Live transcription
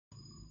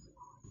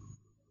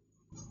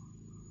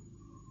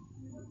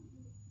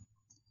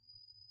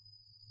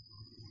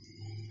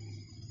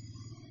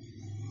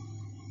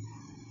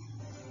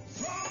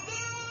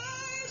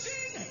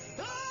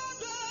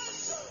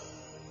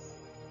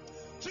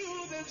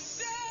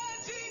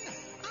setting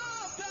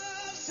of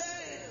the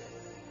sun.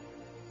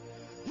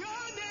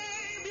 Your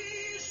name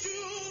is to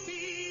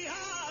be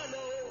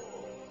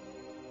hallowed.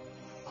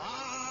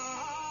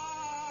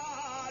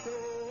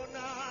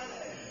 Adonai.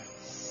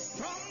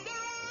 From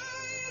the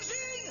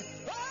rising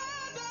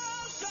of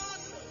the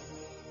sun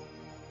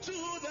to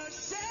the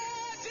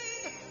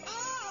setting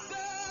of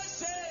the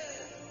sun.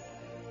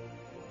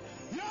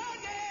 Your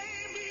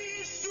name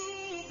is to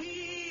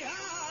be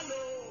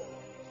hallowed.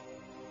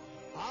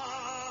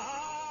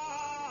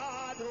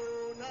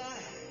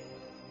 Adonai.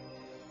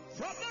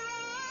 From the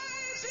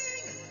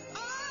rising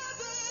of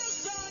the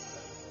sun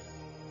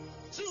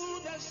to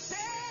the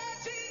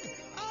setting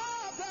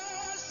of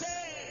the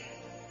sun.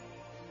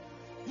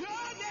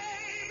 Your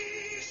name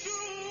is to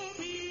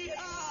be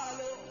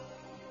hallowed.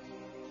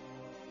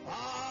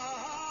 Adonai.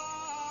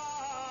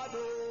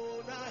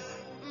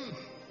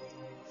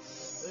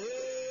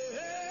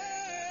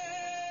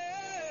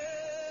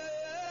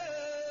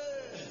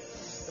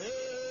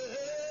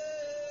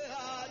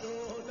 Adonai.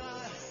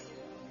 Adonai.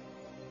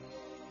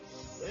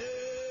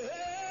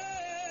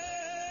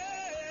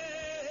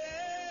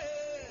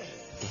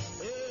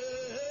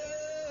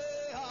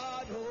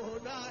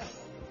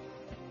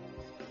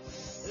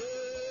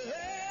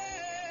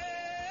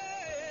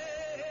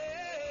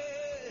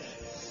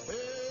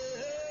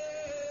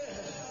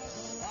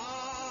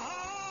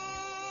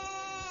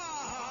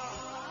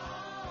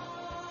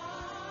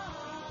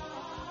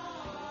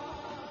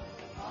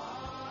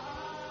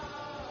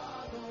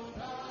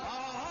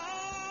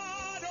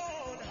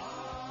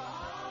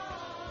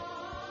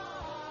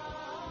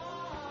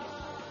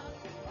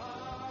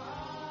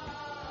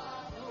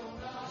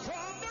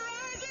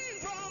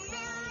 From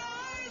the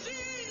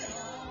rising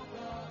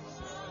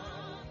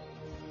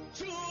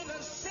to the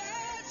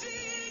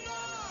setting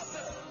of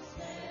the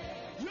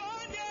your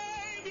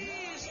name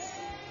is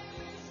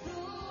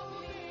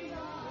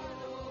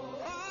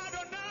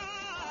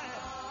Adonai.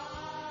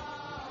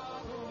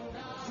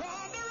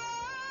 From the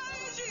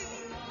rising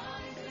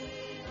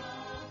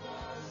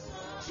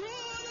to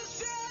the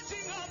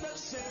setting of the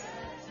sun,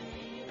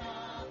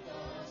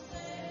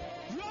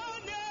 your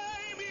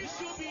name is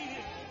to be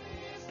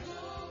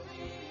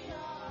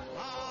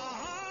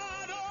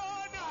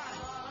Adonai.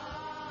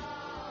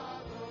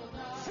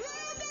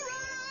 From the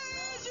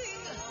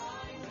rising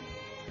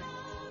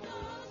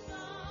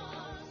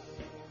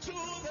to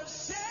the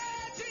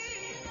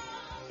setting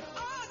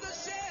of the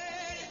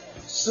sun.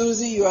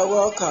 Susie, you are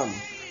welcome.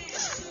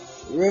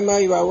 Rema,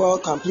 you are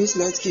welcome. Please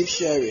let's keep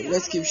sharing.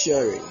 Let's keep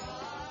sharing.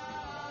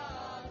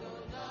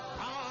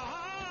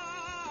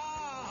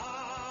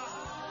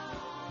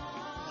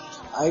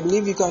 I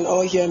believe you can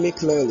all hear me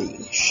clearly.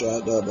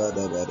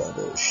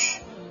 Shadabadabadabosh.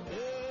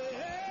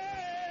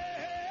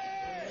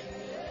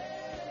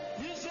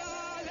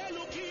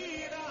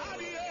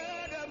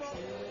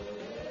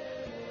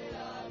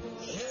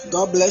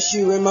 God bless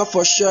you, Rema,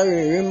 for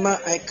sharing. Rema,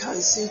 I can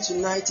see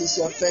tonight is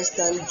your first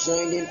time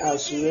joining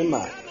us,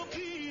 Rema.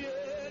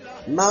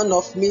 Man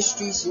of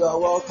mysteries, you are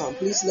welcome.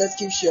 Please let's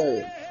keep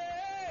sharing.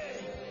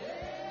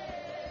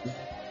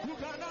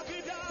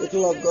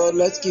 People of God,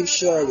 let's keep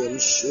sharing.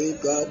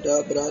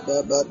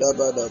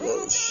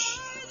 Shigadabradabadabosh.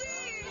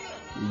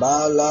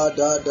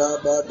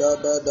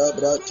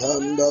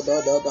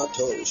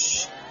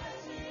 Baladadabadabadabratandabadabatosh.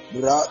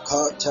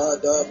 Brakata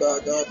da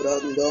bada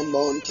brando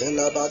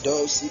montela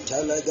badosi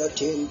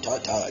telegatin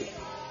tatai.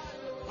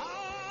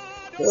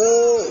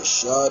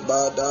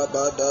 Shabada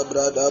bada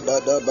brada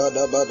bada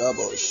bada bada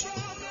bosh.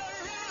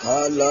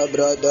 Kala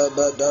brada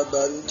bada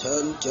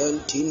bantan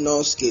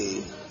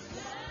tentinoski.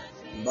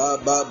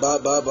 Baba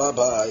baba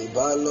baba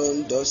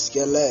balon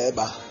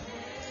doskeleba.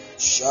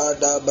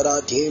 Shada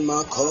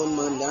bratima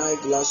koma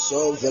naigla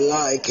so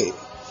velaike.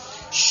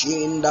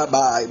 Shinda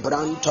by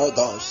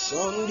Brantogos,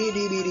 Sondi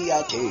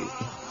Dibiriati.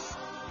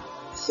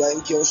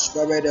 Thank you,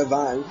 Spirit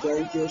Divine.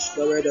 Thank you,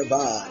 Spirit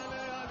Divine.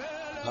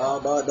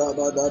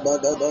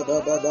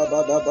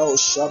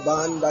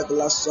 Shabanda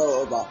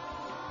Glasova.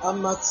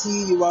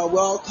 Amati, you are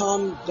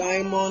welcome.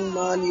 Diamond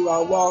Man, you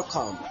are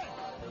welcome.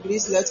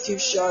 Please let's keep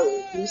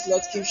sharing. Please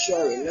let's keep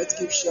sharing. Let's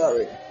keep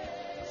sharing.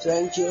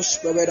 Thank you,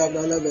 Spirit of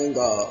the Living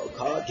God.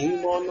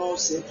 Kadimono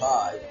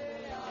Sipai.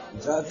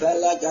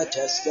 Vavela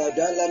gateska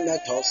della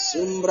metos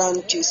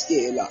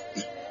sumbrantiskela.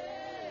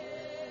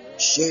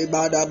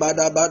 Shebada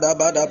bada bada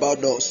bada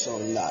bada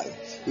online.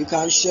 You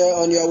can share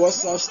on your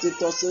WhatsApp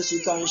statuses.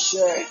 You can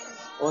share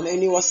on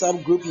any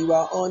WhatsApp group you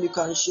are on. You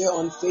can share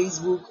on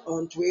Facebook,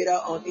 on Twitter,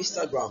 on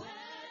Instagram,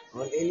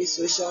 on any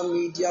social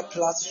media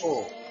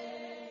platform.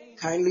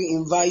 Kindly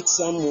invite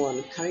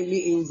someone.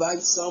 Kindly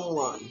invite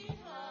someone.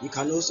 You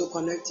can also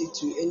connect it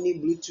to any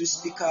Bluetooth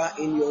speaker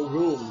in your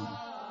room,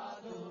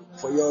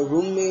 for your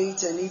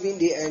roommate and even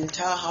the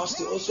entire house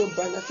to also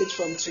benefit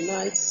from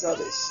tonight's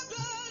service.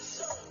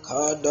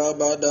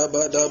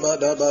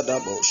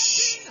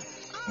 Kadabadabadabadabosh.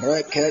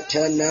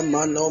 Reketene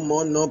mano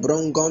mono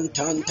brongon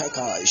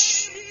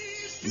tantakash.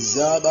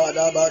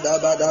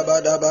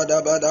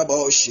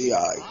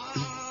 Zabadabadabadabadabadaboshai.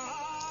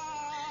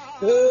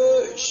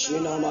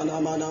 Shina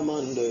mana mana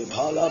mande,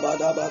 pala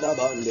bada bada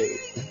bande,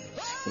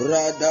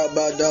 rada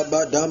bada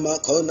bada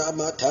makona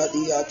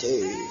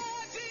matadiate,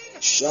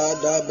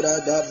 shada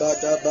brada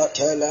bada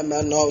batele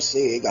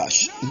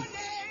manosigash,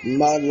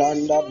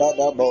 malanda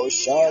bada bo,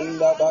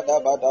 shanda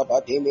bada bada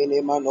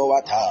batimini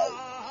manowatai,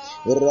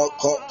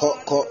 roko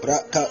koko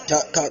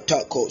prakata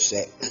kata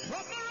kose,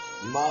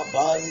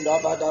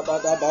 mabanda bada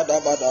bada bada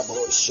bada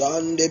bo,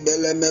 shande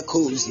bele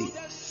mekuzi.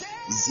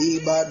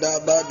 Zibada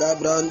bada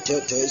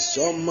brantete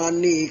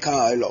somani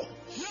kailo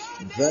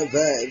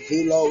veve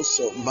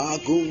filoso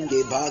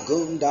magundi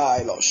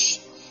bagundailos.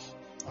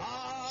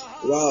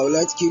 Wow,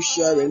 let's keep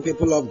sharing,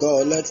 people of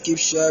God. Let's keep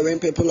sharing,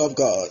 people of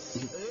God.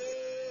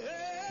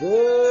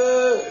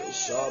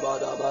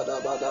 Shabada bada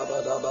bada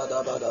bada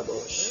bada bada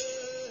bosh.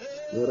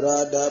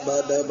 Rada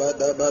bada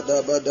bada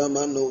bada bada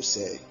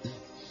manose.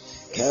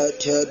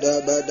 Kete da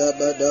bada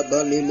bada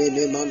bani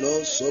mini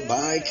manoso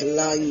bike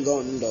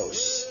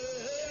langondos.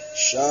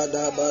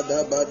 Shada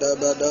bada bada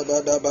bada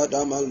bada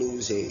bada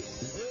maluze.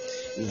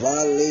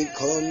 Valley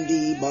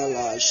kondi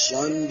bala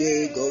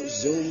shande go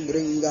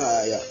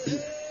zumbringaya.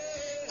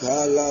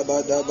 Kala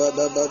bada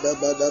bada bada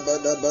bada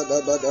bada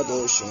bada bada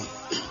bosha.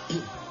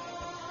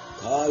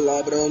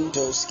 Kala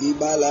brontoski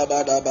bala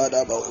bada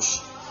bada bosh.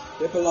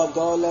 People of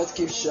God, let's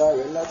keep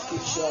sharing. Let's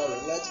keep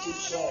sharing. Let's keep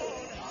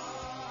sharing.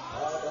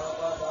 Bada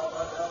bada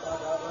bada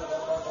bada bada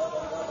bada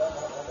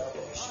bada bada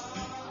bosh.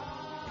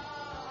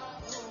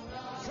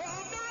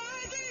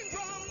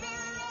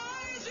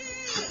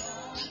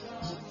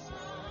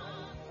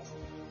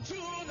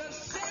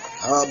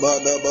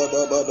 Abada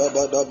bada bada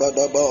bada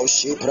bada bo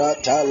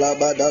shiprata la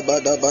bada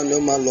bada banu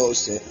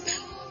malose.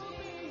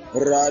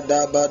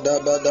 Rada bada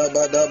bada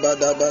bada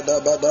bada bada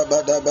bada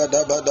bada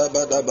bada bada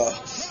bada ba.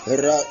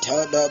 Rata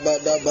da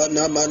bada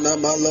bana mana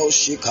malo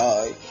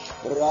shikai.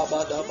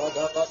 Rabada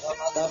bada bada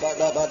bada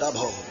bada bada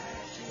bo.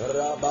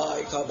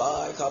 Rabai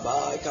kabai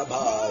kabai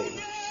kabai.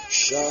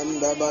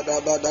 Shanda bada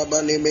bada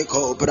bani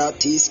miko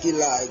pratiski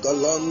lai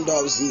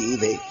golondo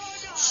zive.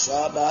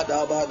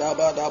 Shabada bada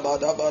bada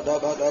bada bada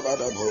bada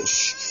bada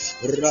bush.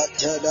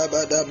 Ratada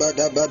bada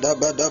bada bada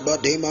bada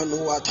bada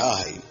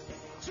manuatai.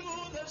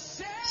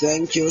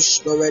 Thank you,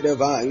 Spirit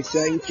Divine.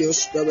 Thank you,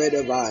 Spirit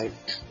Divine.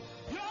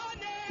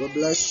 We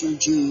bless you,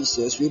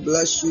 Jesus. We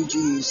bless you,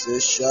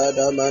 Jesus.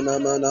 Shada mana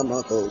mana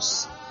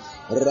makos.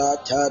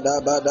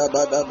 Ratada bada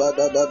bada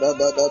bada bada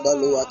bada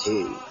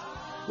baluati.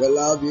 We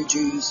love you,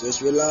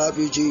 Jesus. We love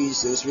you,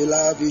 Jesus. We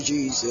love you,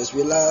 Jesus.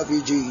 We love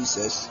you,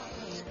 Jesus.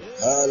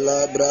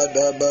 Ala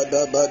brada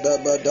bada bada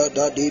bada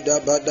da di da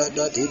bada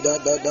da di da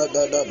da da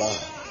da da ba.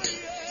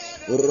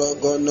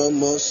 Rogono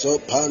moso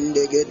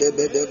pandege de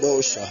bede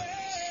bosha.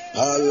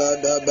 Ala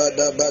da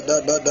bada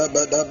bada bada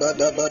bada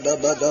bada bada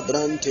bada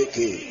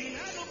brantiki.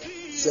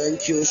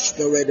 Thank you,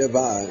 Spirit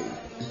Divine.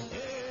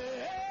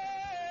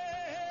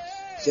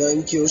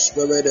 Thank you,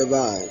 Spirit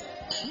Divine.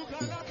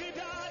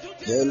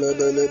 Hello,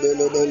 bele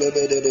bele bele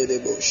bele bele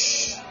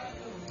bush.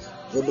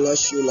 We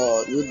bless you,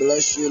 Lord. We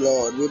bless you,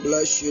 Lord. We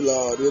bless you,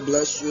 Lord. We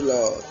bless you,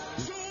 Lord.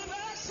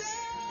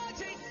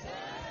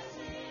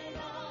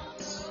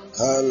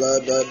 Kala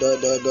da da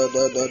da da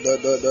da da da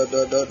da da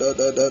da da da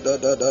da da da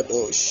da da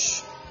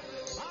dosh.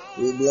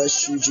 We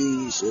bless you,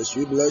 Jesus.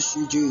 We bless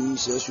you,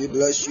 Jesus. We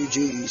bless you,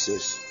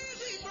 Jesus.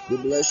 We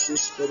bless you,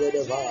 Spirit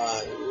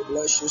Divine. We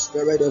bless you,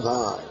 Spirit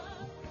Divine.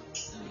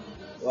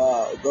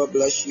 Wow. God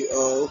bless you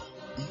all.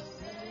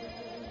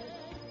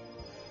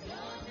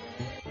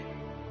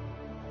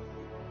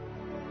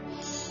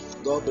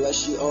 God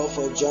bless you all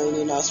for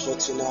joining us for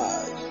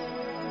tonight.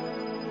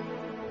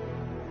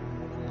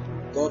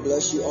 God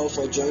bless you all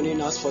for joining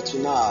us for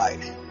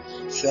tonight.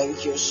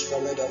 Thank you,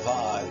 Spirit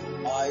Divine.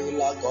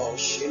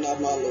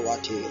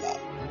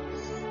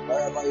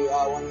 Wherever you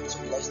are, I want you to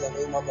bless the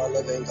name of the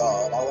living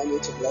God. I want you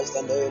to bless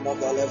the name of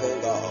the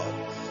living God.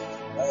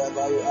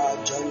 Wherever you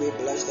are, join me,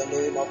 bless the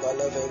name of the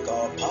living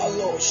God.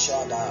 Palo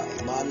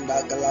Shaddai,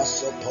 Manda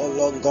Glasso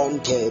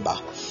Polongonteba.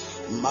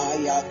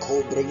 Maya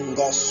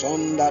Kobringa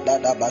Sonda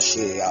Dada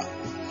Bashia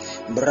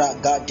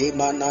Braga di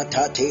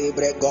Manatate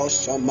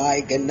Bregoso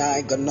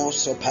Maiganai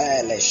Ganoso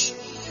Palish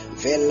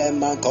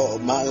Velemago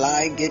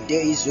Malai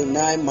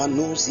Gedezunai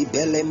Manusi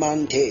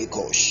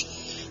Belemantekosh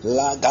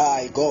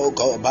Lagai Go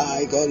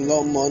By Go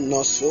Lomo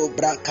no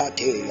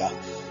Subrakatea.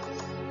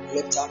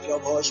 Lift up your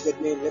voice with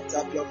me, lift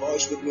up your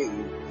voice with me.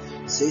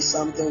 Say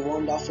something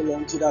wonderful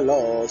unto the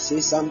Lord.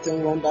 Say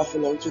something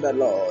wonderful unto the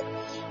Lord.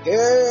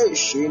 Hey,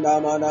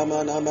 Shina mana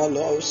mana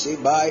malo si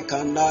bai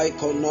kanai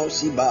kono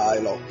si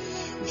bailo.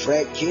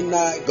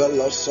 Frekinai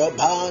goloso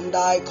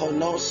bandai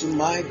kono si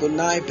mai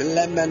gunai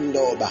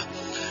plemendoba.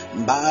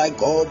 By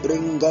go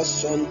bringo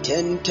son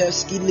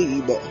tentes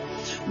kilibo.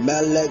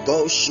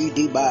 Melego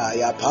shidi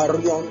baya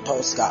parion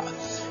tosca.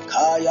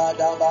 Kaya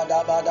da ba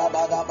da ba da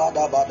ba da ba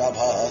da ba da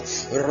ba.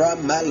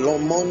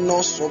 Ramalomono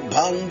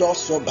sobando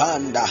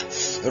sobanda.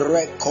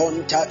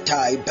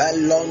 Recontatai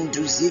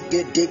belondu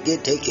zige dige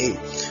teke.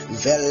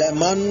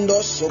 Velemando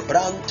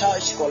sobranta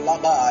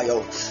skolabayo.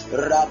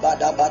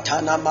 Rabada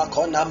batana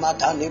makona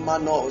matani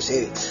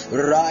manose.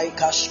 Rai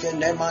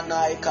kashkene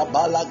manai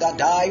kabala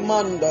gadai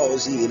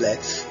mandozile.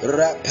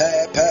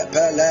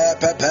 Repepele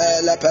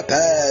pepele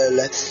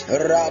pepele.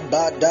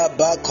 Rabada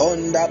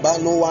bakonda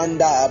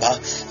banuandaba.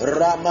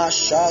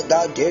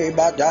 Ramashaga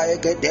deba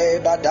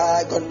deba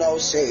diagono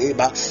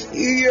seba.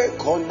 Ye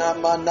kona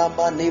mana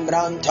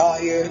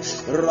manimrantaye.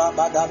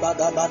 Rabada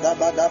bada bada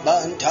bada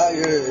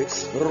bantaye.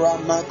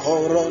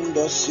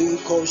 Ramakorondo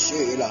siko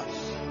shila.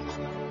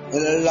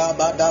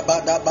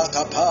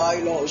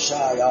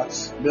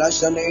 Bless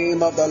the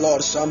name of the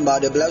Lord.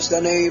 Somebody bless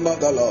the name of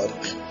the Lord.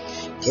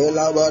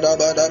 Kila bada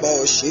bada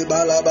bosh,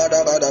 ibala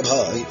bada bada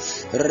boy,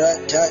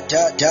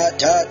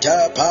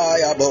 ratatata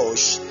paya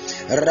bosh,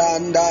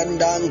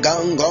 randandan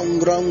gang gong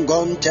gong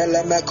gong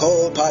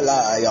telemeko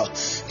palaya.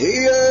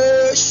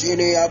 Yes,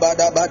 ini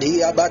abada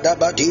badi abada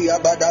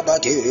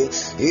badi,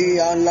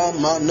 iala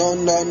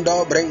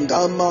manondo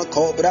bringama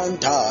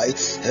kobrantai,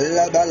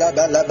 la bala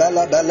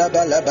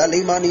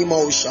balimani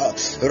mosha,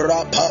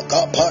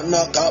 rapaka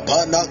pana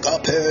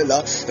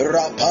kapela,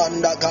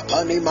 rapanda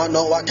kapani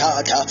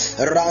manowatata,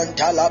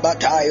 ranta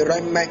labatai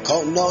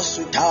remeko no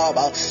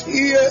sutaba,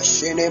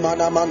 yes, ini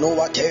mana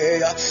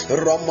manuatea,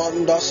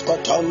 romondos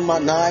koton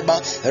manaiba,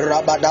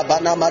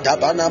 rabadabana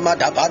madabana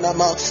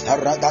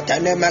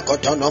ragatene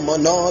mekoton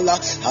monola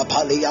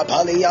apalia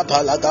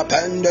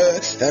palagapende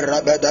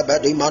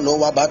rabadabadi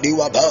manoa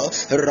badiwaba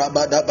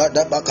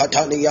rabadabada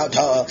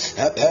kataniata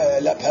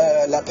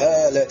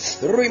pele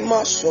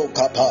rimaso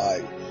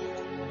kapai.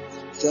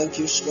 Thank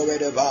you, Spirit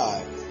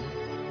Divine.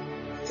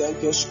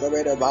 Thank you,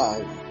 Spirit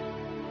Divine.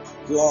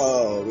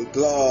 Glory.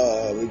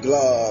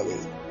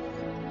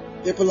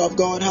 People of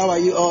God, how are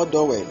you all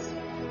doing?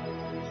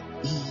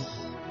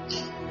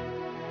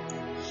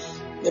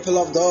 People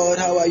of God,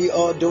 how are you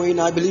all doing?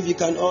 I believe you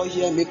can all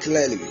hear me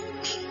clearly.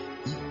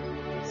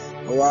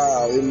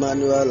 Wow,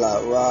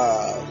 Emanuela,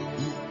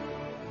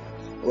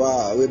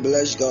 wow, we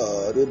bless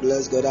God.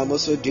 I'm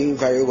also doing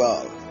very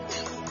well.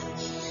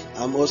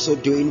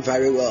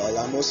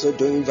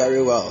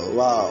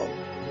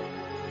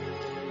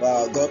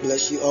 Wow, God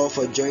bless you all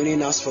for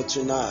joining us for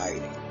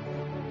tonight.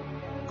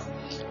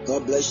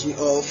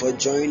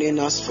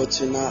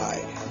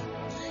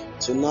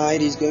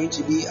 Tonight is going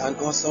to be an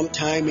awesome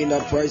time in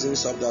the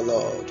presence of the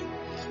Lord.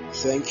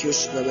 Thank you,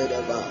 Spirit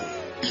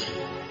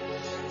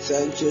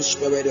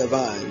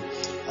Divine.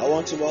 I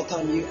want to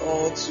welcome you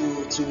all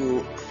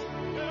to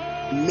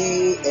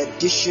May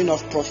edition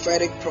of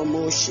Prophetic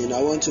Promotion.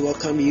 I want to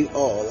welcome you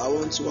all.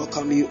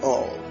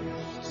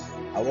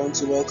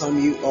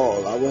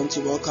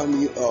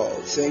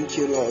 Thank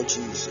you, Lord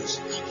Jesus.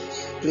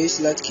 Please,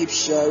 let's keep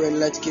sharing.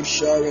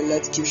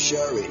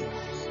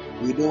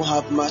 We don't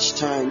have much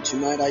time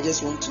tonight. I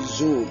just want to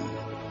zoom.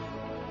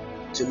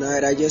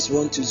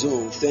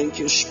 Thank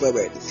you,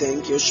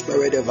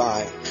 Spirit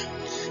Divine.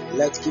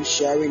 Let's keep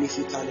sharing. If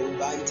you can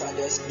invite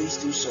others, please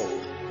do so.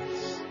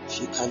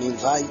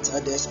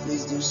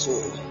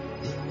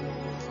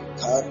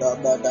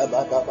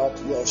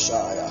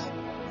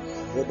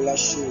 We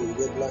bless you,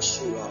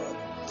 Lord.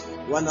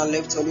 When I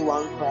lift only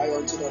one cry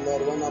unto the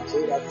Lord, when I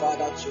pray that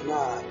Father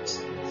tonight,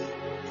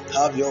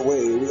 have your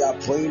way. We are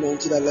praying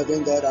unto the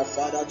living God that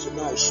Father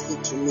tonight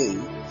speak to me.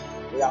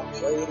 We are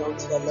praying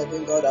unto the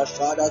living God that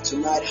Father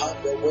tonight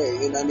have your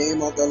way in the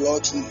name of the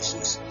Lord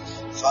Jesus.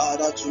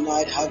 Father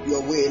tonight have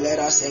your way. Let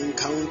us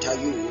encounter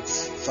you.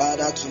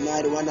 Father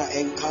tonight want to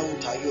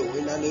encounter you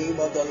in the name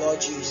of the Lord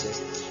Jesus.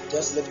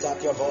 Just lift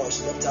up your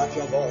voice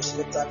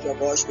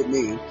with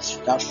me.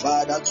 That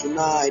Father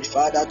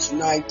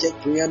tonight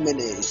take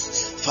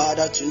preeminence.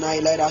 Father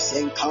tonight let us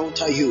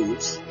encounter you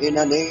in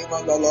the name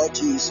of the Lord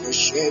Jesus.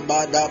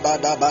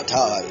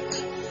 Shebadabadabatai.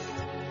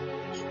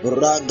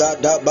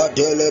 Ragada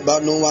batele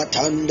banua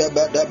tande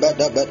bada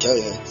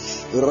batele.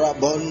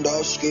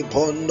 Rabondoski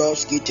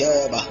pondoski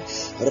teba.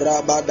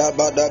 Rabada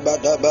bada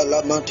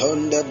bala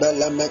matonde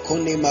bela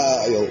mekuni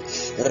mayo.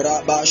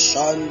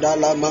 Rabashanda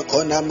la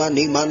makona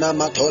manimana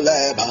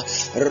matoleba.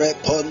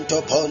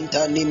 Reponto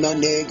ponta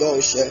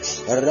nimanegoshe.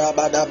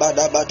 Rabada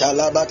bada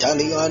batala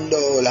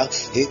bataliandola.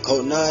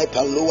 Ikonai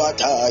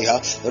paluataya.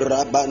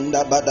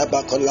 Rabanda bada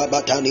bakola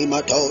batani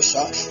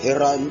matosha.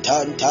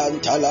 Irantan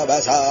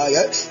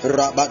talabazaya.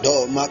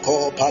 Rabado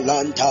mako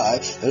palanta.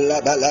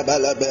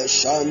 Labalabalabe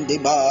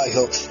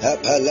shandibayo.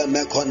 Epele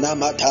mekona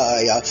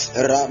mataya.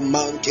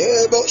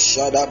 Ramantebo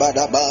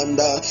shadabada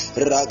banda.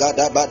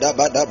 Ragada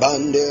bada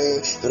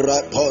bande.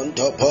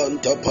 Raponto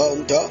ponto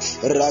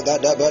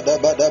ragada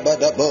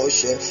bada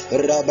boshe,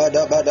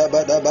 rabada bada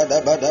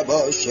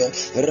boshe,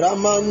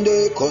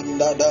 ramande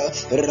kondaba,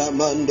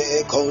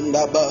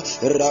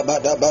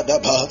 rabada bada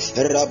pa,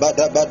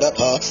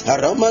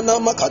 ramana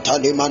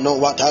makatali mano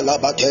watala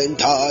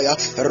batentaya,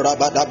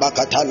 rabada Rabada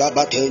bakatala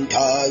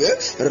batentaya,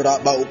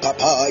 Rabau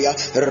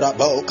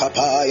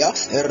kapaya,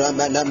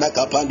 Ramana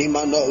makapani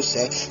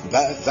manose,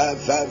 va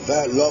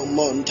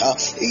lomonta,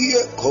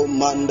 ye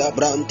comanda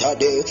branta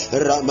de,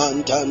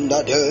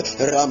 Ramantanda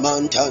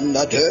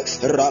de,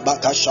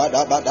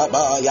 Rabakashada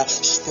badabaya.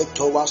 Speak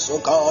to us, O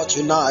God,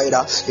 tonight.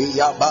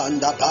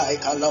 Yabanda pai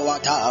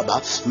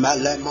kalawataba,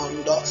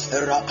 Malemondo,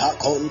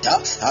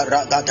 Rapakonta,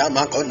 Aragata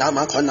makona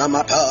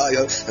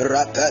mapaya,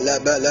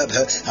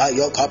 Rapelebelebe,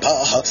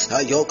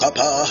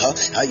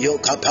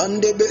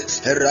 Ayokapandebe,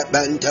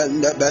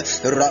 Rabantandebe,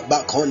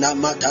 Rabakona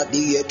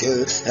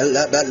matadiete,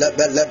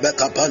 Lebelebelebe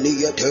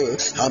kapaniete,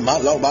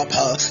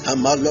 Amalowapa,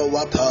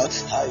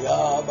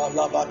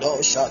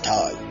 Ayabalabado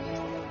shatai.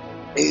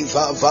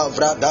 Iva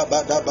vavra da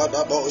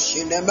bo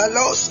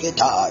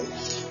shinemeloskitai.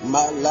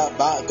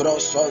 Malaba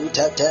groson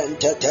teten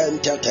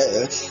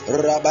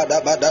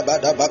rabada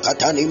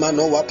bakatani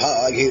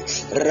manowapai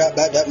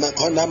rabada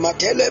makona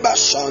matele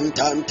bashan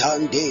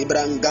tan di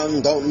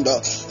brangangondo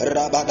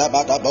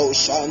rabada bo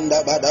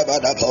shanda bada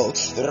bo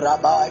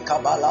rabai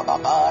kabala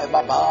baba.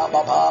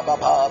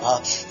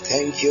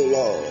 Thank you,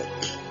 Lord.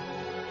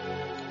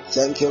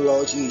 Thank you,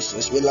 Lord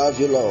Jesus. We love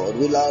you, Lord.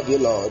 We love you,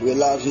 Lord. We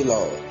love you,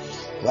 Lord.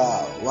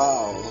 Wow.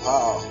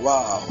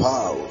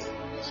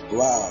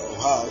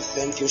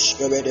 Thank you,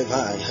 Spirit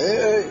Divine.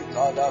 Hey,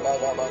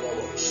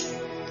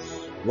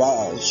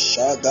 wow.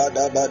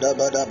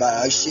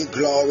 I see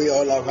glory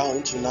all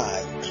around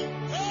tonight.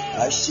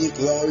 I see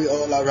glory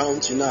all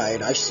around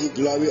tonight. I see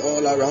glory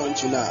all around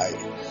tonight.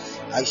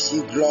 I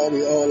see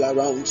glory all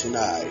around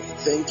tonight.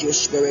 Thank you,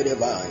 Spirit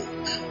Divine.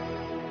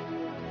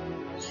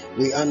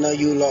 We honor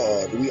you,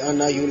 Lord. We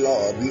honor you,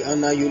 Lord. We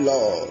honor you,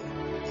 Lord.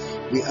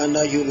 We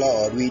honor you,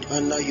 Lord. We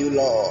honor you,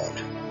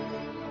 Lord.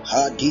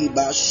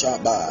 Hadiba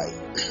Shabai.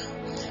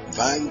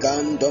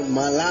 Vangando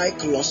Malai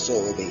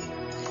Klosobi.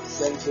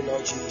 Thank you,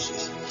 Lord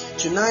Jesus.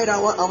 Tonight I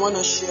want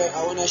to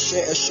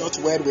share a short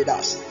word with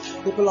us.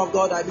 People of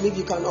God, I believe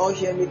you can all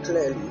hear me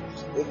clearly.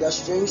 If the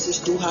strength is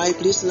too high,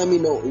 please let me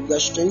know. If the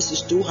strength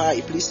is too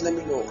high, please let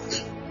me know.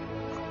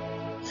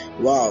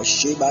 Wow,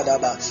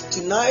 Shibadaba.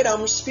 Tonight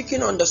I'm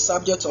speaking on the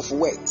subject of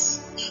words.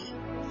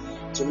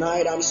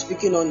 Tonight I'm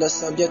speaking on the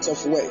subject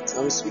of words.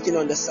 I'm speaking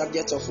on the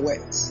subject of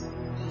words.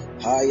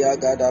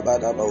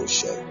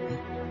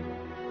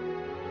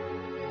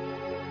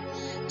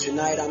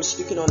 Tonight I'm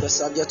speaking on the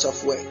subject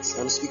of words.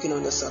 I'm speaking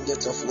on the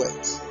subject of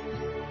words.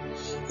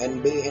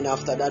 And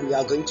after that we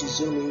are going to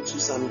zoom into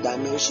some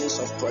dimensions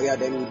of prayer.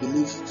 Then we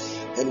believe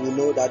and we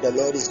know that the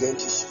Lord is going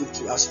to speak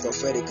to us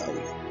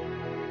prophetically.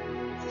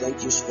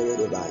 Thank you, Spirit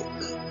Divine.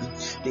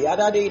 The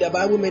other day the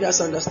Bible made us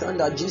understand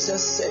that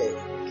Jesus said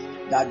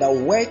that the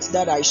words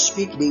that I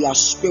speak, they are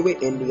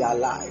spirit and they are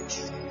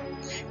life.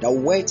 The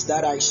words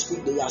that I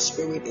speak, they are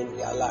spirit in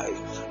their life.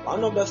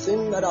 One of the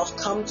things that I've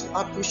come to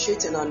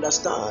appreciate and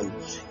understand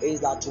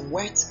is that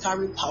words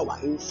carry power.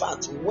 In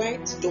fact,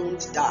 words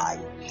don't die.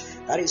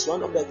 That is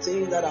one of the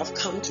things that I've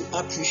come to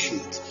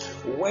appreciate.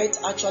 Words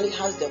actually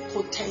has the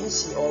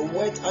potency, or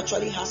words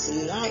actually has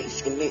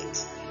life in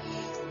it.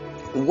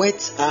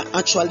 Words are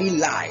actually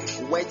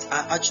life. Words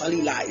are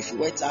actually life.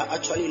 Words are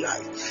actually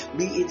life.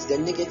 Be it the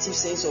negative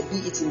sense or be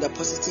it in the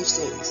positive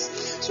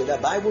sense. So the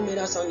Bible made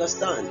us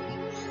understand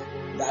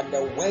that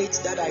the words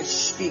that I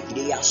speak,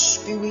 they are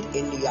spirit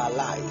and they are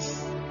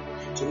life.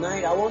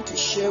 Tonight I want to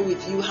share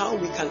with you how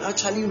we can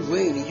actually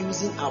reign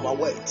using our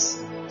words.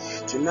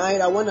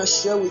 Tonight I want to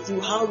share with you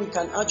how we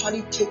can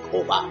actually take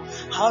over,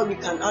 how we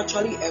can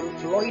actually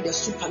employ the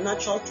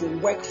supernatural to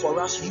work for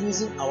us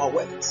using our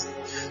words.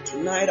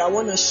 Tonight I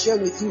want to share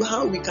with you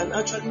how we can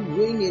actually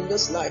reign in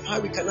this life,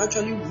 how we can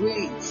actually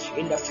reign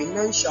in the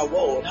financial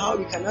world, how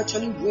we can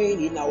actually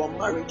reign in our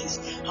marriages,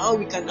 how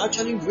we can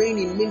actually reign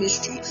in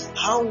ministry,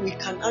 how we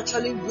can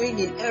actually reign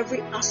in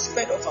every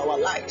aspect of our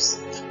lives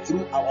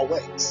through our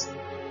words.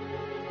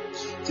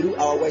 Through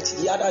our words.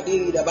 The other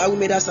day, the Bible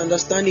made us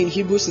understand in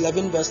Hebrews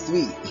 11 verse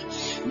 3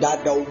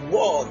 that the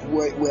world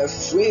were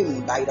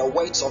framed by the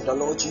words of the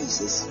Lord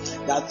Jesus.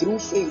 That through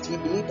faith, we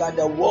believe that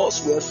the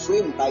worlds were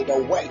framed by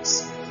the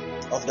words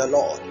of the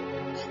Lord.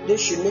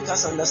 This should make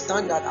us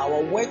understand that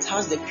our words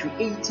has the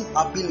creative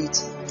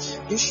ability.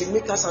 This should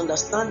make us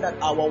understand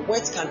that our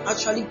words can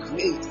actually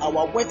create.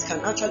 Our words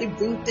can actually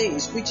bring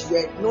things which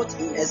were not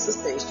in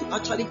existence to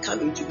actually come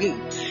into being.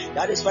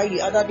 That is why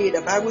the other day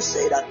the Bible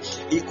said that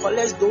He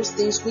calleth those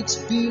things which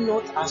be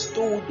not as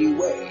though they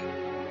were.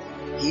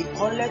 He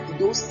calleth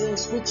those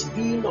things which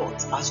be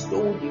not as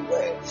though they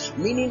were.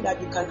 Meaning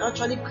that you can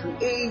actually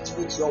create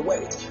with your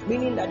words.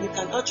 Meaning that you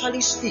can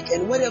actually speak,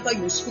 and whatever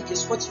you speak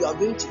is what you are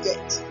going to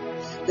get.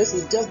 This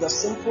is just the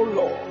simple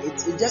law.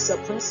 It's just a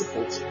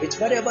principle. It's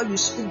whatever you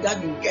speak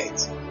that you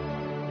get.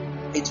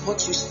 It's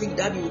what you speak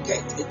that you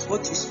get. It's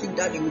what you speak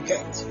that you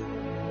get.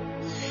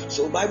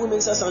 So Bible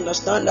makes us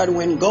understand that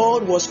when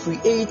God was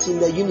creating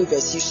the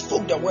universe, He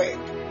spoke the word.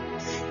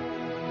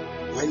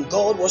 When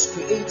God was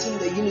creating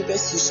the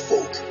universe, He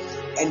spoke.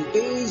 And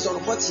based on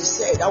what he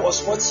said, that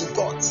was what he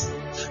got.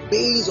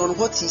 Based on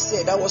what he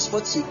said, that was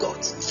what he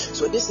got.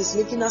 So this is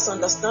making us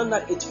understand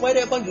that it's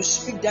whatever you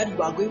speak that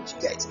you are going to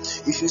get.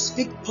 If you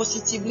speak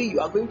positively, you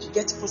are going to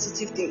get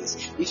positive things.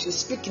 If you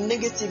speak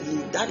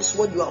negatively, that is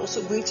what you are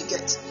also going to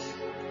get.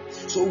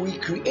 So we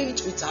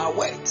create with our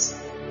words.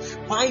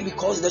 Why?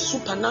 Because the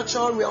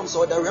supernatural realms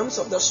or the realms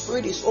of the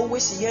spirit is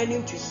always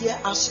yearning to hear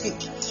us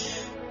speak.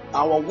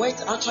 Our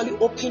words actually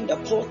open the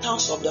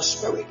portals of the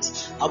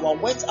spirit. Our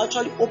words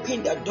actually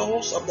open the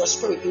doors of the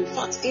spirit. In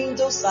fact,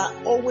 angels are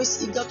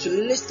always eager to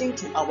listen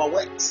to our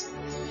words.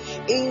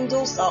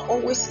 Angels are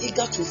always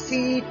eager to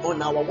feed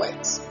on our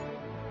words.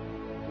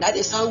 That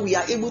is how we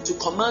are able to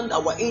command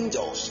our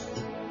angels.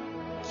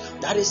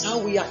 That is how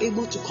we are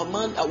able to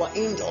command our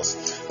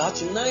angels. But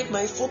tonight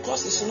my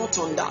focus is not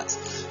on that.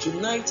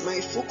 Tonight my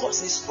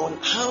focus is on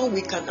how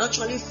we can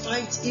actually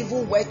fight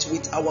evil words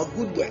with our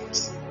good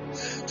words.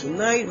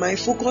 Tonight my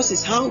focus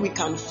is how we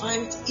can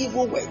fight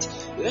evil words.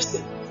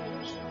 Listen,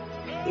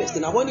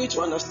 I want you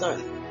to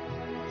understand.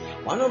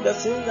 One of the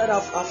things that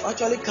I've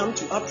actually come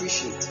to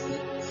appreciate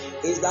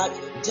is that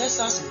just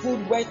as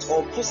good words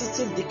or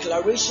positive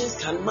declarations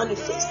can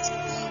manifest,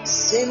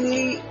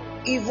 samely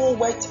evil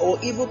words or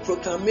evil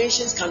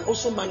proclamations can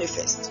also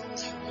manifest.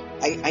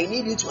 I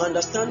need you to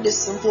understand this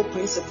simple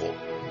principle.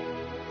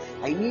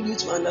 I need you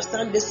to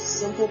understand this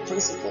simple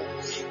principle.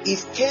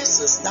 If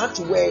curses that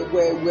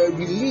were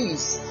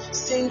released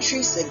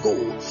centuries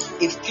ago,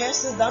 if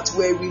curses that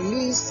were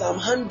released some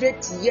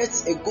 100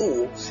 years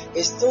ago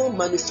is still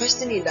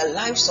manifesting in the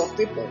lives of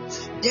people,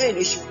 then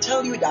it should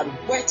tell you that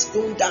words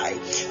don't die.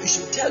 It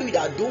should tell you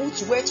that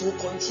those words will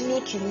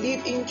continue to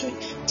live into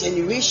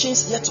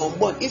generations yet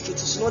unborn if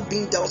it is not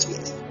being dealt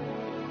with.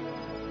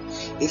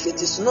 If it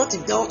is not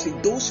dealt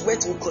with, those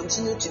words will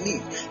continue to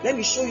live. Let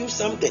me show you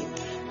something.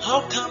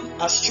 How come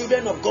as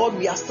children of God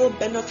we are still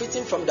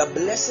benefiting from the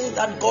blessings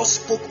that God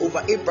spoke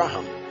over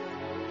Abraham?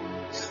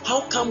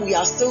 How come we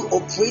are still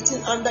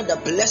operating under the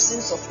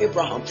blessings of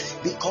Abraham?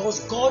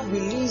 Because God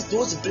released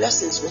those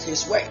blessings with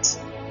his words.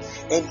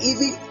 And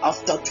even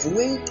after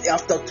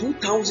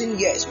 2,000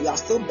 years, we are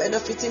still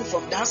benefiting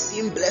from that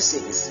same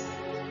blessings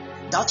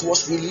that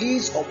was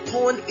released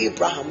upon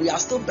Abraham. We are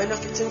still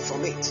benefiting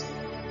from it.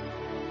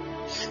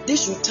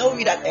 This should tell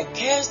you that a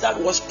curse that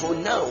was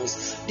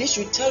pronounced, this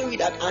should tell you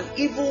that an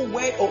evil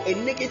word or a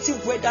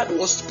negative word that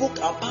was spoke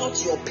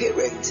about your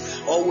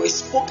parents or was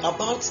spoke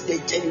about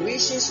the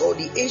generations or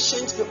the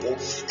ancient people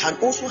can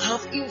also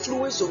have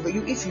influence over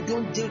you if you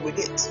don't deal with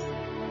it.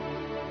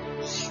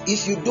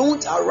 If you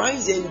don't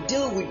arise and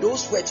deal with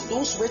those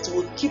words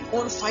will keep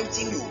on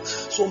fighting you.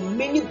 So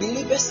many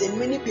believers and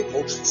many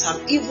people,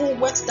 some evil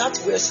words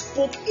that were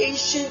spoke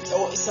ancient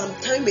or some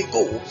time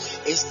ago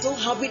is still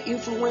having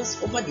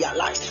influence over their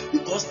lives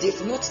because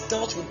they've not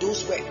dealt with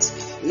those words.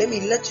 Let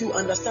me let you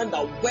understand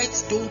that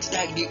words don't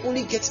die, they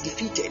only get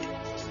defeated.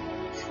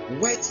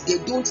 Words, they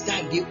don't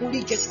die, they only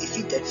get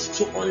defeated.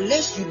 So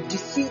unless you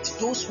defeat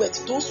those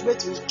words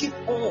will keep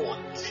on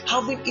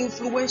having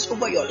influence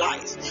over your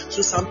life.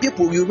 So some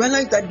people, you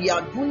realize that they are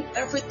doing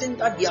everything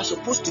that they are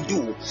supposed to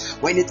do.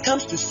 When it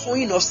comes to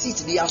sowing of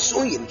seeds, they are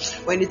sowing.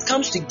 When it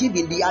comes to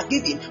giving, they are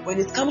giving. When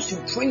it comes to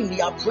praying, they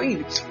are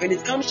praying. When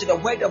it comes to the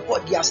word of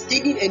God, they are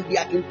studying and they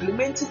are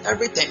implementing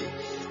everything.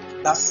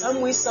 But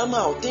some way,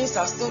 somehow, things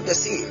are still the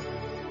same.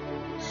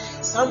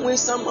 Some way,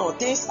 somehow,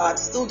 things are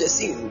still the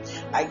same.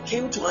 I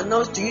came to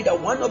announce to you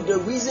that one of the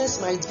reasons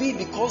might be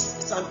because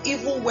some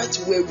evil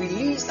words were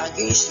released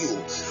against you.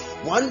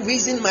 One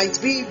reason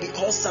might be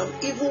because some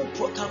evil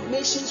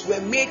proclamations were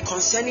made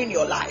concerning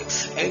your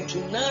life. And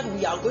tonight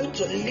we are going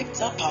to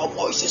lift up our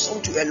voices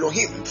unto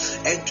Elohim.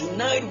 And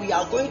tonight we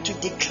are going to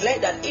declare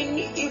that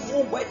any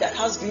evil word that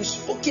has been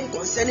spoken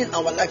concerning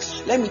our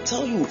life, let me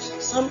tell you,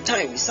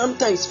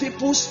 sometimes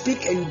people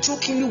speak and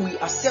jokingly we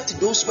accept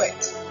those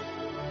words.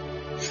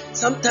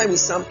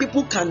 Sometimes some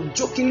people can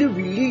jokingly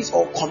release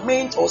or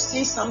comment or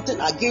say something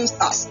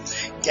against us.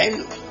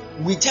 Then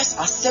we just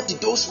accept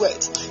those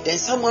words. Then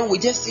someone will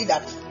just say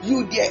that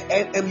you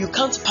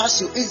can't pass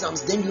your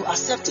exams. Then you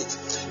accept it.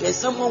 Then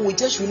someone will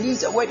just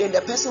release a word and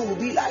the person will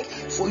be like,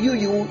 for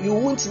you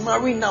won't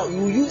marry now.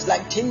 You use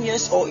like 10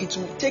 years or it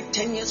will take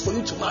 10 years for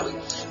you to marry.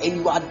 And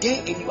you are there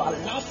and you are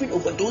laughing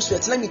over those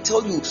words. Let me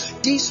tell you,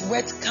 these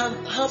words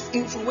can have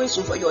influence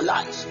over your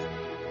life.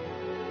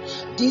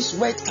 These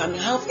words can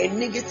have a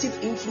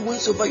negative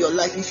influence over your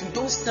life if you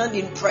don't stand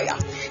in prayer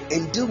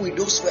and deal with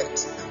those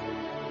words.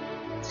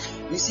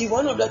 You see,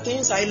 one of the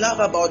things I love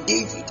about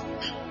David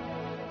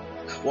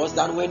was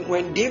that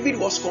when David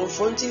was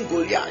confronting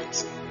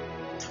Goliath,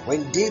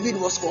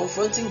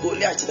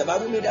 the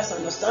Bible made us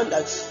understand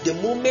that the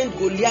moment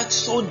Goliath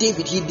saw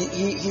David, he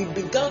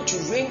began to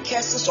rain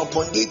curses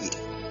upon David.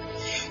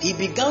 He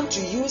began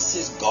to use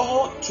his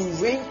God to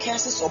rain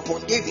curses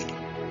upon David.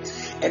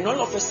 And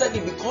all of a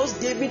sudden, because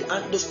David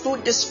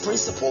understood this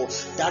principle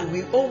that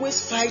we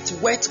always fight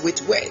word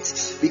with word,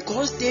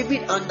 because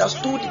David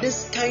understood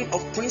this kind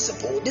of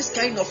principle, this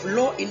kind of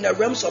law in the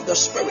realms of the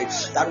spirit,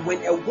 that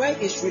when a word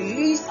is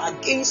released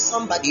against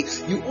somebody,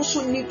 you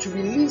also need to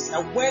release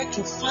a word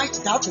to fight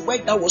that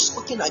word that was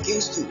spoken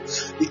against you.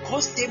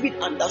 Because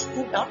David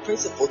understood that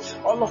principle,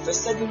 all of a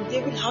sudden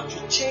David had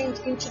to change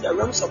into the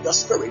realms of the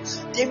spirit.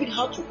 David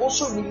had to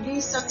also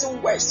release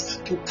certain words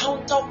to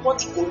counter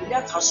what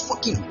Goliath has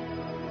spoken.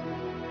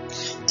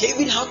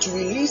 David had to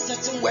release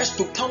certain words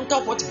to counter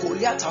what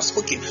Goliath has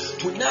spoken.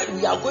 Tonight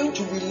we are going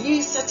to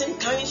release certain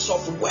kinds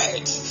of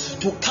words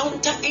to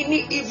counter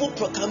any evil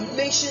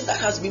proclamation that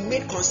has been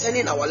made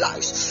concerning our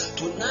lives.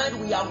 Tonight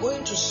we are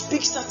going to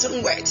speak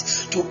certain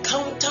words to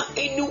counter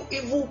any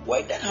evil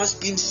word that has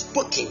been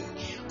spoken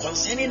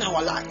concerning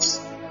our lives.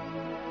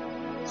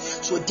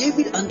 So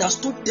David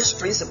understood this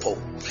principle,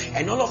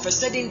 and all of a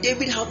sudden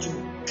David had to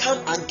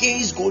come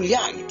against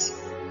Goliath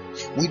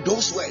with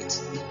those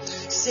words.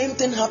 Same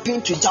thing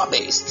happened to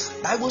Jabez.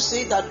 Bible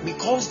says that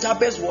because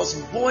Jabez was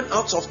born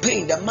out of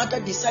pain, the mother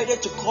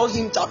decided to call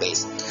him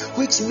Jabez,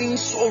 which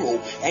means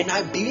sorrow. And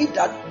I believe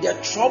that the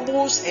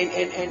troubles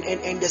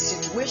and the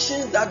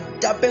situations that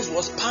Jabez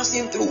was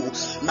passing through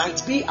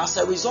might be as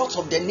a result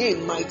of the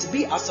name, might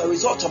be as a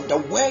result of the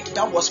word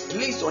that was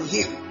placed on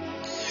him.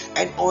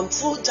 And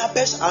until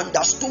Jabez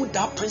understood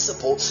that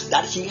principle,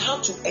 that he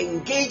had to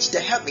engage the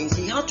heavens,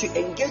 he had to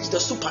engage the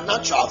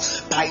supernatural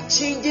by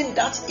changing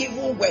that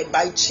evil word,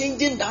 by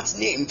changing that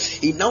name,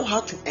 he now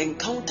had to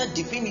encounter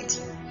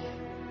divinity.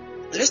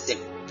 Listen,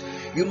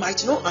 you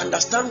might not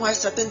understand why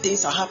certain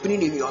things are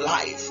happening in your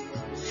life.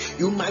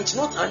 You might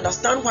not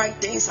understand why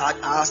things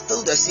are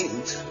still the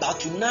same, but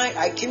tonight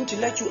I came to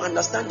let you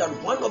understand that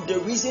one of the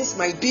reasons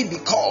might be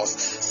because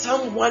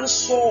someone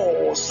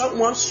saw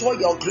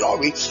your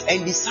glory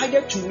and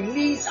decided to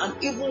release an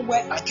evil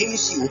word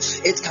against you.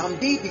 It can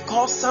be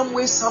because some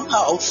way,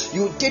 somehow,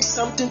 you did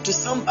something to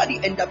somebody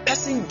and the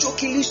person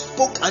jokingly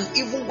spoke an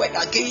evil word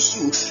against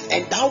you,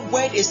 and that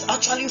word is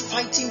actually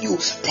fighting you.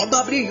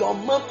 Probably your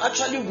mom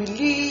actually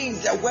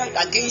released a word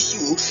against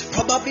you.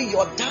 Probably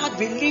your dad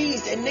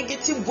released a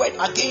negative word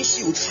against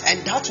you,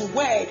 and that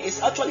word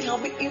is actually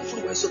having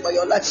influence over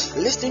your life.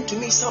 Listen to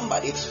me,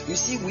 somebody. You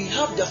see, we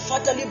have the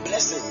fatherly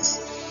blessings.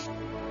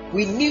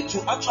 We need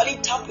to actually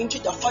tap into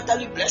the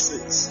fatherly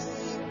blessings.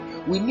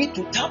 We need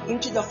to tap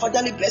into the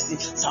fatherly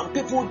blessings. Some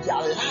people, their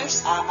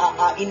lives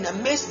are in a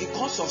mess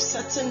because of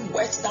certain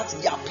words that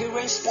their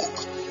parents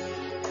spoke.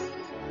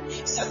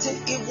 Certain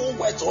evil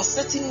words or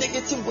certain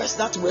negative words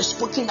that were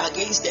spoken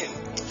against them.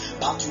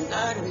 But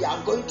tonight we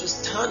are going to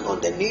stand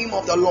on the name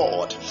of the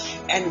Lord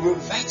and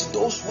revert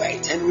those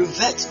words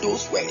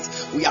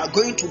We are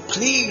going to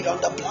plead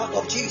on the blood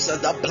of Jesus,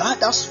 the blood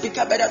that speaks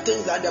better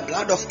things than the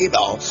blood of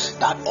Abel,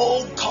 that,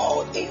 oh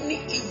God,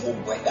 any evil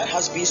word that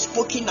has been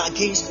spoken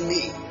against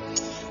me.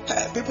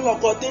 People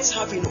of God, things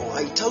happen.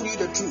 I tell you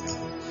the truth.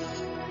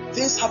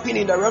 Things happen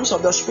in the realms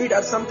of the spirit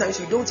that sometimes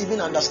we don't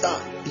even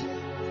understand.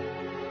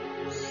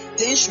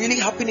 Things really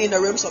happen in the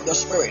realms of the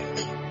spirit.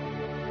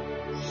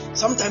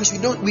 Sometimes we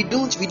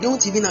don't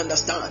even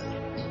understand.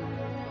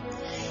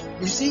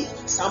 You see,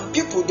 some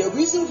people, the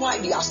reason why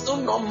they are still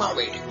not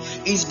married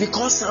is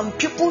because some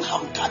people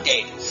have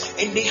gathered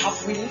and they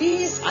have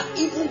released an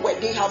evil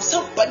word.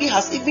 Somebody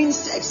has even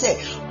said,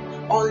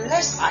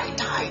 unless I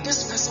die,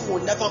 this person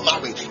will never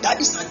marry.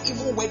 That is an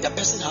evil word the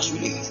person has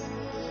released.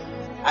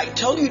 I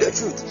tell you the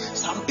truth.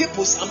 Some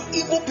people, some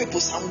evil people,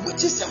 some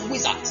witches and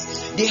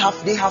wizards, they have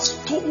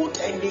told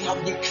and they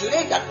have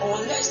declared that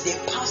unless they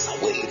pass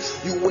away,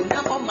 you will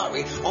never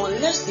marry.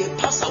 Unless they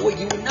pass away,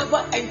 you will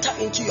never enter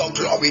into your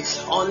glory.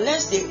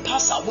 Unless they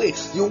pass away,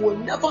 you will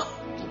never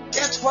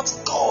get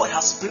what God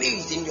has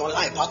placed in your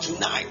life. But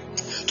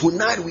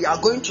tonight we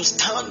are going to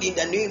stand in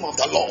the name of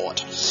the Lord.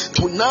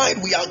 Tonight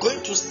we are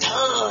going to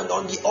stand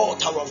on the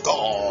altar of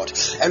God,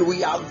 and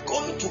we are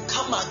going to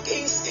come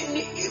against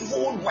any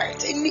evil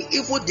word, any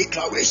evil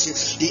declaration.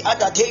 The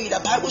other day the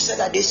Bible said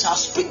that they shall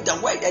speak the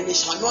word and they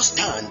shall not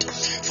stand,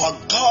 for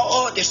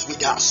God is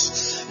with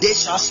us. They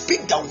shall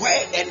speak the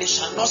word and they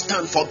shall not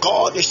stand, for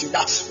God is with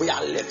us. We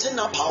are lifting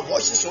up our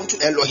voices unto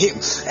Elohim,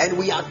 and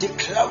we are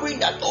declaring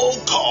that, oh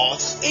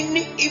God,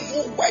 any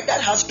evil word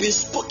that has been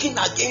spoken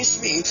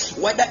against me,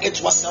 whether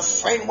it was a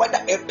friend, whether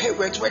a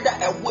parent, whether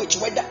a witch,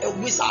 whether a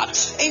wizard,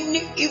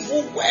 any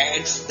evil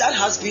word that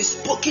has been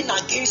spoken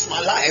against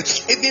my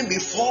life, even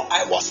before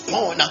I was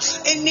born,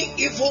 any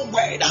evil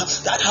word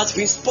that has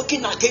been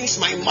spoken against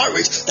my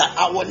marriage, that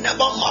I will never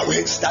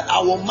marry, that I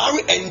will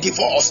marry and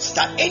divorce,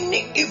 that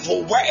any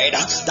evil word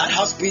that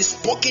has been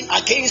spoken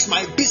against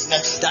my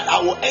business, that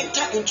I will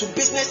enter into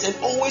business and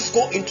always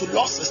go into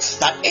losses,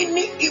 that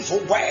any evil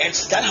word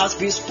that has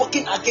been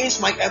spoken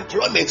against my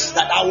employment,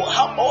 that I will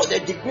have all the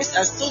degrees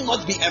and still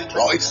not be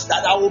employed,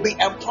 that I will be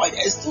employed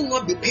and still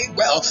not be paid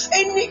well,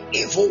 any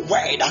evil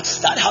word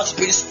that has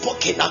been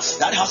spoken,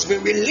 that has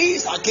been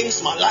released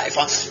against my life,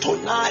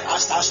 tonight tonight,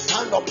 as I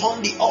stand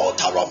upon the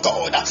altar of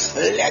God,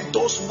 let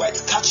those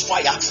words catch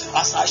fire.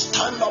 As I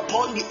stand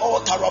upon the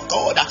altar of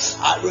God,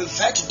 I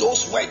revert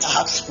those words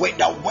with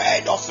the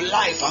word of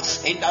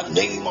life in the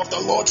name of the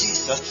Lord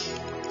Jesus.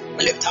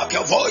 Lift up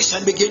your voice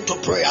and begin to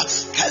pray.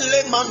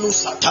 Kelemanu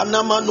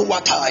satana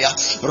manuataya,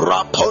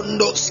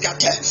 rapondo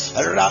skate,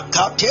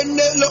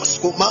 rakatene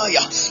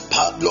loskumaya,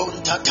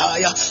 pablon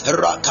tataya,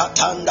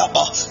 rakatanda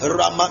ba,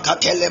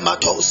 ramakatele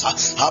matosa,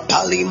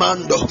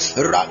 apalimando,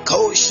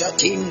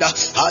 rakoshatinda,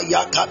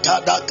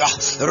 ayakatadaka,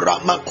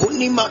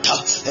 ramakuni mata,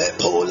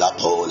 pola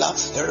pola,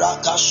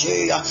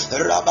 rakashea,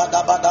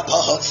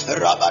 rabadabadapaha,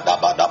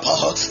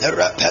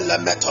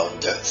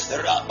 repelemetonte,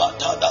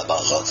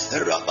 rabatadabaha,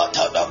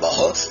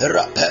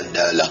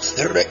 Rapendela,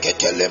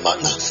 Reketeleman,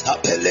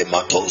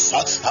 Apelematosa,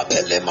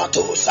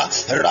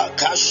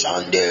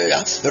 Rakashandea,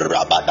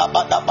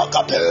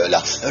 Rabadabadabakapela,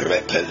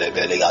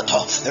 Repelebeliato,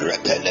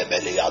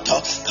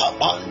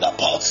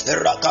 Kabandapa,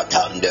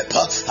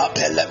 Rakatandepa,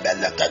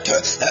 Apelemelekate,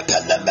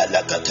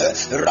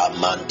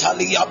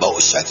 Ramantalia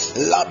Boshe,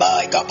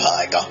 Labaiga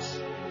Paiga.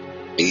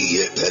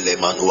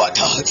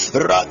 Yepelemanuata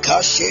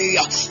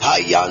Rakashea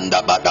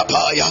Hayanda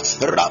Badapaya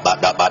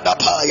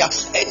Rabadabadapaya.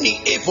 Any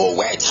evil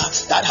word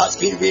that has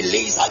been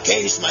released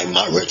against my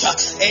marriage,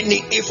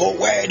 any evil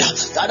word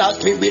that has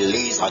been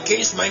released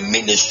against my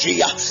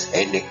ministry,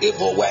 any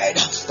evil word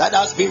that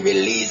has been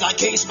released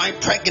against my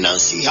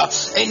pregnancy,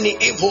 any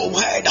evil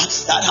word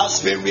that has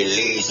been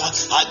released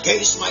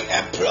against my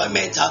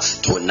employment,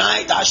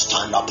 tonight I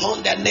stand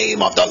upon the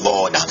name of the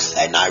Lord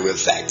and I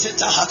revert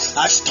it.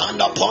 I stand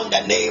upon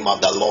the name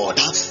of the Lord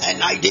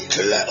and I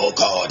declare, oh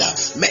God,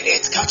 may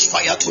it catch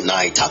fire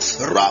tonight.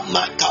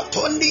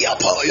 Ramakatonia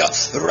poya,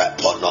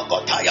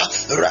 reponogotaya,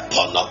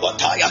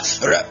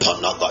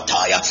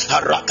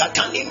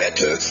 rakatani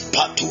metu,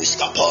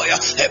 patuskapoya,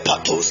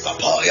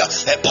 hepatuskapoya.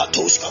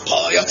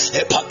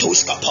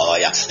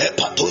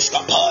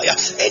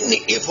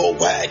 Any evil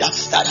word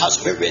that has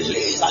been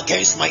released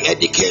against my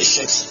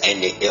education,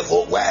 any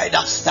evil word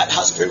that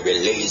has been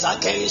released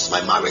against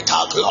my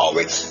marital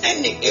glory,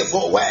 any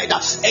evil word,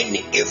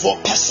 any evil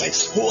person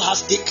who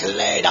has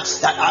declared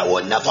that I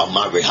will never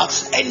marry her,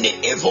 any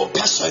evil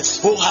person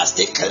who has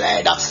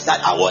declared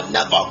that I will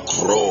never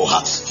grow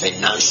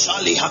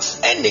financially,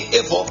 any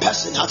evil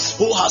person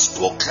who has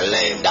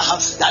proclaimed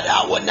that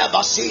I will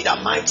never see the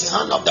mighty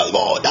hand of the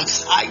Lord,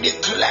 I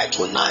declare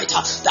tonight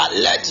that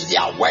let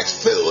their words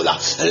fail,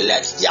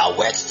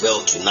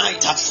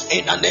 tonight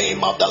in the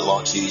name of the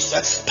Lord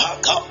Jesus.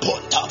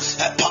 Pakaponta,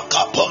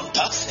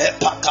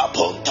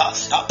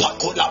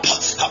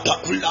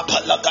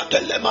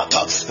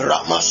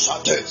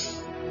 Ramasate.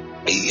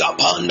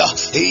 Yapanda,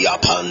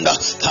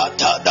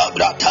 Katada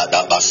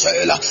Bratada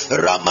Basela,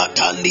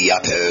 Ramatandi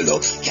Apelo,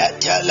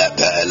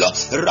 Ketelepelo,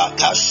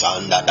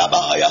 Rakashanda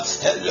Dabaya,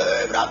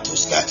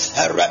 Elebratuska,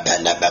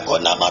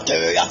 Repenebekona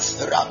Mateya,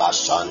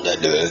 Rabashanda,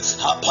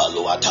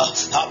 Hapaluata,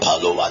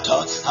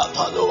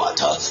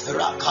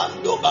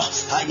 Rakandoba,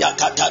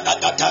 Ayakata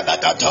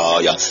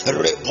Katoya,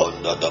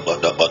 Repondo the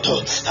Bodoboto,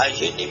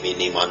 Ajini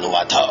Mini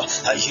Manuata,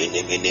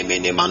 Ajini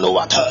Mini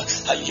Manuata,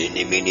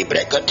 Ajini Mini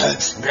Brekata,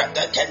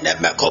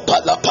 Brekata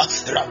Palapa,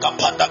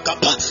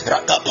 Rakapadakapa,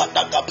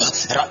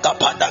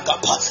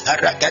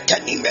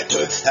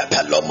 Rakatanimetu,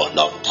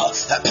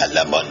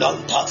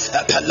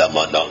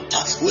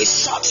 Pelemononta. We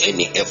shut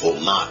any evil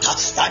matter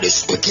that is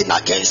speaking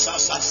against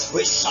us.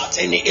 We shut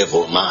any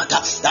evil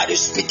matter that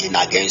is speaking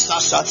against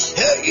us.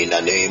 Hey, in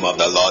the name of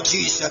the Lord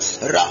Jesus.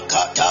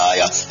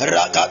 Rakataya,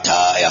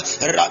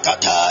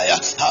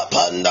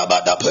 Apanda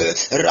Badape,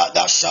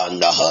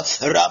 Ragashanda,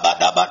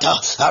 Rabadabata,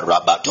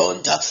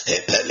 Rabatonta,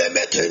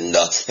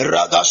 Epelemetinda,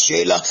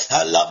 Ragashila,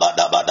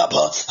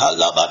 Alabadabadapa.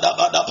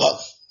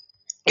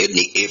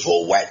 Any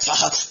evil words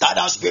that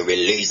has been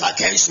released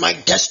against my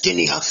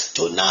destiny,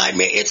 tonight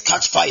may it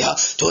catch fire.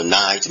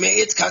 Tonight may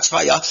it catch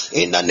fire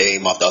in the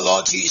name of the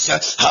Lord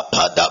Jesus.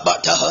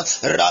 Hapadabata,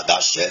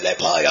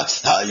 Ragashelepaya,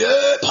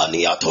 Ale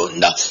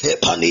Paniatunda,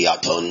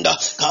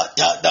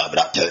 Katada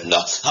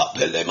Bratenda,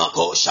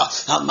 Apelemakosha,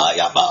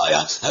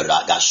 Amayabaya,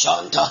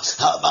 Ragashanta,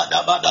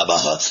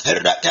 Habadabadabaha,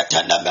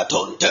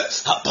 Rakatanamatonte,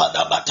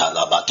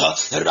 Hapadabatalabata,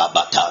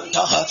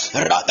 Rabatanta,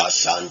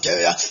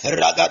 Ragashante,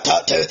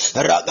 Ragatate,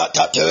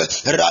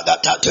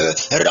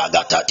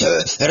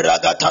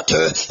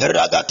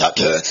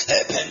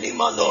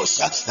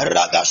 Epenimanosha,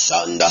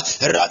 Ragashanda,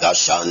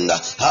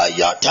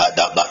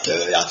 Ayatada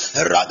Batea,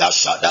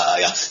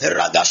 Ragashadaya,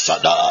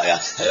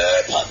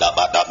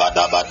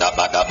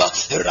 Epadabadabadabadabadaba,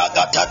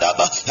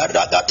 Ragataba,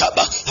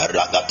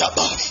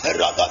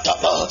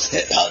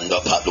 Epando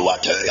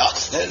Paduatea,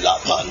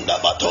 Elapanda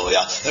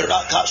Batoya,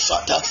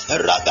 Rakashata,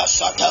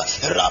 Rabatata,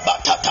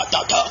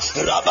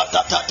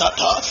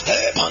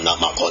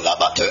 Epanamakola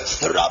Bate,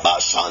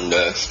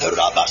 Rabashande,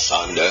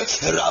 Rabashande,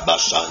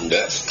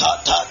 Rabashande,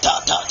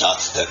 Katatata,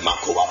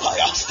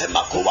 Makuapaya,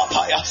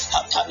 Makuapaya,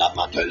 Hatana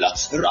Matela,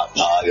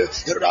 Rapaya,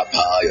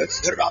 Rapaya,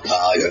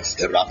 Rapaya,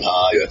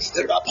 Rapaya,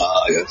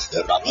 Rapaya,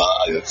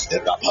 Rapaya,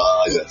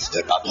 Rapaya,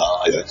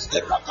 Rapaya,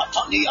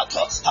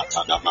 Rakataniata,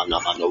 Hatana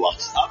Manamanoa,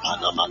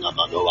 Apana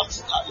Manamanoa,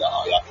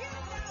 Ayaya.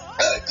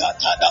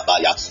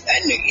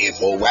 Any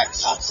evil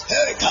works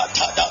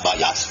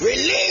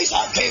release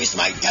against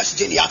my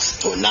destiny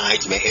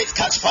tonight, may it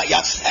catch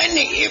fire.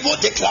 Any evil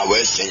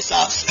declarations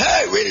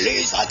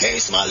release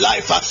against my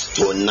life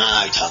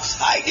tonight,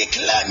 I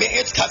declare, may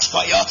it catch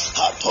fire.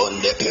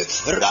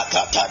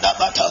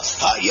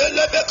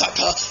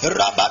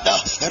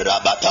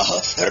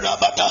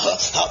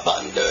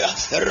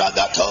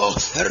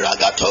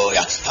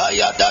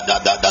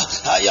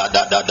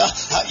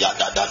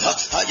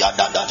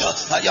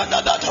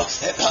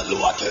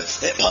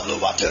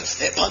 Epaluate,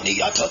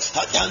 Epaniata,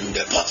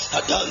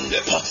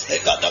 Adandepa,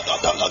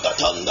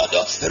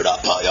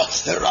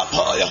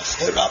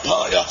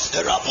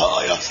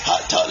 Rapaya,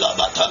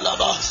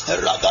 Hatalabatalaba,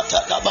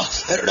 Ragatalaba,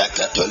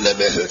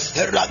 Rekatulebe,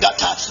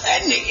 Ragata,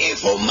 any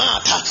evil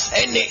matter,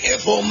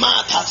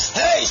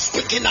 hey,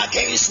 speaking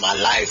against my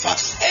life,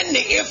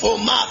 any evil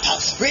matter,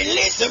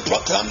 releasing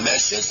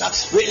proclamations,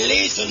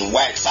 releasing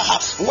words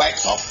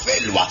of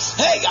failure,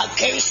 hey,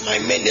 against my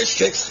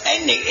ministry,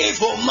 any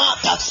evil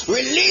matter,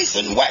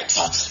 releasing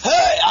words,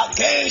 hey,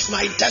 against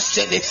my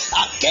destiny,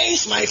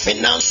 against my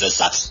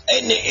finances,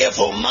 any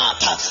evil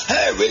matter,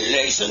 hey,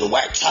 releasing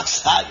words,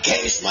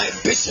 against my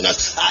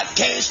business,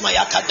 against my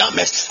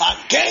academics,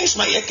 against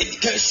my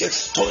education,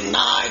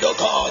 tonight, oh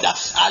God,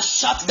 I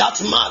shut that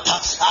matter,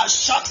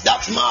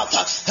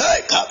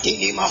 hey,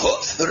 Katini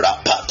Maho,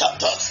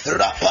 Rapatapa,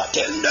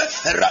 Rapatende,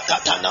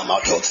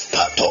 Rakatanamato,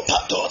 Pato,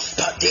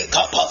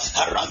 Patikapa,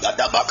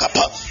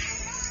 Ragadabakapa,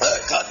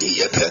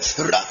 Kadiepe,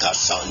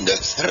 Rakasande,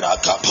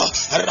 Rakapa,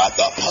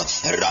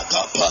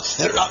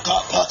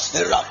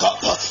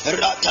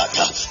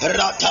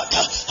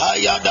 Ratata,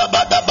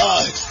 Ayadabadaba,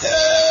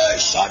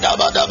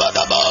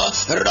 Shadabadabadaba,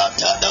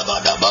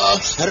 Ratadabadaba,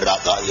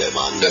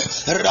 Rakalemande,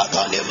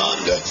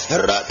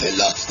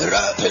 Rapila,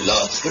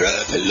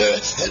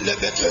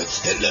 Elebete,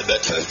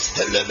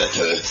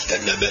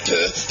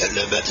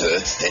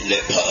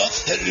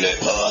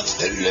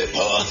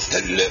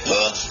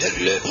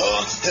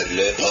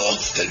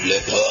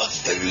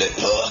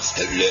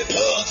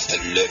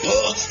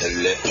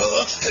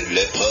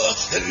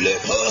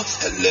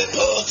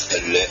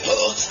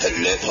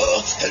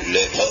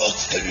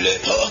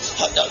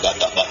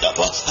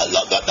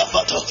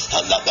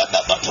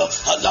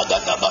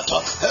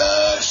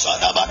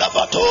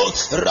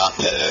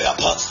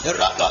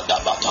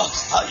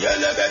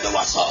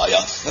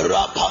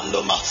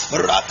 Rapandoma,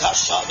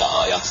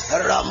 Rakashadaya,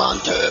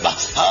 Ramanteba,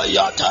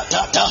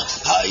 Ayatata,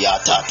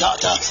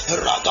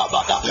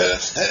 Ragabadape,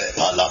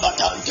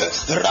 Palabatante,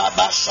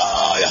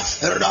 Rabashaya,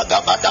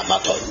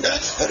 Ragabadamatonde,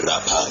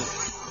 Rapan.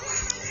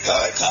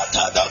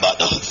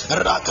 Rakatadabata,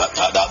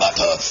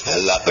 Rakatapa,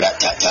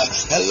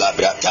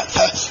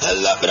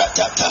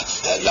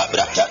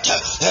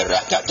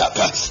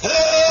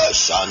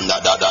 Shanda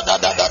da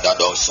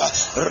dosa,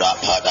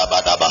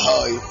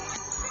 Rapadabadabahai.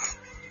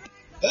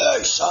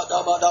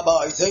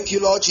 Shadabadabai. Thank you,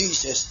 Lord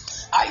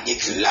Jesus. I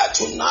declare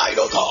tonight,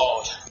 oh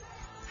God,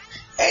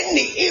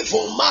 any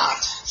evil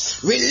mark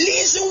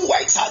releasing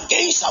words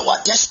against our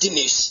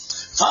destinies.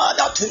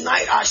 Father,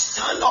 tonight I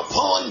stand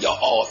upon your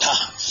altar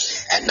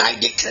and I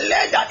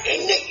declare that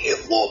any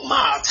evil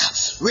mark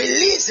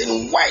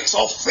releasing words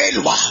of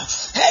failure,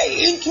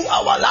 hey, into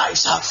our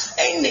lives,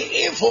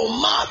 any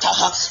evil matter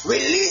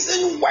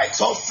releasing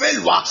words of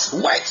failure,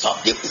 words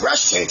of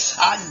depression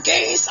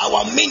against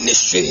our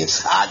ministry,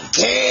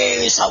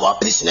 against our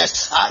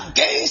business,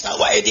 against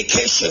our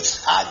education,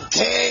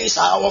 against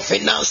our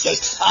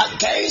finances,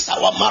 against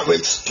our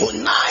marriage.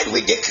 Tonight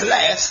we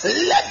declare,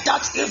 let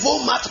that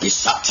evil mat be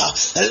shattered.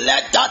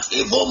 Let that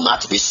evil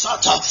mat be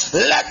shattered.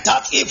 Let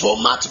that evil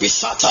mat be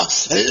shattered.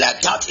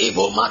 Let that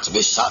evil mat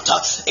be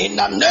shattered. In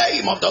the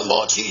name of the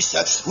Lord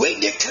Jesus, we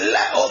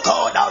declare, oh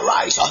God,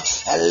 arise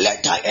and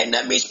let thy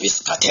enemies be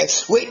scattered.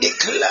 We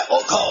declare,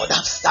 oh God,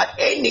 that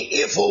any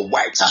evil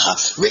words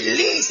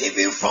released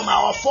even from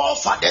our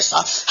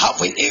forefathers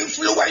having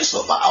influence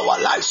over our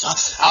lives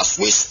as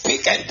we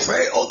speak and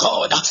pray, oh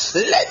God,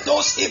 let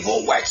those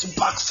evil words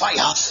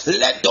backfire.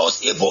 Let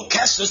those evil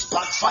curses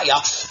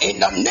backfire. In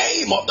the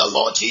name of the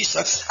Lord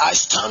Jesus, I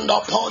stand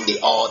upon the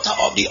altar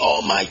of the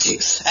Almighty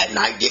and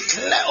I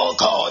declare, oh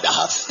God,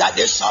 that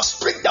they shall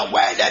speak the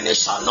word and it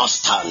shall not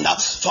stand.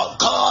 For of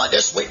God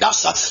is with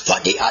us. For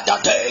the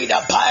other day,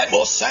 the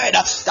Bible said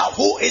that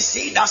who is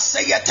he that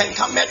saith and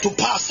cometh to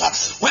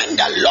pass when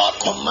the Lord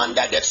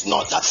commanded it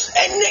not?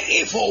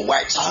 Any evil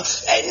words,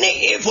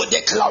 any evil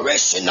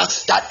declaration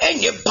that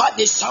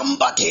anybody,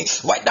 somebody,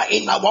 whether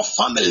in our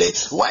family,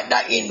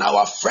 whether in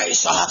our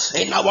friends,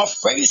 in our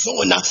friend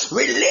zone,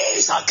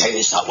 release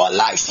against our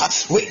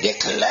lives, we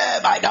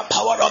declare by the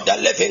power of the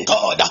living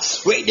God,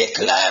 we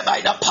declare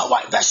by the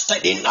power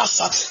vested in us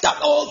that,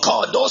 oh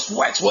God, those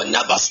words will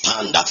never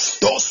stand.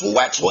 Those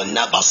words will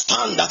never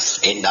stand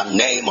in the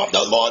name of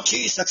the Lord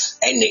Jesus.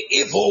 Any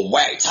evil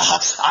words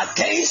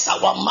against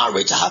our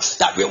marriage,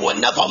 that we will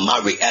never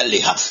marry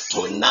early,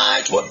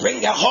 tonight we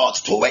bring a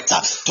halt to it.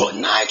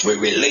 Tonight we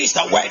release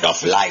the word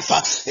of life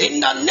in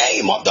the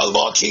name of the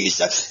Lord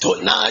Jesus.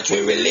 Tonight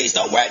we release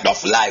the word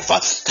of life.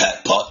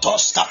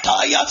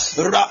 Kepotoskataya,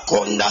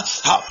 Rakonda,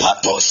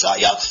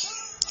 Hapatosaya.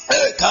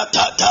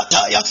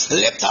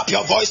 Lift up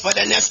your voice for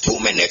the next 2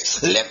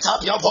 minutes. Lift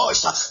up your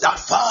voice. That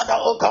Father,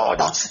 oh God,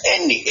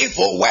 any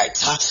evil word,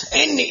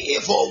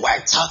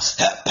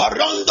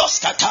 Parondos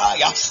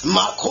Kataya,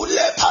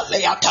 Makule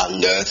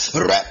Paleatande,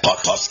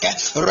 Repotoske,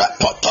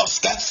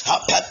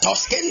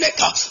 Apetoske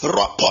Neka,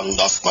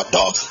 Ropondos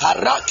Koto,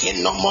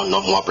 Arakin no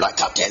Monomo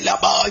Bracatela,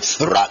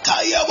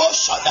 Rakaya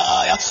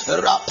Woshadaya,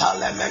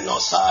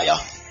 Rapalemenosaya.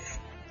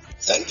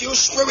 Thank you,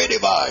 Spirit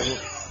Divine.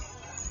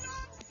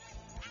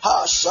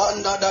 I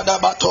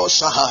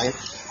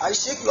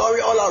see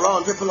glory all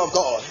around, people of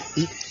God.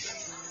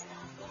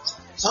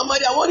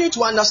 Somebody, I want you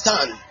to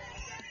understand.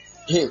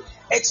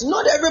 It's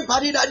not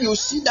everybody that you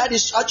see that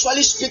is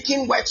actually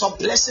speaking words of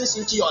blessings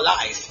into your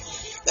life.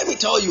 Let me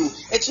tell you,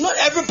 it's not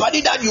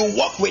everybody that you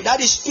walk with that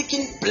is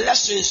speaking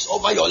blessings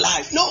over your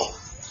life. No.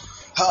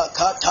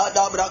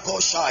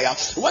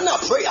 When I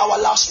pray our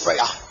last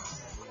prayer,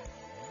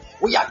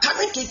 we are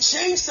coming to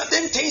change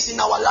certain things in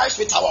our lives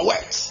with our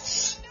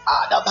words.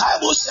 The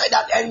Bible said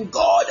that, and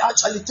God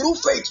actually through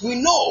faith, we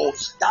know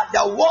that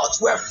the worlds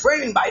were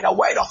framed by the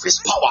word of his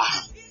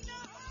power.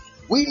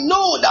 We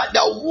know that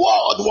the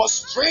world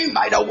was framed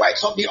by the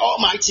words of the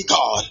Almighty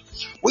God.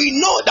 We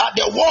know that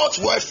the worlds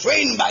were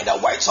framed by the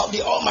words of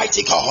the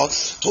Almighty God.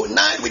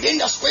 Tonight, within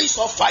the space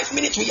of 5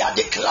 minutes, we are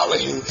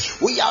declaring,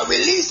 we are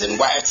releasing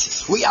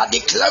words. We are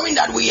declaring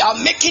that we are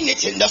making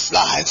it in this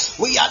life.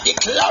 We are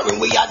declaring,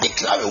 we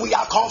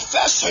are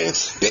confessing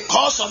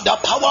because of the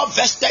power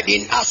vested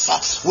in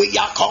us. We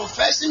are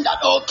confessing that,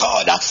 oh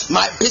God,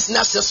 my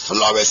business is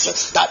flourishing.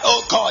 That,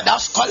 oh God, that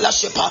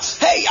scholarship,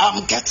 hey,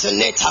 I'm getting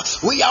it.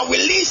 We are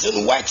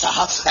releasing words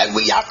and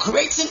we are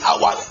creating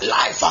our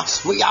life.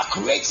 We are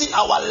creating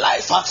our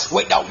life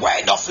with the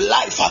word of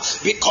life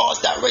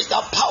because there is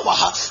the power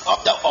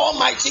of the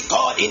Almighty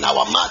God in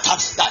our mouth.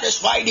 That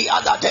is why the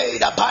other day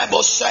the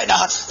Bible said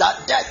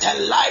that death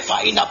and life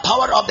are in the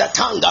power of the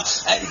tongue,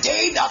 and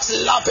they that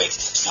love it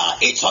shall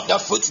eat of the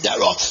fruit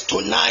thereof.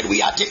 Tonight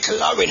we are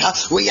declaring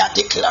life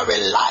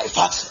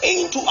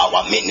into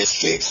our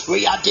ministry.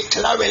 We are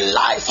declaring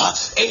life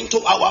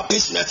into our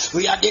business.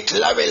 We are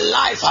declaring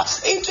life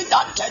into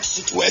that dead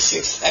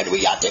situation, and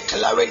we are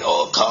declaring,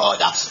 oh God,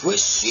 we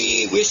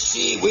see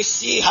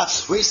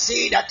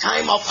the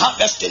time of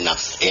harvesting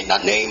in the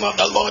name of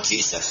the Lord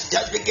Jesus.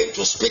 Just begin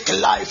to speak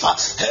life.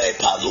 Hey,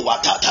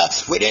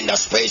 Paluatata, within the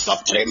space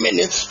of 3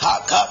 minutes.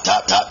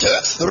 Hakatata,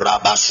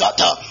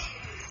 Rabashata.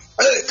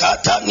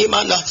 Kata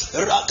nimana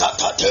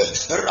rakatate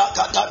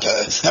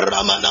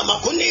ramana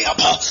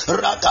makuniapa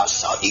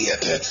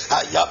rakasadiete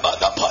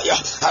ayabadapaya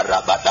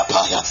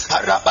arabadapaya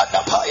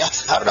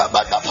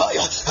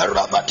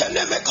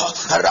arabatelemeka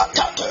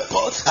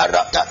ratatepo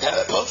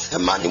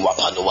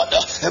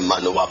emanuapanuada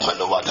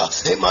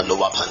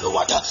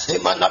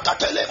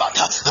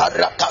emanakatelebata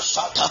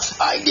arakasata.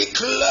 I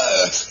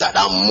declare that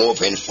I'm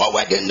moving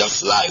forward in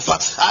this life.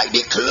 I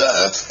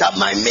declare that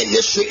my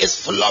ministry is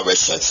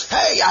flourishing.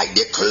 Hey, I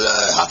declare,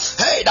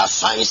 hey, that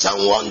signs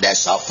and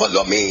wonders shall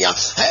follow me.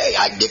 Hey,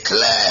 I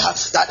declare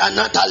that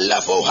another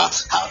level,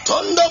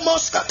 Hatondo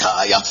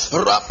Moskataya,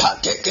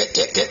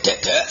 Rapatekete,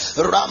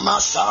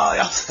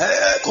 Ramasaya,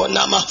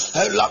 Konama,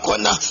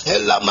 Elakona,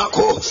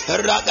 Elamako,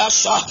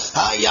 Ragasha,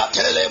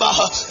 Ayateleba,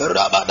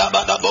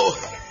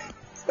 Rabadabadabo.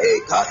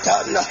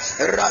 Ekatana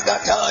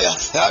ragataya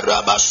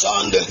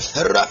rabasande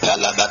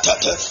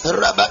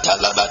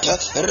rabatalabata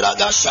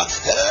ragasha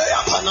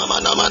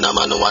apanamana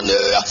manuane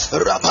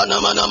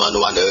rapanamana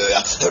manuane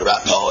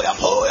rapoya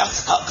poya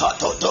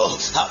akatoto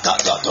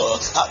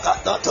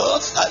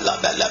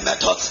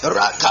alabelemeto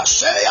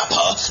rakashea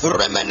pa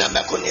remena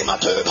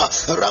makunimatepa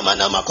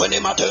ramana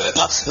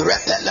makunimatepa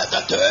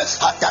repelagate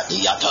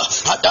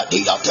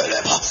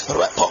atadiateleba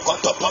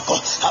repokotopoko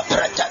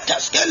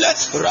apretataskele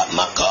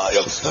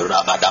ramakayo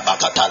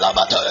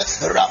Rabadabakatalabata,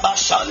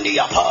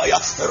 Rabashandiapaya,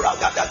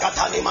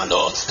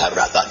 Ragadatanimano,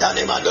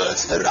 Ragadanimano,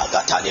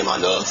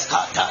 Ragatanimano,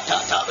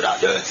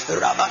 Hatatabrade,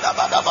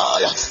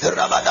 Rabadabadabaya,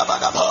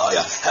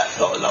 Rabadabadabaya,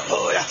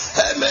 Hetolapoya,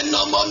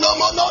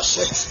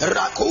 Emenomonomonoshe,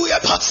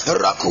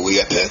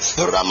 Rakuyepe,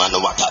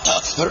 Ramanowatata,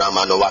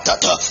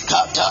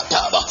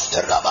 Katataba,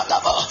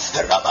 Rabadaba,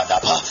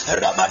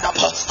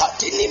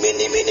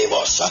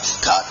 Hatiniminiminimosha,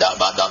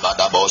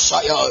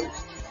 Kadabadabadabosaya.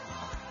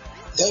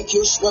 Thank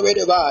you, Spirit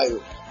Divine.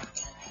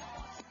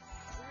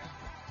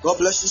 God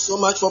bless you so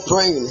much for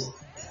praying.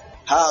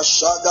 I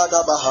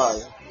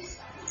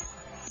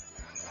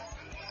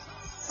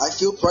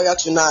feel prayer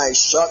tonight.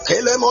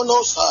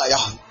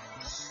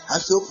 I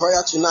feel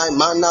prayer tonight.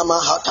 Mana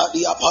mahata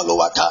di apalo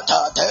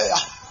watata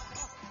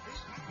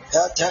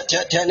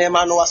te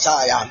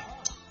manuasaya.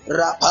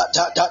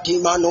 Rapata tati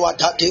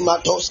manuatati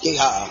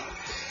matoskiha.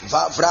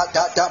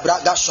 Vavrata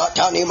braga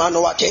shatani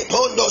manuate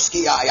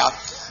pondoskiaya.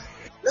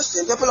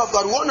 Listen, people of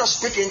God, we want to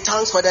speak in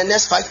tongues for the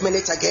next 5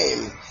 minutes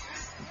again.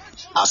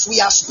 As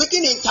we are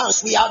speaking in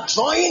tongues, we are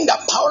drawing the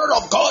power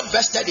of God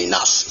vested in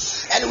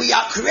us, and we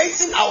are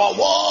creating our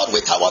world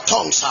with our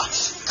tongues.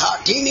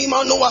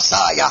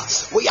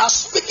 We are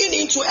speaking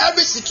into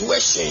every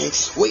situation.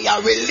 We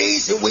are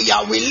releasing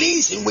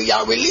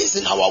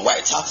our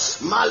words.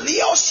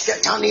 Malios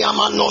ketania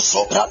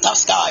manoso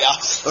prataskaya.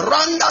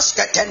 Randas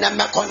ketene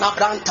mekona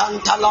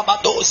brantanta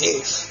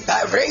labadozi.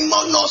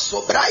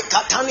 Beremonoso brai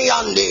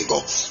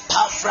kataniandego.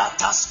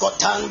 Pafratas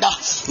kotanda.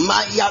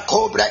 Maya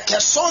kobre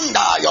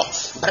kesondayo.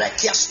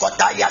 Brekias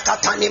kotaya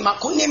katani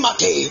makuni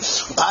mate.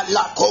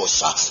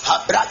 Balakosha.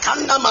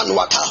 Abrakanda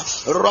manwata.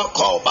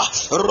 Rokoba.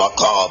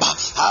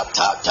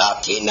 Hatata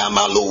kina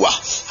malua.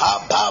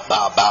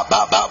 Ababa.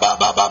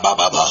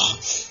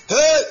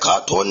 Hey,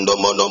 katondo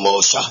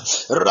monomosha.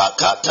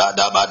 Rakata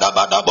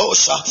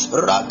dabadabadabosha.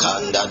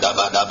 Rakanda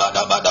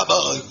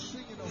dabadabadabadabo.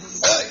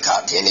 Hey,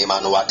 katini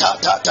manwata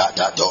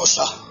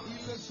tatosha.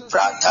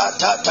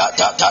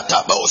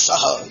 Fratata bosha.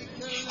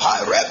 I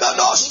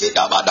rebanoski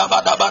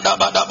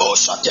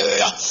dabadabadabadabosha.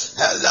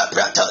 Ella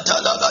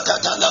pratata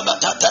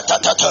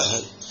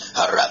labatata.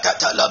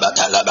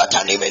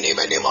 Rakatalabatani many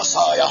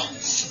Messiah.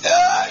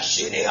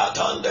 Shini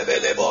atande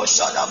belebo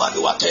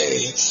shadabaduate.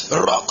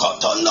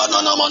 Rokotono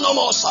no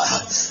mosa.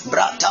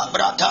 Brata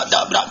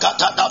da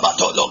brakata da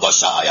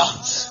batologosaya.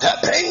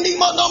 Prendi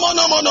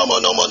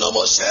mono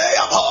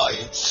mosea boy.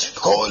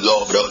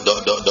 Kolobro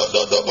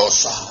do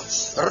bosa.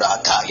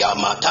 Rakaya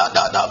mata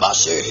da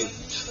bashi.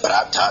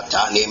 Brata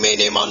tani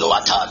many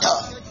manuatata.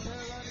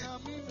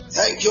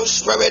 Thank you,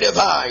 Spirit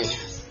Divine.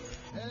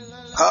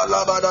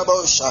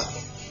 Kalabadabosha.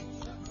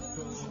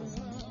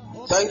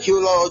 Thank you,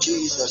 Lord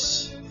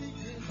Jesus.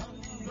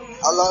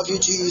 I love you,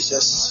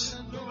 Jesus.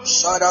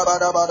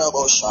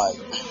 Shadabadabadaboshai.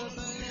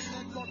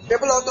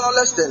 People of God,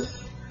 listen.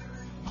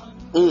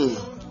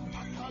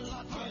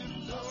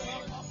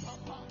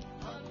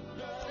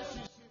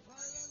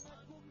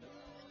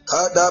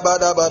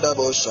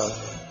 Kadabadabadabosha.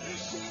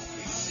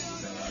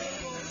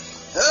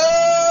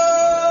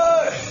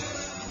 Hey!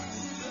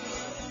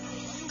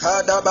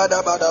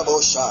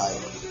 Kadabadabadaboshai.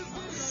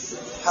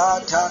 Ha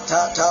ta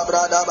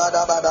brada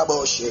bada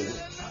boshi.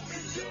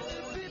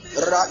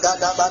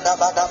 Ragada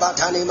bada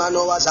tani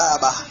mano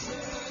wazaba.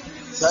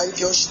 Thank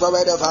you,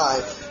 Spirit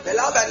Divine.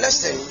 Beloved,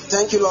 listen.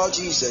 Thank you, Lord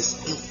Jesus.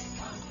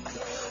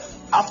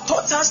 I've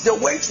taught us the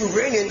way to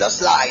reign in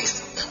this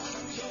life.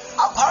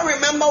 I can't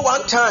remember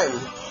one time.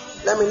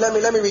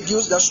 Let me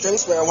reduce the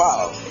strings for a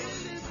while.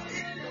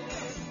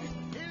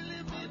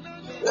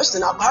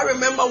 Listen, I can't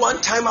remember one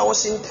time I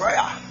was in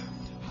prayer.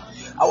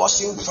 I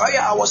was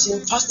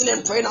in fasting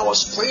and praying. I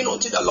was praying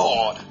unto the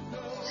Lord.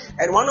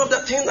 And one of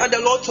the things that the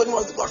Lord told me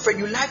was, Godfred,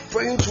 you like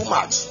praying too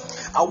much.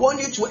 I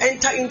want you to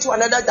enter into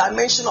another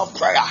dimension of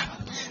prayer.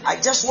 I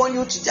just want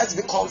you to just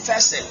be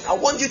confessing. I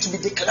want you to be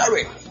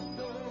declaring.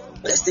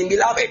 Listen,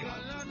 beloved.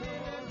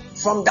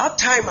 From that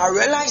time, I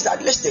realized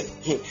that, listen,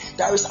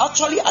 there is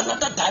actually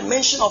another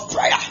dimension of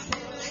prayer.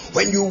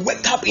 When you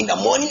wake up in the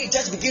morning, you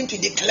just begin to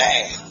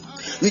declare.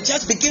 You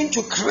just begin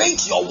to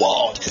create your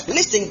world.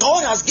 Listen,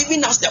 God has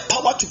given us the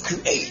power to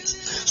create.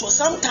 So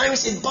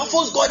sometimes it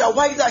baffles God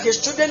why that his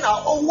children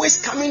are always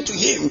coming to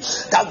him.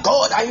 That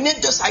God, I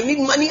need this, I need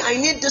money, I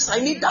need this, I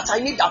need that, I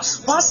need that.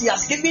 But he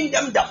has given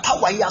them the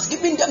power, he has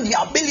given them the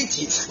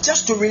ability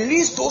just to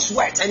release those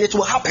words and it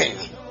will happen.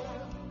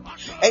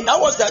 And that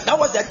was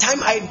the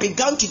time I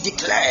began to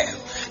declare.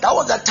 That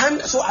was the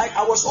time, so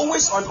I was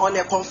always on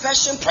a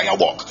confession prayer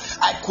walk.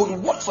 I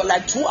could walk for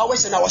like 2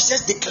 hours and I was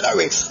just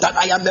declaring that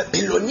I am a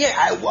billionaire,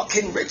 I walk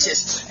in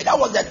riches. And that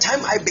was the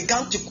time I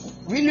began to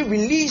really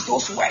release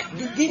those words,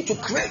 begin to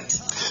create.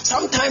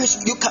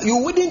 Sometimes you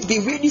wouldn't be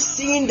really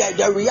seeing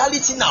the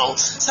reality now.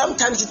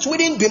 Sometimes it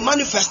wouldn't be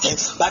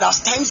manifested. But as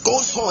time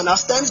goes on,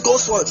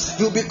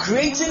 you'll be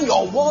creating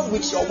your world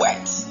with your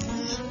words.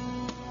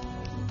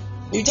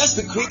 You just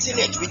be creating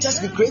it. We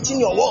just be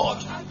creating your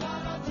world.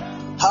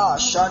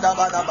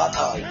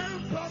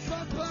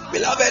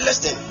 Beloved,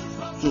 listen.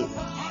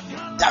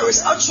 There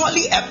is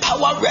actually a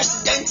power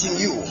resident in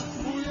you.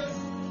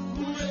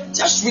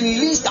 Just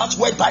release that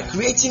word by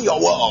creating your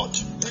world.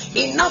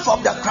 Enough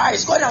of the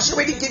Christ. God has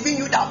already given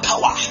you that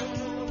power.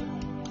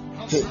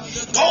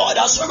 God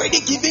has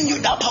already given you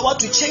that power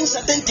to change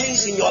certain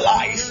things in your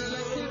life.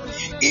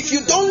 If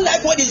you don't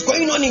like what is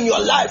going on in your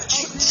life,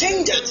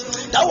 change it.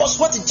 That was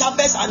what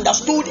Jabez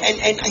understood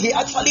and he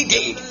actually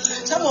did.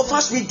 Some of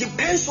us, we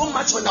depend so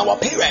much on our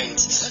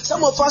parents.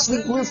 Some of us,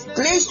 we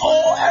place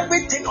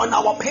everything on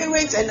our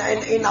parents and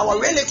in our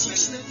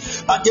relatives.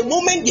 But the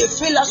moment they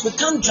fail us, we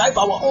can't drive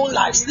our own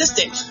lives.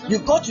 Listen, you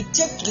got to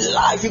take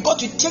life. You got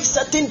to take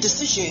certain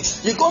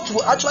decisions. You got to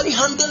actually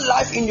handle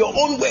life in your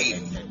own way.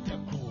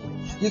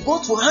 You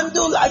got to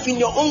handle life in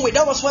your own way.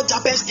 That was what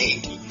Jabez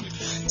did.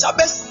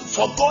 Jabez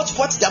forgot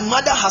what the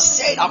mother has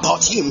said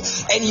about him,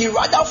 and he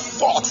rather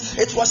fought.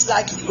 It was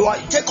like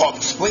Jacob.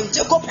 When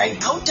Jacob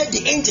encountered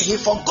the angel, he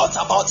forgot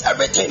about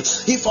everything.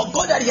 He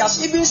forgot that he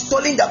has even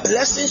stolen the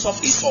blessings of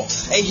Essel,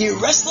 and he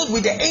wrestled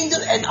with the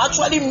angel and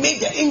actually made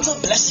the angel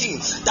bless him.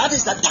 That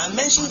is the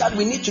dimension that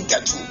we need to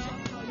get to.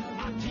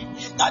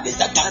 That is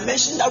the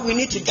dimension that we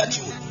need to get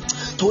to.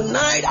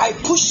 Tonight I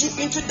push you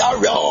into that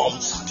realm.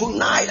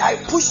 Tonight I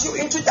push you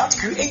into that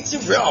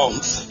creative realm.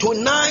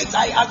 Tonight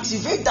I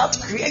activate that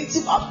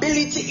creative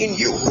ability in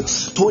you.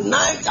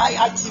 Tonight I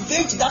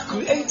activate that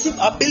creative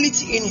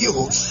ability in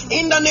you.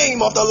 In the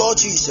name of the Lord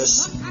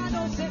Jesus.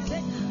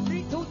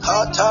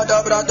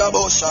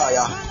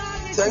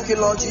 Thank you,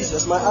 Lord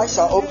Jesus. My eyes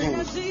are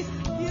open.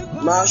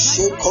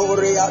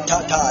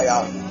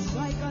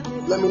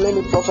 Let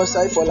me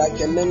prophesy for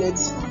like a minute.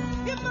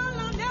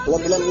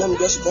 Let me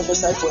just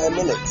prophesy for a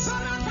minute.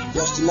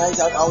 Just tonight,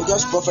 I'll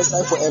just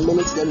prophesy for a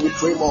minute, then we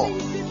pray more.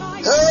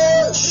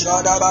 Hey,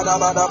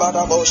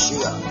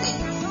 shadabadabadaboshia.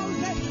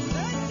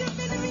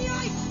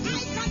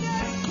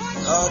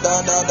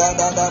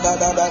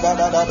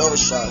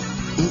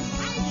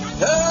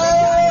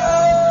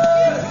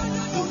 Hey,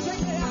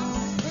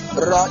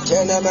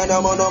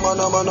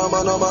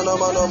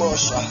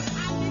 ratenemenomanomonomanomonomanomonomosha.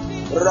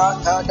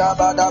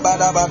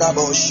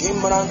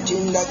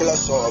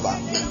 Ratadabadabadaboshimrantineglasoba.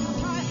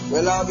 We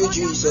love you,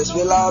 Jesus.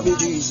 We love you,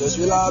 Jesus.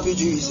 We love you,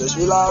 Jesus.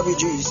 We love you,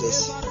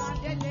 Jesus.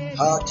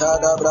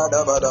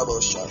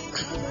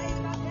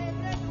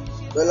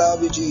 We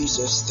love you,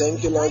 Jesus.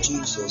 Thank you, Lord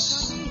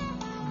Jesus.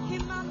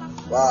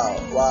 Wow,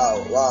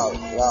 wow, wow,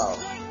 wow.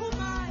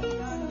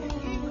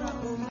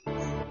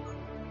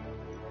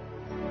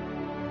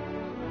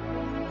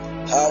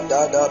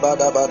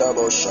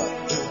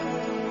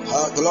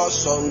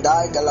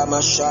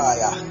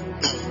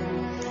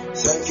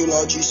 Thank you,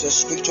 Lord Jesus.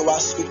 Speak to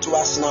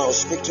us now.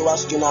 Speak to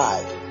us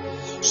tonight.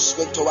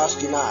 Speak to us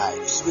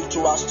tonight. Speak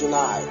to us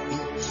tonight.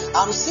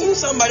 I'm seeing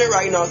somebody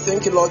right now.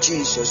 Thank you, Lord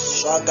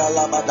Jesus. I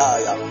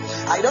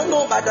don't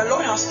know, but the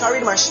Lord has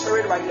carried my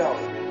spirit right now.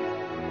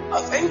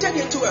 I've entered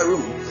into a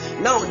room.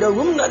 Now, the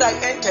room that I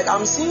entered,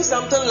 I'm seeing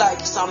something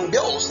like some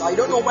bills. I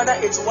don't know whether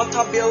it's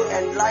water bill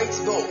and light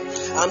bill.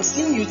 I'm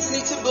seeing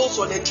utility bills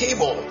on the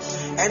table.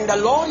 And the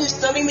Lord is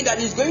telling me that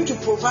He's going to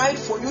provide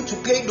for you to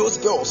pay those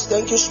bills.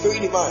 Thank you,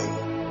 Spirit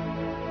Divine.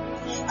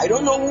 I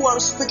don't know who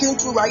I'm speaking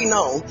to right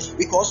now,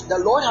 because the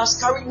Lord has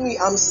carried me.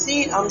 I'm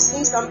seeing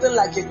something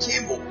like a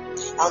table.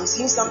 I'm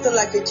seeing something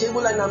like a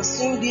table, and I'm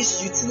seeing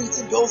these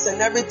utility bills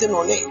and everything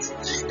on it.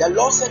 The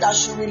Lord said I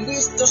should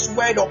release this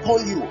word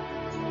upon you.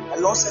 The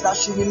Lord said I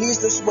should release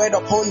this word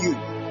upon you,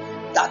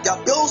 that the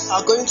bills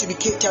are going to be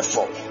catered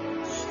for.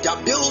 The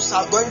bills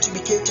are going to be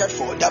catered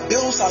for. The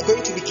bills are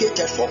going to be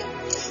catered for.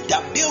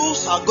 The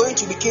bills are going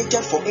to be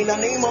catered for in the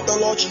name of the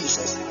Lord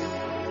Jesus.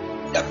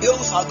 The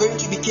bills are going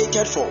to be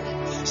catered for.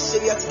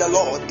 Say it to the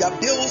Lord. The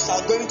bills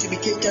are going to be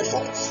catered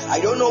for. I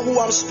don't know who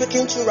I'm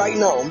speaking to right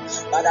now,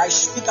 but I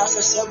speak as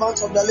a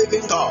servant of the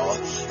living God,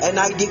 and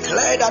I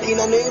declare that in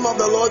the name of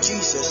the Lord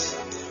Jesus,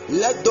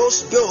 let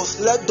those bills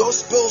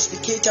be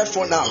catered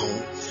for now.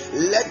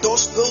 Let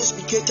those bills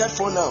be catered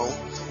for now.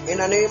 In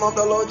the name of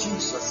the Lord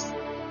Jesus.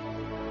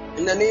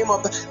 In the name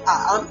of the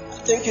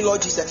thank you,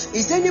 Lord Jesus.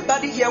 Is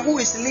anybody here who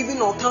is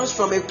living or comes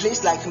from a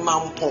place like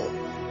Mampong?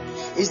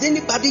 Is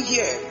anybody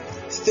here?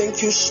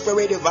 Thank you,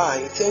 Spirit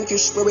Divine. Thank you,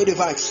 Spirit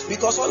Divine.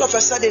 Because all of a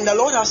sudden the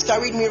Lord has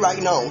carried me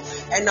right now,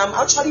 and I'm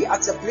actually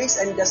at a place,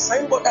 and the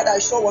signboard that I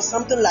saw was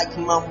something like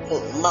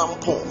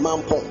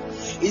Mampong.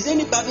 Is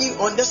anybody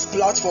on this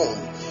platform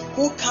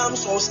who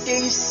comes or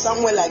stays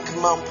somewhere like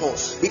Mampong?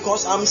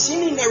 Because I'm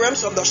seeing in the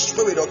realms of the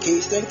Spirit. Okay,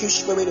 thank you,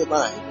 Spirit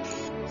Divine.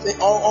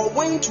 Or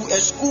went to a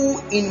school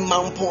in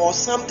Mampong or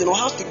something, or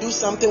has to do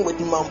something with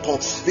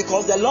Mampong,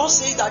 because the Lord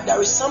says that there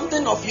is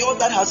something of yours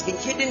that has been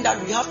hidden, that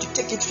we have to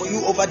take it for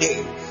you over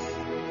there.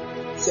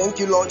 Thank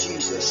you, Lord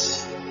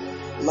Jesus.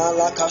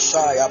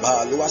 Malakashaya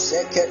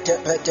baluaseke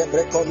tepete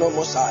brekono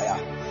mosaya.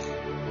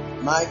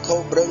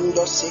 Michael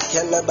Brendo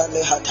Sikele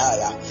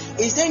Balehataya.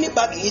 Is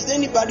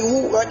anybody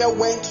who rather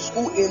went to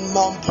school in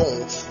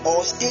Mampong,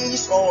 or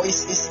stays or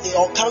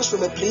comes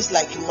from a place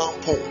like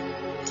Mampong?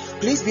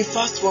 Please be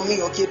fast for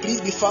me, okay?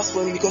 Please be fast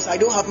for me, because I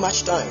don't have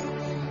much time.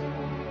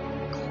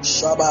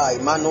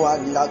 Shabai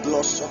Manuel la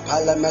glosso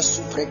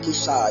palamesu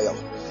prekisayo.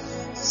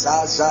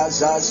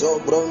 Zazo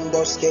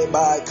brondoske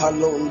by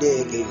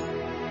kalondegi.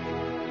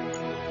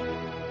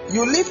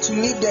 You live to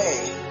live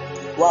there.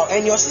 Wow,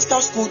 and your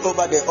sister's food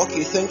over there.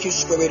 Okay, thank you,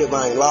 Spirit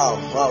Divine.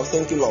 Wow,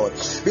 thank you, Lord.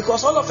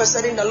 Because all of a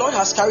sudden the Lord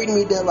has carried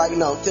me there right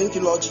now. Thank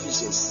you, Lord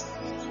Jesus.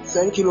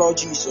 Thank you, Lord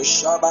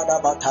Jesus.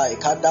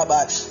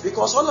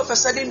 Because all of a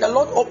sudden the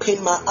Lord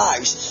opened my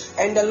eyes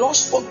and the Lord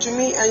spoke to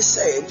me and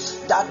said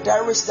that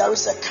there is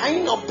a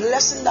kind of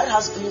blessing that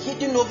has been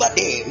hidden over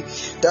there.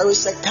 There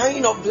is a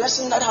kind of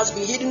blessing that has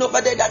been hidden over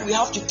there that we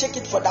have to take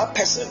it for that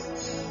person.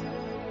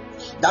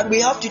 That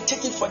we have to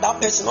take it for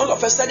that person. All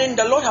of a sudden,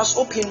 the Lord has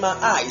opened my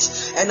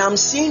eyes, and I'm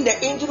seeing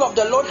the angel of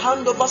the Lord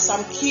hand over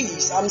some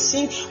keys. I'm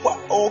seeing.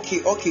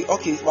 Okay.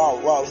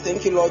 Wow.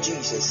 Thank you, Lord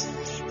Jesus.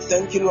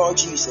 Thank you, Lord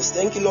Jesus.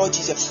 Thank you, Lord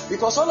Jesus.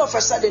 Because all of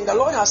a sudden, the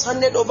Lord has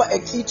handed over a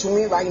key to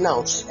me right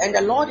now, and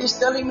the Lord is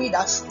telling me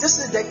that this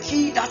is the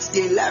key that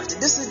they left.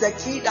 This is the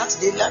key that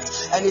they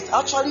left, and it's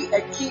actually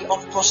a key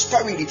of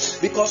prosperity.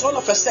 Because all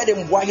of a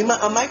sudden,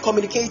 Wahima, am I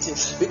communicating?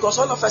 Because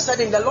all of a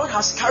sudden, the Lord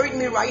has carried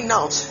me right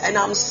now, and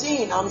I'm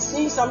seeing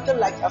something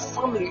like a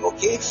family.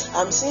 Okay,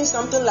 I'm seeing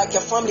something like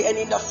a family, and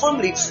in the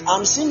family,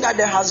 I'm seeing that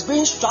there has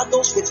been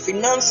struggles with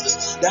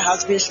finances. There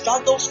has been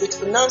struggles with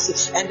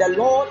finances, and the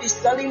Lord is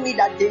telling me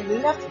that they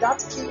left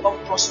that key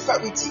of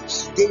prosperity.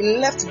 They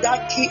left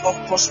that key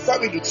of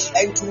prosperity,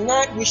 and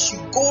tonight we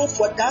should go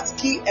for that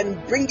key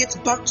and bring it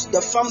back to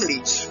the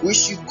family. We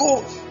should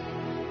go.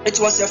 It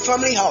was a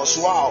family house.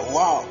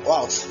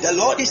 Wow. The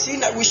Lord is saying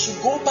that we should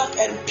go back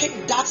and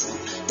pick that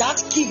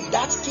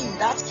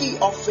key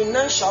of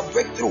financial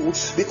breakthrough.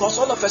 Because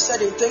all of a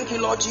sudden, thank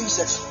you, Lord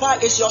Jesus. Why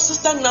is your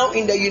sister now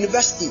in the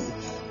university?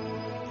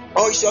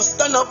 Or is your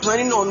sister now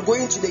planning on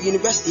going to the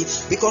university?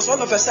 Because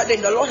all of a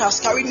sudden the Lord has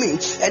carried me,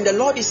 and the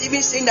Lord is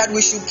even saying that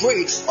we should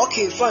pray.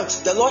 Okay, fine.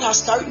 The Lord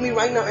has carried me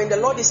right now, and the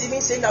Lord is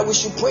even saying that we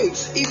should pray,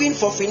 even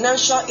for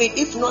financial aid.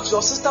 If not,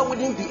 your sister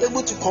wouldn't be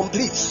able to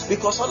complete.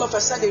 Because all of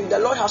a sudden the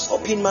Lord has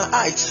opened my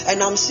eyes,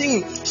 and I'm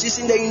seeing she's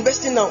in the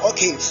university now.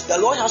 Okay, the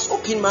Lord has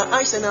opened my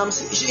eyes, and I'm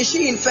seeing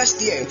she in first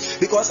year.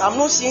 Because I'm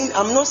not seeing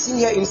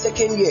her in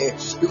second year.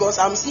 Because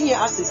I'm seeing her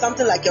as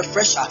something like a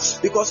fresher.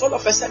 Because all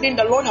of a sudden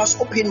the Lord has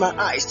opened my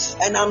eyes.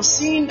 And I'm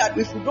seeing that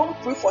if we don't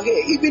pray for her,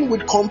 even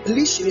with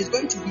completion, it's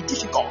going to be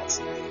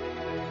difficult.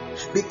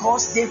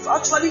 Because they've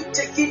actually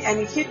taken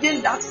and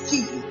hidden that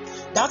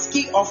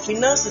key of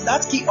finances,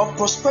 that key of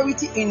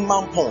prosperity in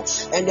Mampong.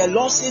 And the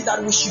Lord says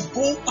that we should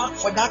go back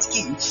for that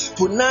key.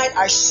 Tonight,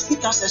 I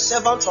speak as a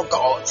servant of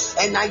God,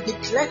 and I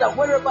declare that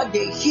wherever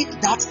they hid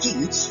that key,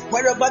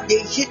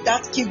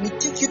 we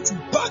take it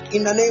back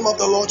in the name of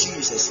the Lord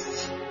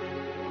Jesus.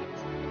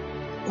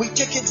 We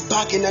take it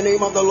back in the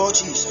name of the Lord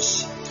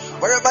Jesus.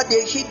 Wherever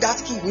they hit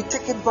that key, we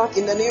take it back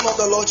in the name of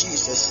the Lord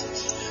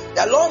Jesus.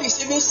 The Lord is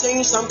even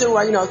saying something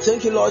right now.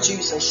 Thank you, Lord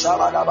Jesus.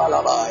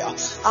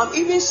 I'm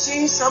even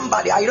seeing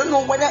somebody. I don't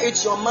know whether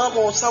it's your mom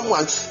or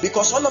someone,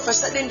 because all of a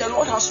sudden the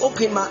Lord has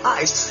opened my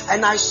eyes,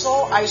 and I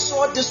saw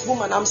this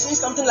woman. I'm seeing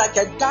something like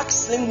a dark,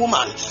 slim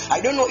woman. I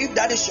don't know if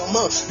that is your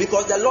mom,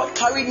 because the Lord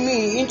carried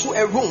me into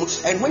a room,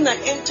 and when I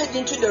entered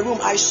into the room,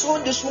 I saw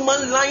this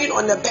woman lying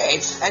on the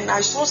bed, and I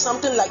saw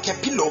something like a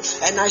pillow,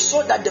 and I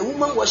saw that the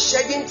woman was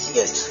shedding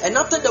tears. And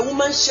after the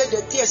woman shed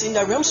the tears in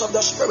the realms of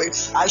the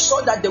spirit, I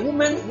saw that the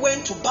woman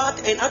went to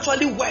bath and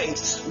actually went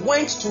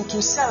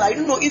to sell. I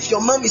don't know if your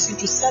mom is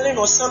into selling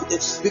or something,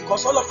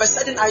 because all of a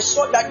sudden I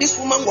saw that this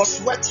woman was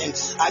sweating.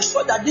 I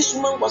saw that this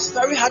woman was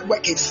very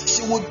hardworking.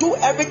 She would do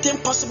everything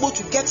possible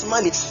to get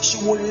money. She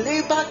would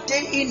labor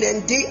day in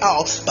and day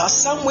out, but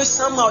some way,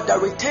 somehow, the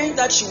return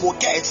that she would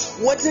get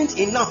wasn't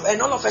enough.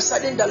 And all of a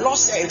sudden the Lord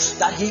said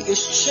that He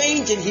is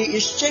changing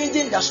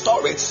the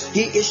story.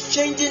 He is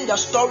changing the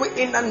story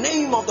in the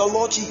name of the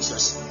Lord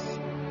Jesus.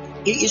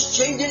 He is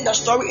changing the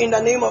story in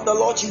the name of the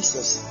Lord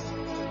Jesus.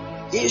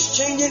 He is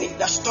changing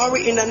the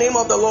story in the name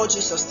of the Lord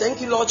Jesus. Thank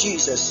you, Lord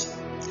Jesus.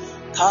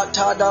 My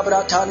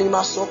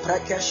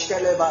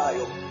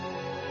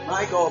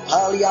God,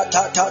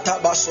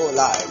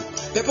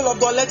 people of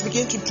God, let's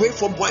begin to pray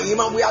for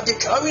Boyima. We are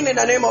declaring in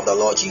the name of the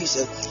Lord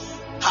Jesus.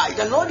 Hi,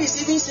 the Lord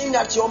is even saying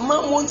that your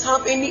mom won't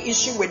have any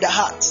issue with the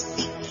heart.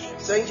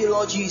 Thank you,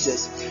 Lord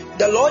Jesus.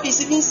 The Lord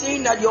is even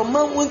saying that your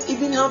mom won't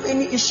even have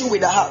any issue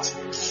with the heart.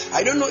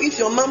 I don't know if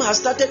your mom has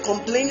started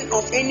complaining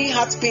of any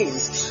heart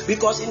pains,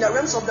 because in the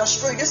realms of the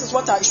spirit, this is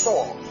what I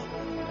saw.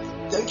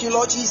 Thank you,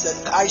 Lord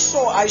Jesus. I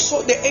saw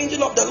the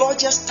angel of the Lord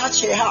just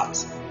touch her heart.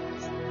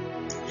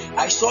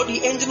 I saw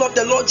the angel of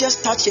the Lord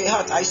just touch her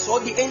heart. I saw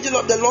the angel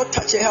of the Lord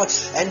touch her heart.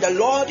 And the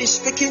Lord is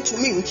speaking to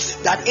me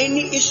that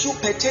any issue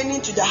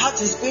pertaining to the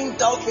heart is being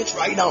dealt with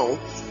right now.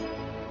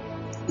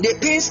 The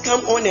pains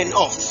come on and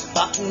off,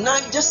 but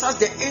tonight, just as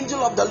the angel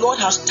of the Lord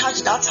has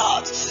touched that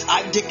heart,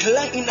 I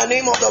declare in the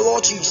name of the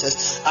Lord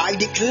Jesus, I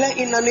declare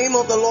in the name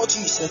of the Lord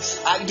Jesus,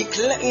 I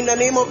declare in the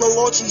name of the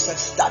Lord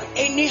Jesus that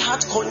any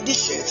heart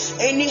condition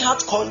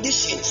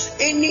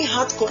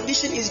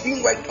is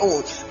being worked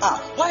on.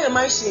 Why am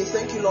I saying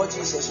thank you, Lord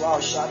Jesus? Wow,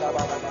 thank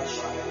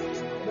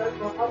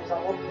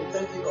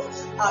you, Lord.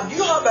 Do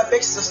you have a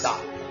big sister?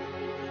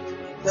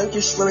 Thank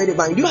you, Spirit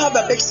Divine. Do you have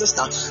a big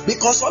sister?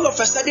 Because all of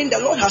a sudden the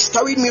Lord has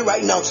carried me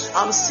right now.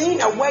 I'm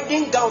seeing a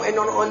wedding gown, and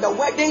on the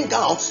wedding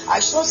gown, I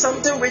saw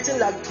something written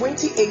like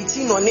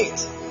 2018 on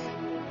it.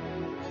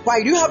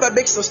 Why? Do you have a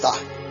big sister?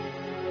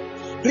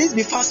 Please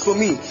be fast for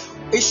me.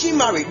 Is she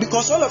married?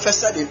 Because all of a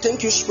sudden,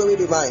 thank you, Spirit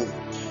Divine.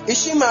 Is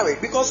she married?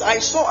 Because I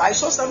saw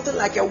something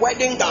like a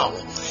wedding gown,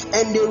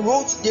 and they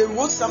wrote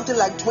something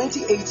like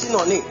 2018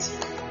 on it.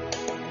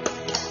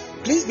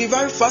 Please be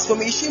very fast for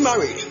me. Is she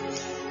married?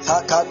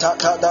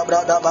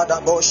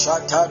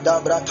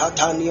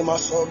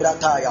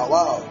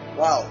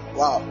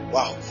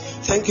 Wow.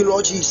 Thank you,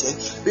 Lord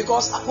Jesus.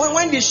 Because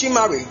when did she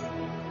marry?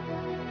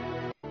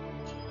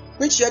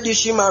 Which year did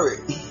she marry?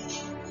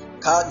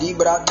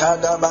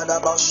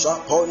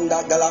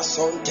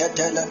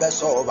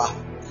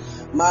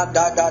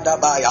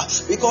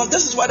 Because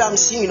this is what I'm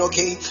seeing,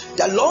 okay?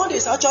 The Lord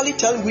is actually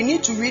telling we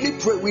need to really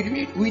pray.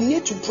 We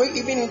need to pray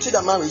even into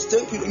the marriage.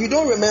 Thank you. You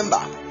don't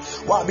remember.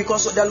 Wow,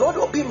 because the Lord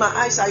opened my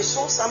eyes. I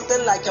saw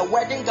something like a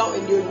wedding gown,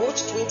 and they wrote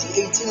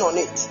 2018 on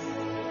it.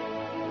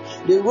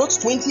 They wrote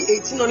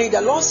 2018 on it.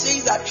 The Lord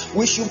says that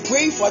we should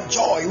pray for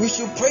joy. We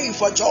should pray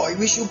for joy.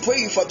 We should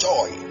pray for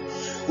joy.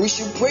 We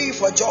should pray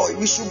for joy.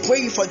 We should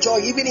pray for joy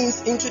even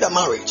into the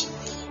marriage.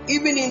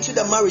 Even into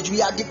the marriage,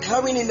 we are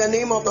declaring in the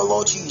name of the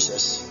Lord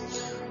Jesus.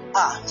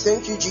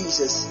 Thank you,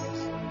 Jesus.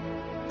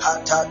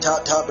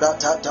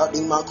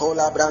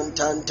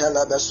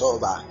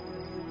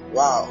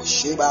 Wow,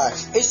 Shiba.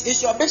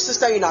 Is your big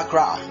sister in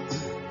Accra?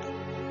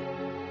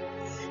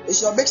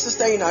 Is your big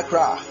sister in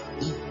Accra?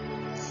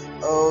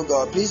 Oh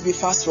God, please be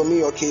fast for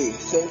me, okay?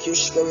 Thank you,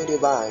 Spirit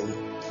Divine.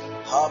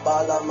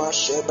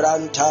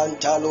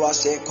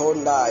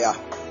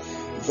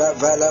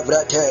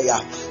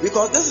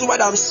 Because this is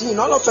what I'm seeing.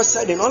 All of a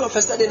sudden,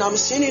 I'm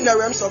seeing in the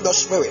realms of the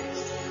Spirit.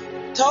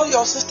 Tell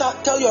your sister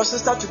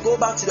to go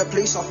back to the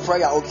place of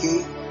prayer,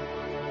 okay?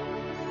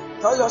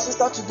 Tell your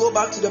sister to go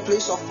back to the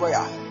place of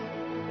prayer.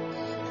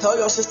 Tell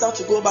your sister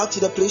to go back to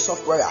the place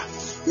of prayer.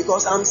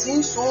 Because I'm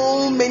seeing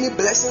so many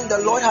blessings the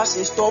Lord has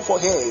in store for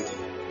her,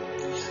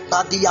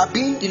 but they are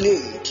being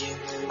delayed.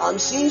 I'm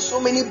seeing so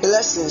many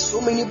blessings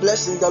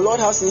the Lord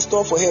has in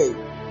store for her.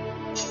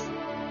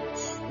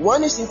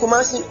 One is in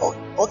Kumasi.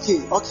 Okay.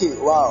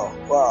 Wow.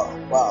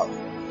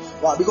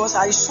 Because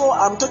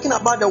I'm talking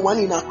about the one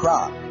in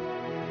Accra.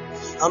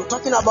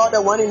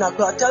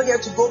 Tell her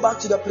to go back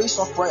to the place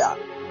of prayer.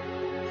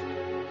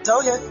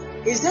 Tell her,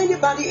 is there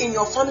anybody in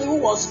your family who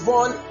was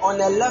born on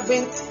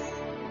 11th,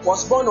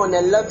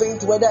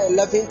 whether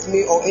 11th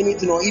May or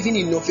anything, or even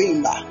in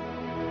November?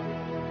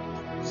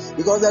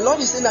 Because the Lord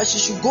is saying that she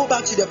should go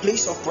back to the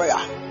place of prayer.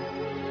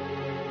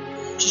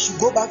 She should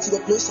go back to the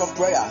place of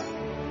prayer.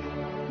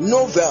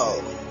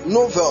 Novel.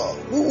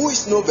 Who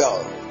is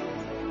Novel?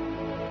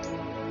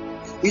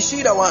 Is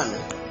she the one?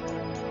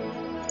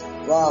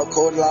 Wow,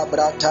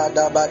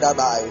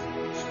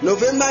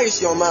 November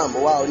is your mom.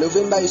 Wow,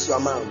 November is your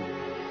mom.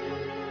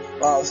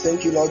 Wow,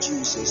 thank you, Lord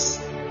Jesus.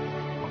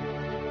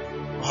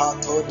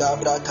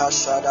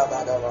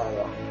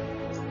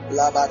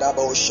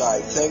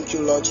 Thank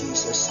you, Lord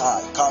Jesus.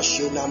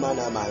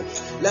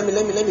 Let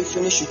me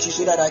finish with you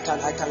so that I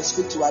can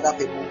speak to other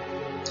people.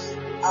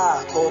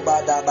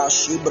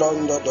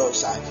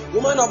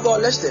 Woman of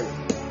God, listen.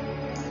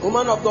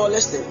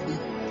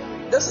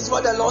 This is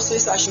what the Lord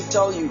says I should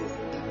tell you.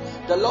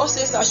 The Lord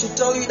says I should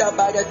tell you that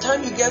by the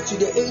time you get to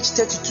the age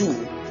 32,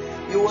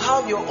 you will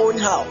have your own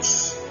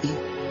house.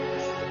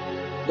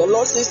 The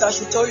Lord says I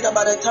should tell you that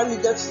by the time you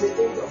get to the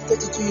age of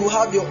 32, you will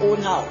have your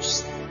own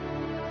house.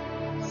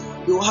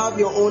 You will have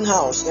your own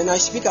house. And I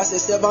speak as a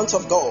servant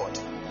of God.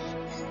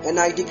 And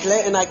I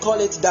declare and I call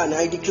it done.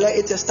 I declare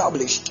it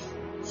established.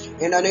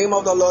 In the name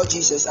of the Lord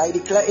Jesus, I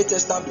declare it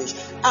established.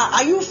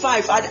 Are you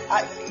 5?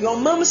 Your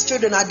mom's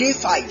children, are they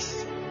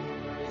 5?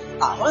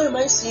 Why am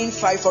I seeing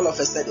 5 all of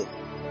a sudden?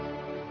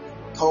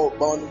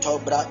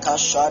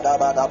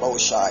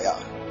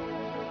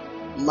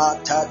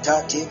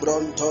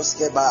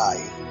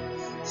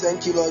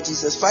 Thank you, Lord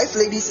Jesus. 5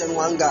 ladies and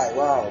 1 guy.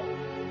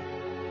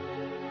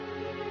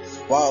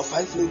 Wow,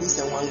 5 ladies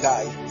and 1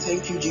 guy.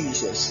 Thank you,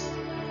 Jesus.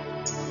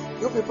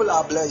 You people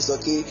are blessed,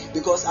 okay?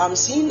 Because I'm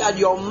seeing that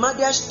your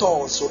mother's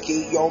thoughts,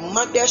 okay? Your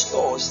mother's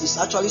thoughts is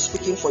actually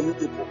speaking for you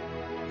people.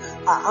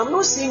 I'm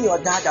not seeing your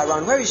dad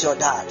around. Where is your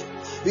dad?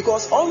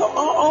 Because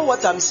all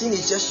what I'm seeing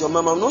is just your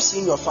mom. I'm not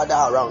seeing your father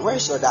around. Where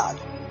is your dad?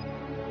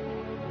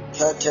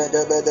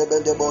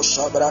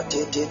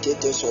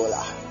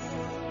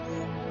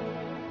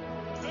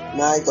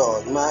 My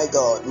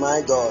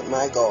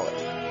God.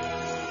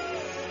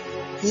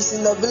 He's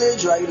in the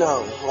village right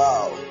now.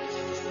 Wow.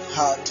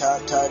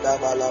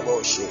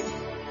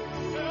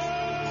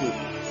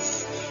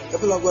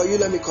 People of God, you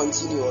let me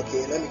continue,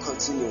 okay? Let me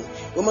continue.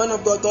 Woman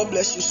of God, God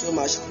bless you so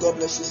much. Let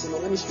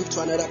me speak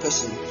to another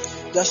person.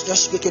 Just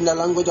speak in the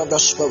language of the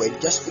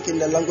Spirit. Just speak in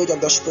the language of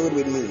the Spirit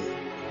with me.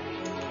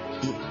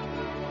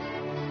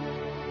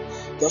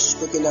 Just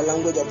speak in the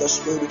language of the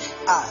Spirit.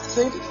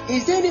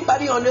 Is there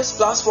anybody on this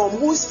platform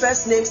whose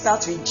first name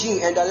starts with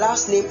G and the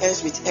last name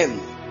ends with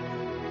M?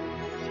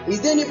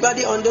 Is there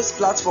anybody on this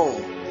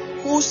platform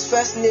whose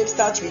first name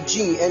starts with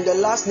G and the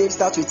last name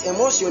starts with M?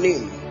 What's your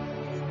name?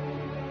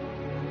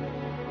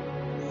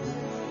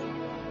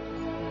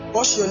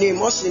 What's your name?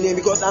 What's your name?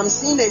 Because I'm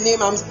seeing a name.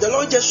 The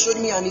Lord just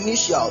showed me an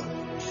initial,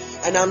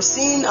 and I'm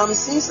seeing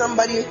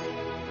somebody.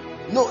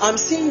 No, I'm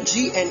seeing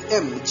G and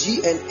M.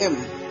 G and M.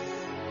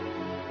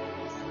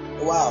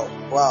 Wow.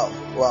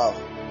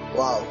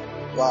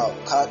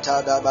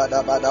 Kata da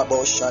bada bada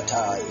bo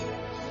shatai.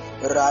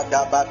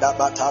 Rada bada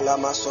batala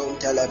mason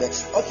telebe.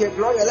 Okay,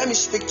 Gloria, let me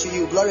speak to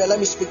you. Gloria, let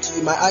me speak to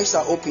you. My eyes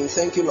are open.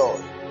 Thank you,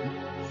 Lord.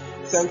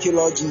 Thank you,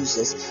 Lord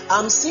Jesus.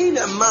 I'm seeing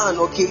a man.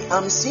 Okay,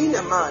 I'm seeing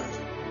a man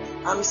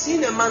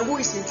who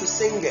is into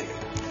singing.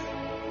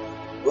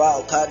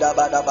 Wow,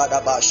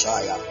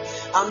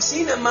 I'm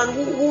seeing a man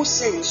who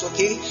sings,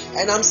 okay,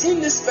 and I'm seeing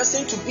this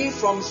person to be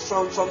from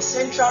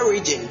central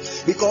region,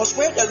 because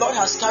where the Lord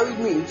has carried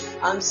me,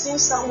 I'm seeing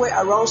somewhere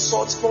around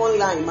Saltpond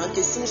line,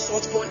 Mankesim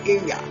Saltpond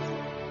area.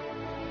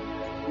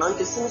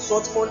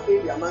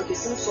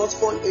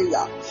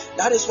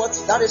 That is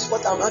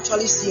what I'm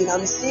actually seeing.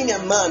 I'm seeing a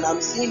man,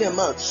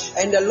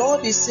 and the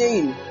Lord is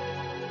saying,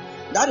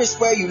 that is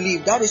where you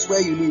live.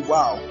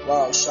 Wow.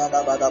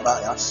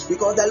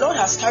 Because the Lord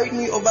has carried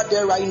me over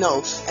there right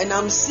now, and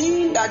I'm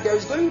seeing that there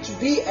is going to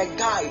be a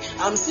guy.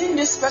 I'm seeing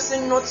this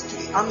person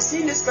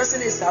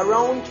is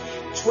around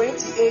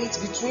 28,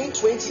 between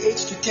 28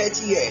 to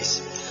 30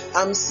 years.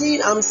 I'm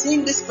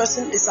seeing this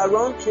person is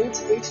around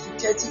 28 to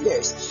 30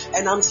 years,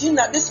 and I'm seeing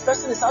that this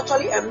person is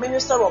actually a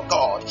minister of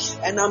God,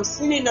 and I'm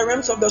seeing in the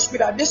realms of the spirit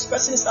that this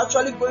person is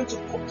actually going to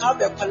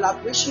have a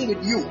collaboration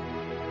with you.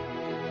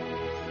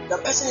 The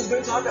person is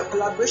going to have a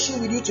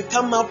collaboration with you to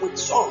come up with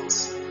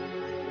songs.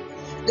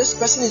 This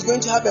person is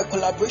going to have a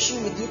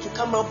collaboration with you to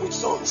come up with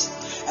songs.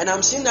 And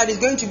I'm seeing that it's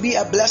going to be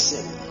a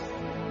blessing.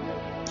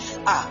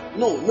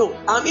 No.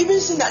 I'm even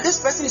seeing that this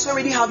person is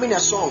already having a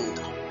song.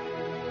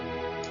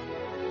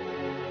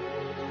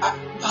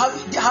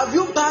 Have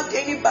you bagged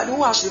anybody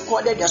who has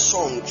recorded a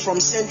song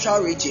from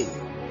Central Region?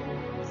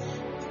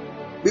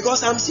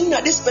 Because I'm seeing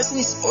that this person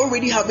is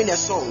already having a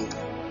song.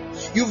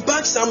 You've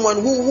bagged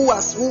someone who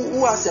has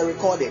a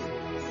recording.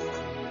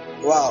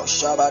 Wow,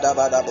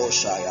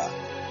 Shabadabadaboshaya.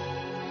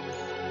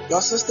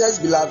 Your sister's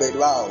beloved.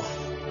 Wow,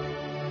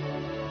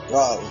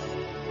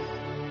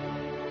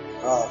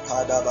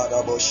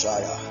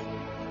 Kadabadaboshaya.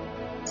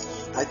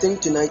 I think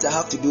tonight I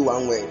have to do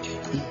one word.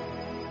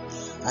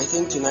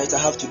 Listen,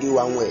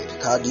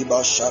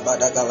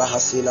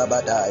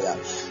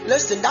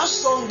 that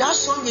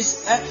song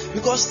is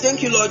because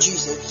thank you, Lord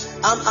Jesus.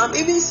 I'm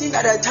even seeing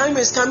that a time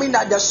is coming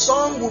that the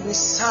song will be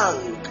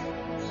sung.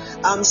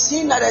 I'm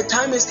seeing that a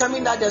time is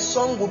coming that the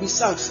song will be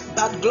sung.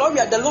 But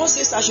Gloria, the Lord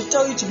says I should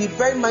tell you to be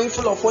very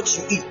mindful of what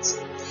you eat.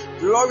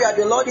 Gloria,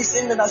 the Lord is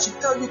saying that I should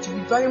tell you to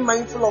be very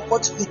mindful of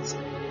what you eat.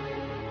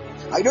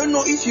 I don't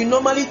know if you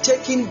normally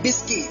take in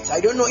biscuits.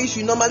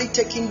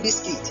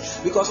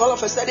 Because all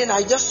of a sudden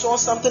I just saw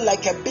something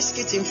like a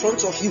biscuit in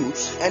front of you,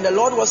 and the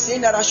Lord was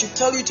saying that I should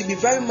tell you to be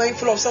very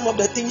mindful of some of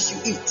the things you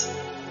eat.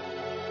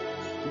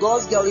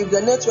 God's girl, if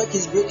the network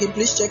is breaking,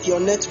 please check your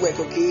network,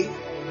 okay?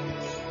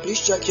 Please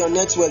check your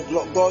network,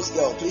 God's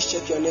girl. Please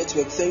check your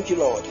network. Thank you,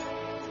 Lord.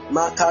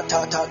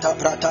 Makatata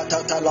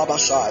pratata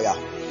labashaya.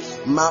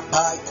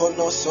 Mapai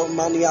konoso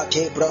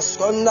maniate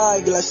braskonda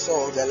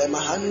igleso vele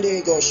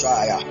mahande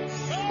goshaya.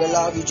 We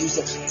love you,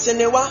 Jesus.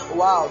 Senewa,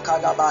 wow,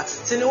 Kadaba.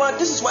 Senewa,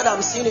 this is what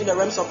I'm seeing in the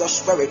realms of the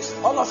spirit.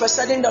 All of a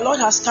sudden, the Lord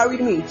has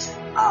carried me.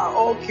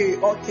 Okay.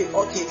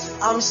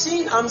 I'm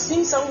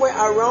seeing somewhere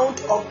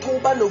around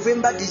October,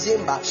 November,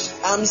 December.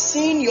 I'm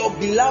seeing your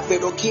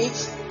beloved, okay,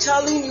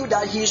 telling you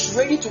that he is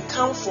ready to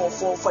come for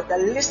the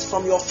list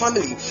from your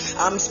family.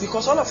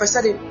 Because all of a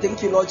sudden,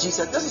 thank you, Lord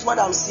Jesus. This is what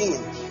I'm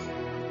seeing.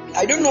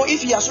 I don't know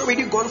if he has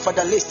already gone for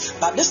the list,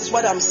 but this is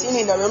what I'm seeing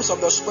in the realms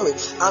of the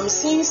spirit. I'm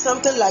seeing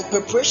something like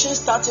preparation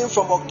starting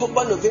from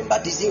October, November,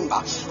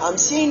 December. I'm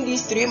seeing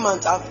these 3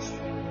 months.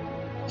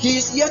 He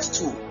is yet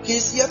to.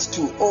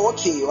 Oh,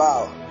 okay,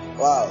 wow.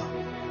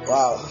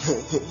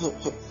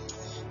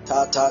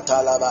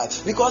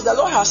 Because the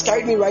Lord has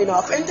carried me right now.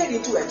 I've entered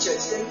into a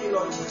church. Thank you,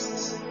 Lord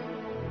Jesus.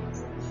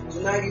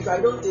 Tonight, if I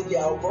don't take it,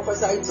 I'll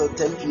prophesy till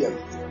 10 p.m.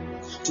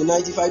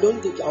 Tonight, if I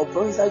don't take it, I'll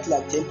prophesy till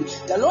like 10 p.m.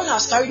 The Lord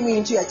has carried me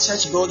into a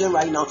church building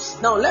right now.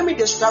 Now, let me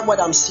describe what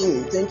I'm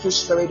seeing. Thank you,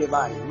 Spirit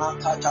Divine. Now,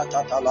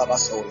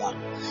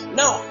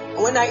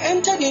 when I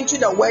entered into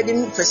the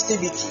wedding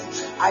festivity,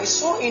 I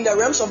saw in the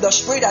realms of the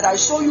Spirit that I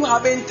saw you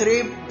having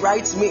 3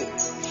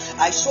 bridesmaids.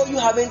 And I saw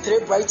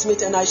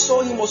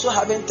him also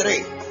having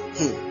 3.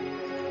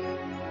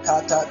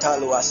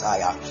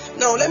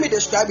 Now, let me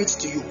describe it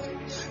to you.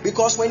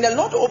 Because when the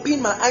Lord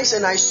opened my eyes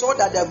and I saw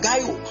that the guy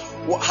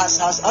has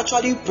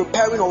actually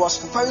was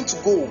preparing to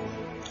go,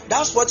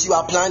 that's what you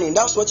are planning.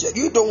 That's what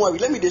you don't worry.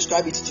 Let me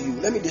describe it to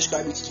you.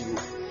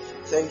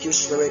 Thank you,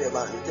 Spirit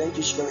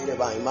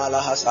Divine.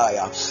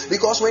 Malahasaya.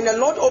 Because when the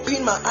Lord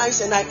opened my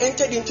eyes and I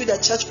entered into the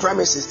church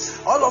premises,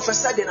 all of a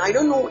sudden, I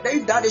don't know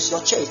if that is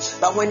your church,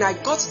 but when I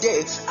got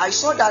there, I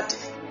saw that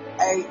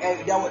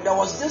there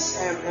was this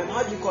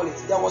how do you call it?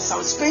 There was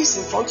some space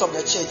in front of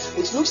the church.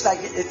 It looks like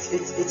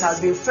it has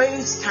been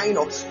fenced kind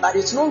of, but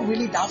it's not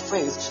really that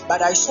fenced.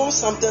 But I saw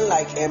something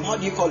like how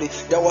do you call it?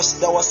 There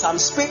was some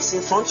space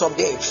in front of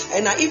them,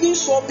 and I even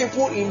saw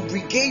people in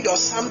brigade or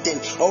something,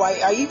 or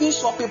I even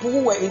saw people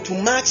who were into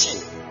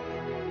marching.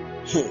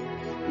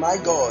 My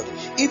God,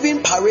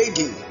 even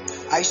parading.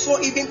 I saw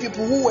even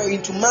people who were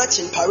into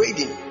marching,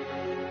 parading.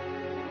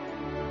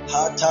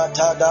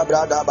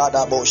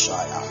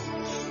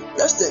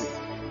 Listen,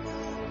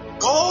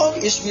 God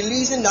is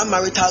releasing that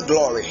marital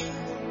glory.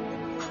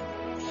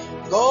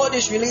 God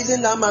is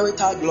releasing that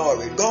marital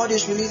glory. God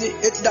is releasing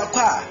it's the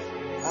choir.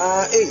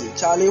 Hey,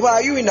 Charlie, why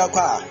are you in the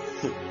choir?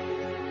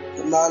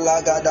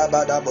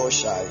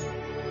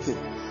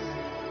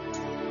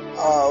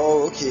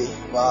 Oh, okay.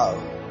 Wow.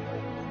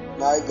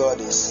 My God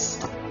is.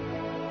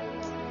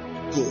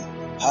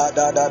 I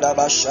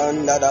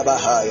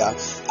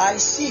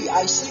see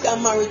that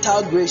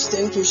marital grace.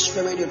 Thank you,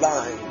 Spirit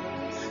Divine.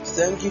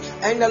 Thank you.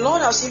 And the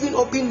Lord has even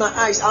opened my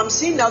eyes. I'm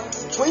seeing that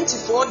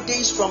 24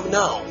 days from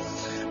now.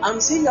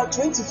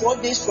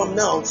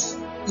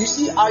 You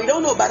see, I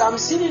don't know, but I'm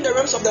seeing in the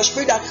realms of the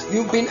Spirit that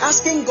you've been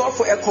asking God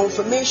for a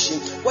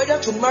confirmation whether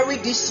to marry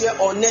this year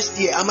or next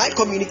year. Am I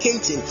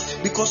communicating?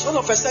 Because all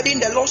of a sudden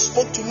the Lord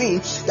spoke to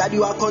me that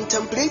you are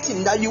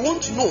contemplating, that you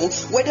want to know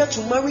whether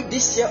to marry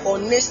this year or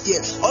next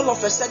year. All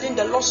of a sudden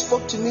the Lord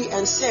spoke to me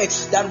and said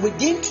that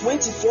within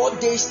 24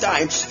 days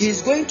time, He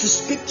is going to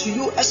speak to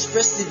you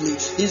expressively.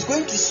 He is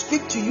going to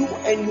speak to you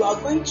and you are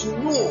going to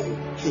know.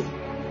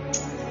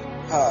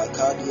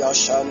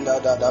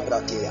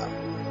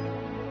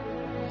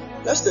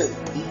 Listen.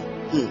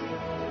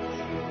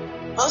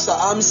 Also,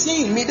 I'm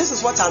seeing me. This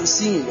is what I'm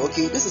seeing.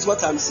 Okay, this is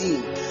what I'm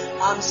seeing.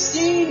 I'm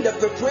seeing the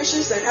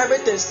preparations and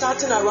everything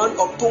starting around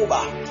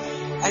October,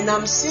 and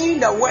I'm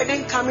seeing the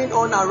wedding coming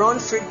on around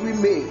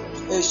February,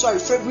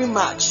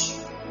 March.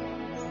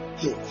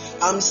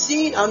 I'm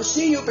seeing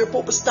you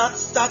people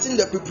starting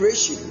the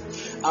preparation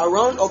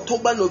around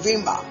October,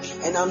 November,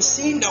 and I'm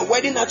seeing the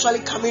wedding actually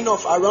coming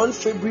off around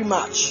February,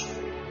 March.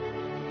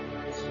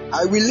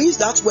 I release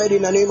that word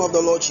in the name of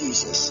the Lord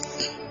Jesus.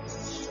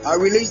 I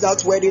release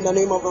that word in the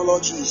name of the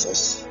Lord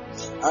Jesus.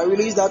 I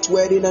release that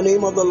word in the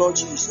name of the Lord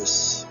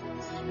Jesus.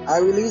 I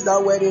release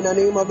that word in the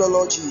name of the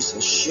Lord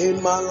Jesus.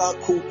 Shemala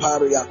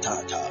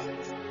kupariatata.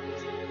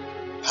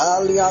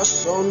 Halia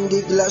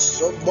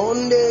sondigleso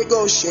bonde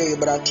goshe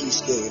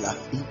bratiskela.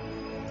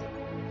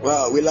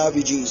 Wow, we love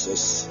you,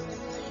 Jesus.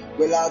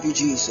 We love you,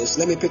 Jesus.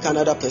 Let me pick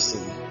another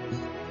person.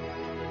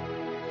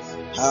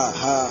 Ya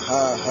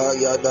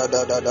da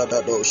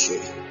doshe.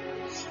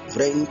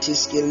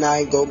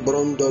 Vrentiskilnai go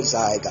brondo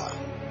zaiga.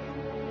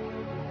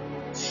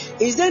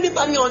 Is there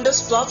anybody on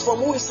this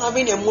platform who is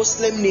having a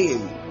Muslim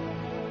name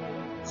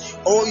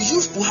or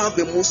used to have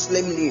a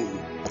Muslim name?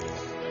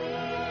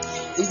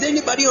 Is there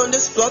anybody on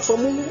this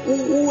platform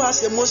who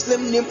has a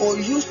Muslim name or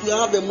used to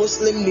have a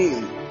Muslim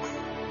name?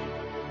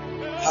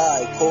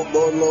 Hi,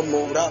 Kobolo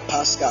Mora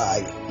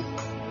Paskai.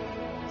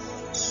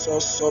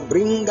 So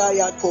bringa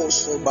yako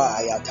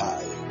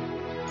sobayatai.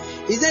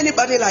 Is there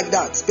anybody like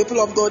that?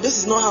 People of God, this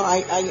is not how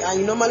I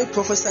normally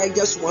prophesy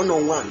just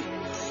one-on-one.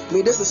 I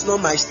mean, this is not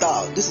my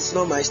style. This is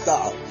not my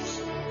style.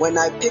 When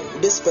I pick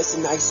this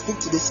person, I speak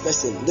to this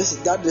person.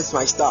 That is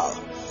my style.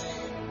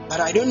 But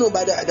I don't know,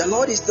 but the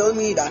Lord is telling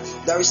me that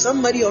there is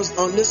somebody else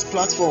on this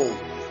platform.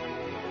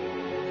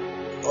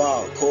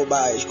 Wow,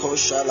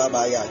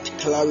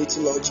 clarity,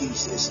 Lord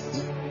Jesus.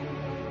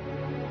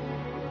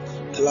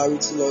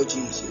 Clarity, Lord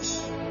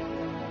Jesus.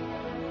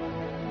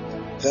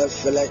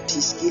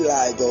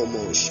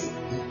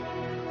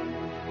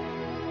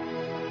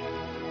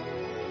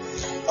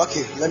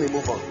 Okay, let me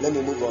move on.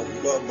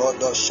 Lord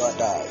God,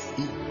 Shaddai.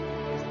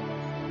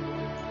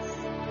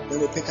 Let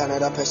me pick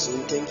another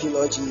person. Thank you,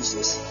 Lord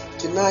Jesus.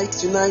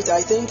 Tonight,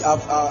 I think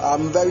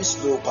I'm very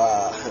slow.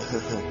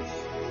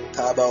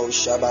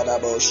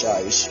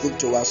 Speak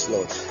to us,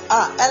 Lord.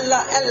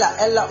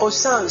 Ella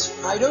Osans.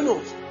 I don't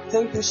know.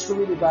 Thank you,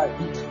 Spirit Divine.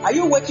 Are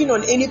you working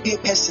on any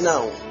papers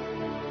now?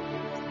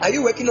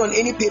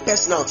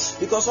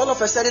 Because all of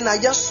a sudden I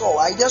just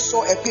saw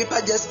a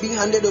paper just being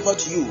handed over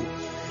to you.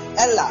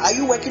 Ella, are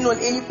you working on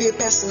any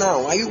papers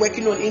now?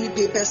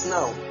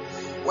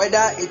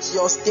 Whether it's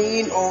your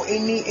stain or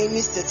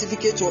any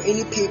certificate or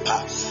any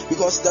paper,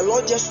 because the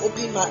Lord just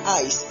opened my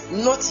eyes.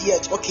 Not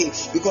yet, okay,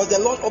 because the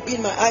Lord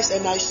opened my eyes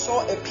and I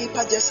saw a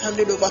paper just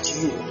handed over to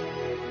you.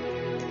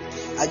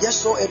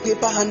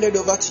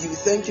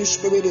 Thank you,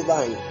 Spirit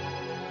Divine.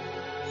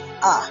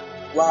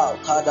 Wow.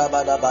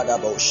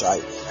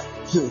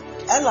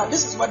 Ella,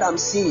 this is what I'm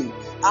seeing.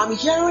 I'm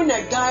hearing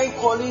a guy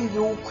calling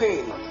you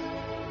Queen.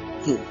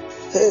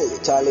 Hey,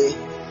 Charlie.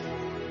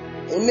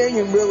 And then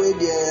you bring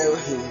with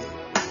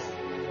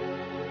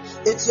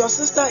it's your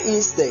sister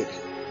instead.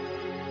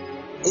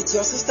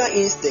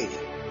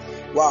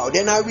 Wow,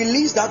 then I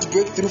release that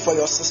breakthrough for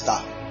your sister.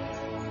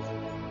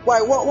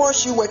 Why? What was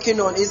she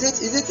working on? Is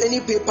it any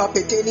paper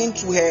pertaining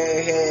to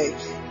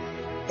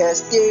her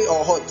stay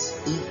or what?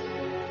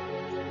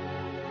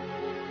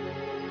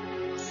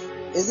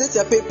 Is it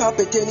a paper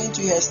pertaining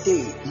to her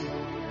stay?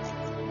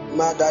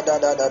 Her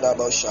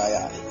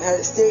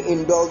stay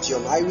in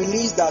Belgium. I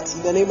release that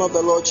in the name of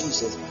the Lord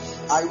Jesus.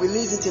 I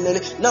release it in the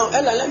name. Now,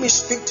 Ella, let me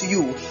speak to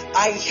you.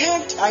 I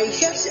heard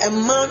a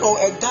man or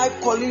a guy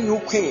calling you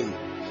queen.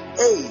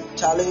 Hey,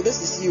 Charlie,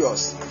 this is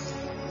serious.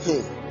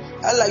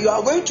 Ella, you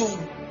are going to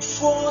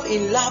fall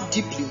in love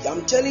deeply.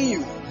 I'm telling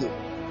you.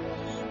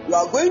 You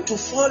are going to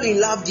fall in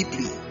love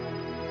deeply.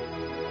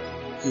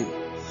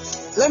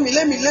 Let me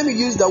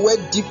use the word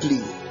deeply.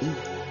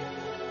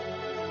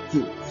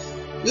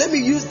 Let me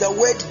use the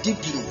word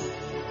deeply,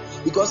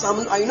 because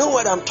I know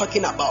what I'm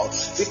talking about.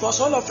 Because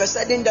all of a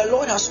sudden the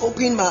Lord has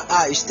opened my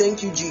eyes.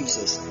 Thank you,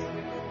 Jesus.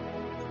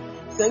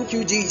 Thank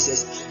you,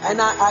 Jesus.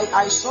 And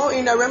I saw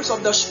in the realms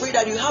of the spirit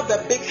that you have a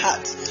big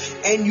heart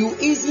and you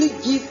easily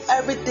give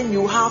everything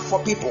you have for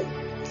people.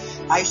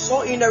 I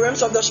saw in the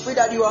realms of the spirit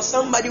that you are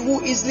somebody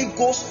who easily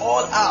goes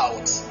all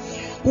out.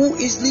 Who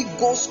easily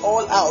goes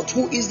all out.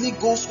 Who easily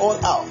goes all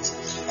out.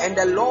 And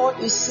the Lord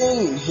is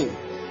saying him.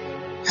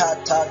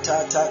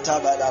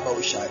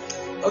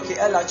 Okay,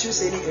 Ella,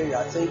 choose any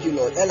area. Thank you,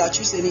 Lord. Ella,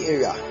 choose any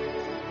area.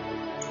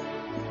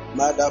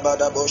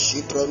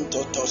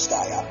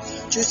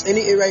 Choose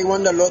any area you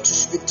want the Lord to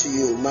speak to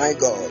you. My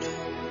God.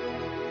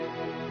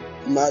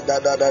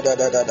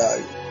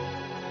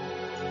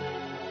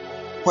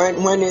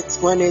 When it's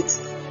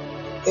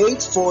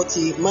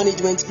 8:40,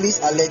 management, please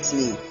alert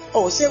me.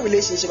 Oh, say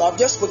relationship. I've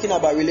just spoken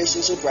about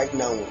relationship right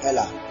now,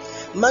 Ella.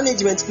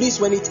 Management, please,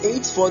 when it's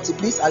 8:40,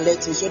 please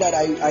alert me so that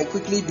I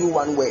quickly do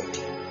one word.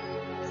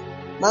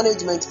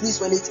 Management, please,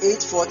 when it's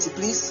 8:40,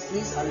 please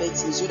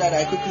alert me so that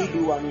I quickly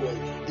do one word.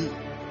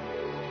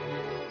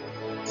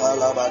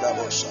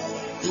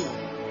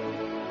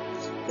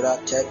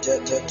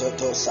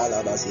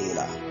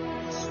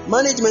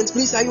 Management,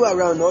 please, are you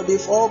around or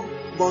they've all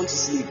gone to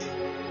sleep?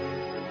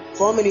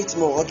 4 minutes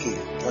more. Okay.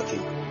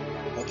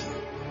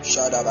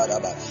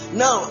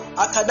 Now,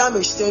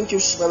 academics, thank you,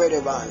 Spirit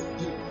Divine.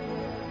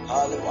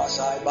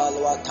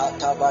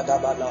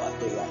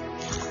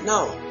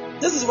 Now,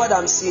 this is what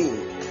I'm seeing.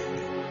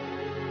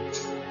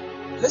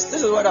 This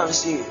is what I'm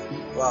seeing.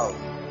 Wow.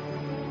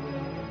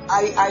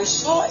 I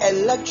saw a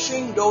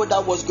lecturing door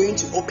that was going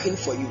to open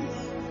for you.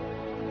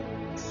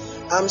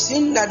 I'm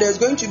seeing that there's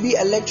going to be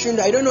a lecturing.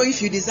 I don't know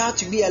if you desire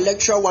to be a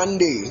lecturer one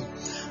day,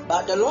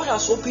 but the Lord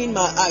has opened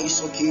my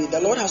eyes. Okay, the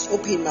Lord has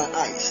opened my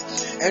eyes,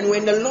 and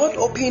when the Lord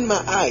opened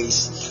my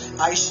eyes,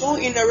 I saw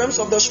in the realms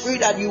of the spirit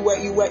that you were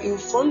in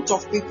front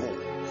of people.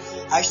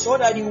 I saw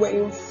that you were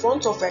in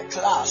front of a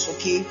class,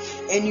 okay,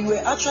 and you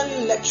were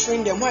actually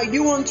lecturing them. Why do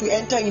you want to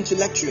enter into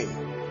lecturing?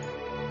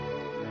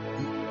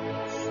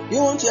 Do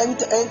you want to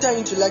enter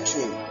into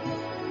lecturing?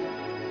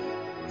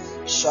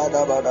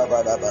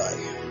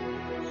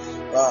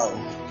 Wow.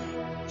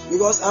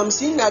 Because I'm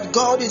seeing that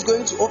God is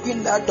going to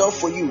open that door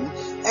for you.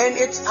 And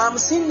I'm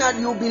seeing that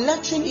you'll be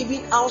lecturing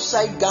even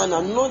outside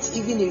Ghana, not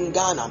even in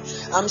Ghana.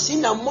 I'm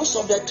seeing that most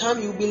of the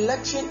time you'll be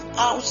lecturing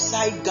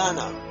outside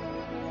Ghana.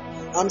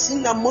 I'm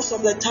seeing that most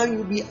of the time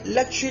you'll be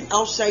lecturing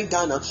outside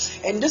Ghana.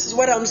 And this is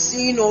what I'm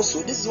seeing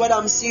also.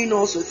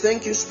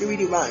 Thank you, Spirit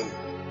Divine.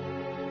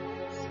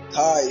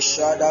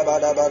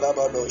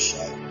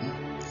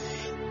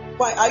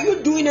 Why are you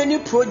doing any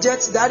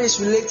project that is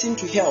relating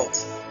to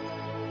health?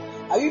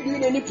 Are you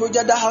doing any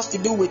project that has to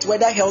do with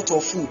whether health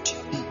or food?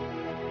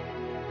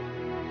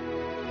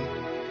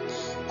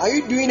 Are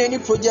you doing any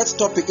project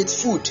topic? It's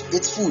food.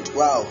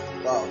 Wow.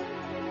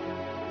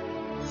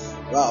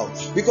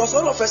 Because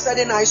all of a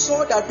sudden I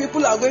saw that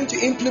people are going to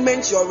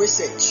implement your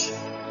research.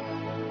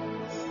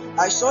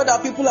 After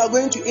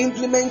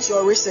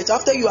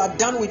you are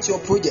done with your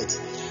project.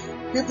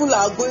 People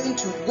are going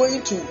to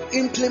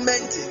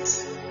implement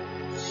it.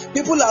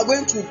 People are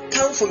going to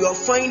come for your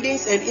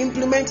findings and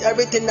implement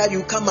everything that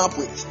you come up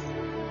with.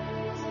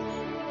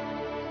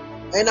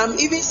 And I'm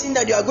even seeing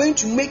that you are going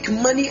to make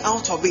money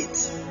out of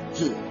it.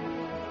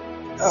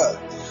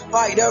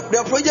 Alright,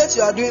 the project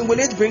you are doing, will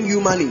it bring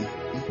you money?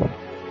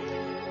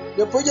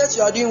 The project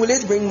you are doing, will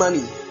it bring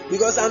money?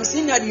 Because I'm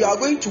seeing that you are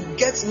going to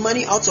get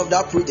money out of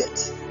that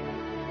project.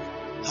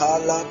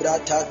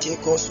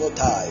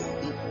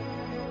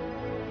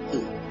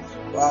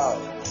 Wow.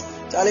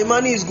 Charlie,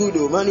 money is good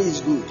though. Money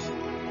is good.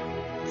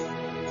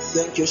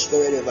 Thank you,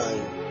 Spirit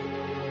Divine.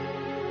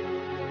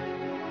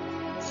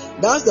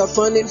 That's the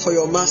funding for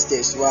your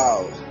masters.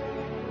 Wow.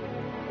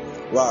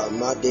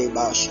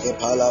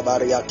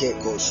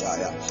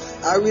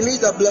 I release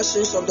the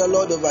blessings of the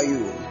Lord over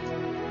you.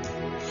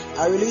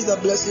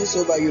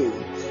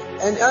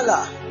 And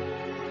Ella,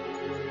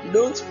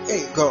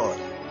 hey God.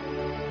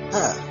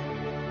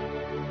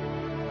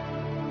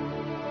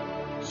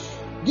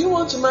 Do you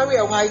want to marry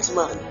a white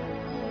man?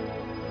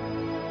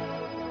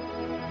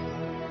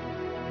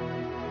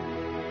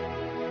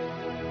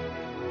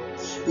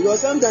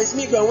 Because sometimes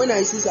when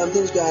I see some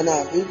things going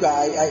on,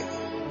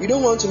 you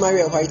don't want to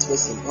marry a white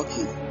person.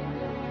 Okay.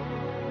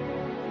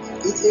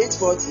 It's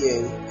 8:40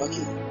 a.m.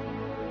 Okay.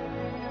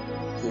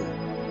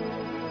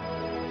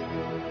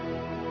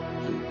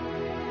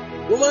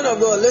 Woman of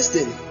God,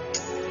 listen.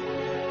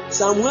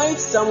 Some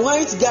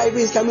white guy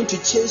is coming to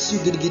chase you.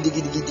 Giddy.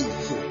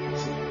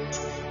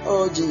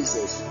 Oh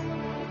Jesus.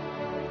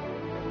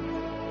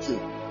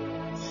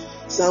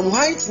 Some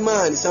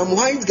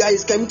white guy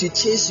is coming to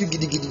chase you.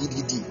 Giddy.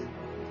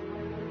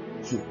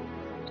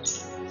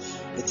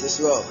 It is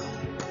well.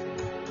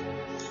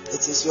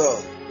 It is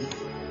well.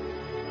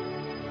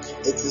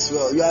 It is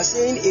well. You are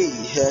saying, hey.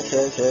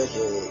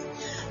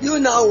 You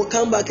now will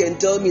come back and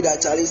tell me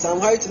that Charlie, some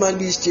white man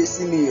is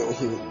chasing me.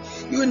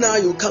 You now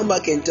you come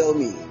back and tell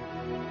me.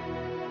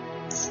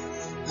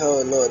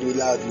 Oh Lord, we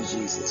love you,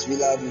 Jesus. We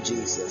love you,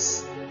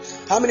 Jesus.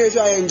 How many of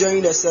you are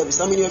enjoying the service?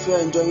 How many of you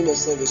are enjoying the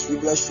service? We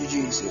bless you,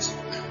 Jesus.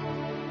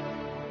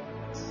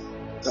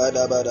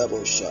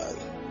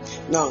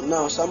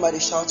 Now, somebody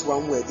shout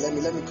one word.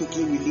 Let me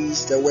quickly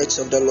release the words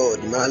of the Lord.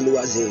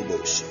 Malua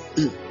Zebos.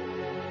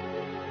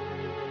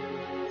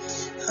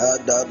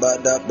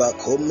 Hadabadaba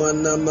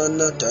komana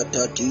mana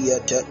tatatia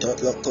tata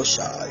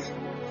lokoshai.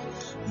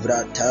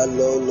 Vrata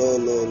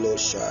lo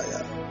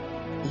shaya.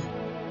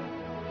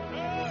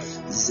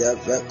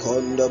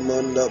 Zevekonda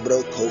manda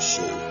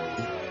brokoshi.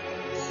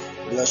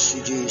 Bless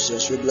you,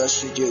 Jesus. We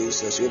bless you,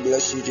 Jesus. We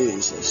bless you,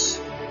 Jesus.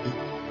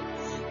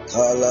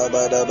 Kala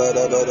bada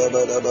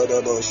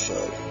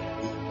boshai.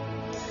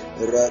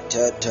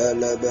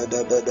 Ratatala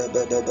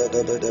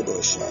bada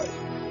boshai.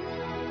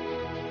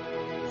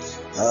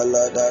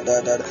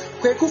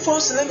 Kweku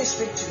Fonse, let me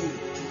speak to you.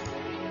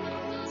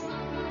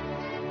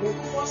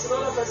 Kweku Fonse,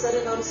 all of a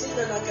sudden I'm seeing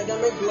an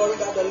academic glory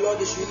that the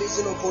Lord is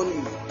releasing upon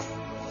you.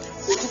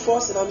 Kweku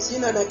Fonse, I'm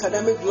seeing an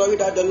academic glory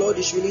that the Lord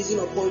is releasing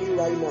upon you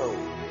right now.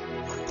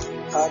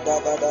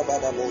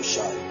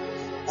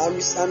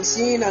 I'm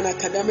seeing an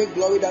academic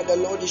glory that the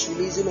Lord is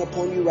releasing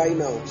upon you right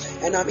now.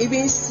 And I'm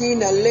even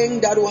seeing a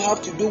link that will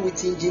have to do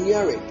with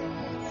engineering.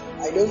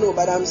 I don't know,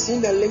 but I'm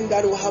seeing a link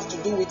that will have to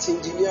do with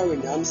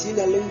engineering.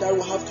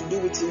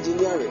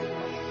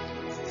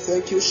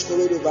 Thank you,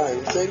 Spirit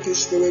Divine. Thank you,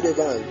 Spirit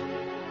Divine.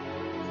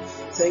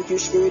 Thank you,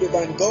 Spirit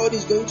Divine. God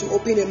is going to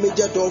open a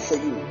major door for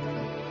you.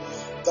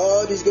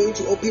 God is going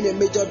to open a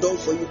major door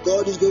for you.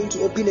 God is going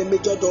to open a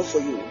major door for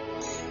you.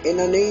 In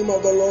the name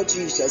of the Lord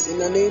Jesus. In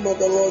the name of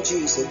the Lord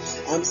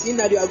Jesus. I'm seeing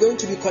that you are going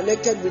to be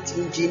connected with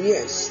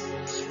engineers.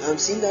 I'm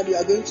seeing that you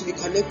are going to be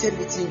connected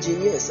with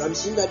engineers. I'm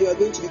seeing that you are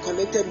going to be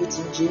connected with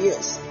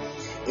engineers.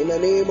 In the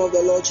name of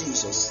the Lord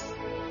Jesus.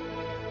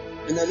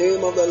 In the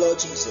name of the Lord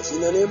Jesus.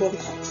 In the name of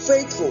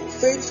faithful.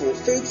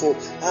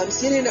 I'm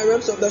seeing in the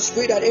realms of the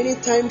Spirit that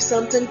anytime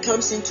something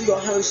comes into your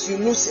hands, you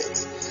lose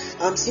it.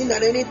 I'm seeing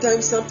that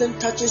anytime something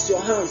touches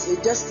your hands,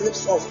 it just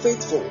slips off.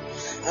 Faithful.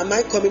 Am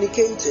I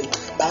communicating?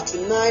 But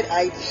tonight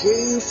I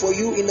pray for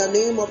you in the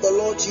name of the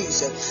Lord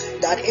Jesus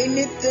that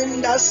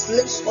anything that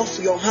slips off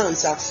your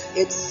hands,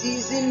 it's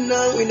seizing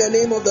now in the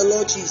name of the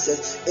Lord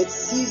Jesus. It's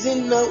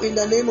seizing now in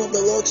the name of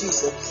the Lord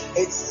Jesus.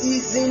 It's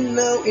seizing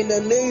now in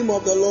the name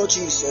of the Lord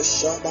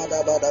Jesus.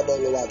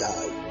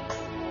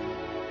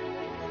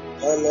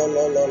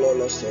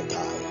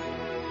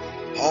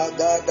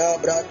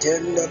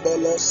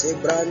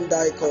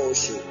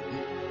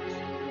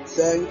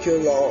 Thank you,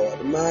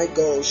 Lord. My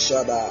God,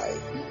 Shabbai.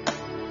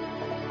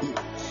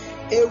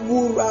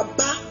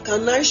 Ewuraba,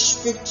 can I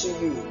speak to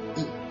you?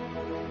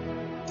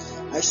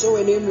 I saw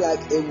a name like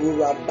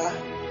Ewuraba.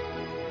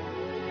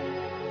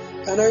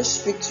 Can I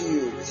speak to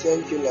you?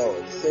 Thank you,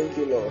 Lord. Thank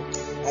you, Lord.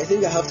 I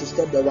think I have to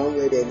stop the one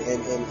word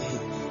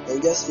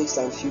and just speak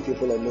some few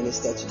people and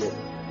minister to them.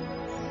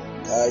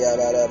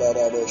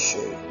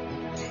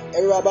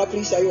 Ewuraba,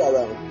 please, are you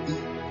around?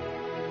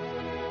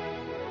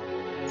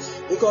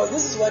 Because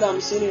this is what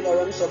I'm seeing in the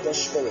realms of the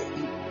Spirit.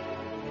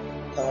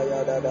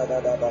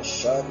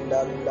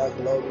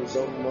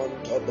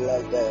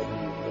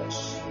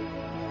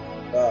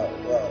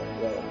 Wow.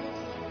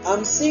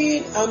 I'm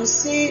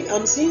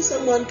seeing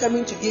someone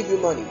coming to give you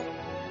money.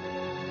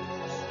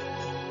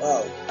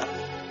 Wow.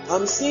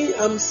 I'm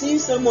seeing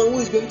someone who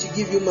is going to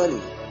give you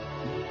money.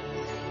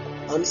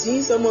 I'm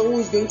seeing someone who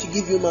is going to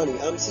give you money.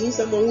 I'm seeing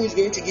someone who is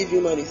going to give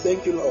you money.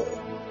 Thank you, Lord.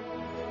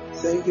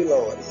 Thank you,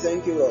 Lord.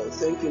 Thank you, Lord.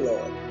 Thank you,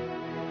 Lord.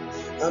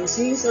 I'm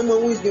seeing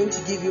someone who is going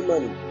to give you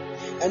money.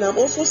 And I'm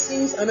also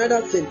seeing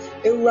another thing.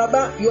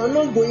 Rabba, you are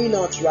not going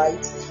out,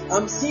 right?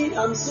 I'm seeing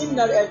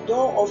that a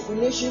door of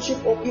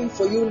relationship open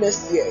for you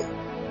next year.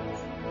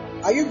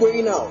 Are you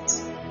going out?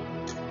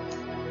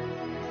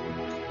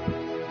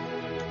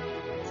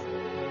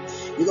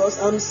 Because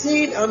I'm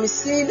seeing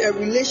a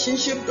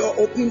relationship door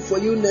open for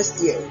you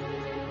next year.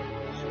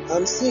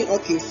 I'm seeing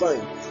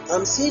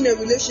a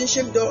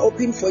relationship door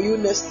open for you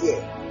next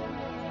year.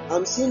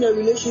 I'm seeing a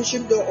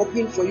relationship door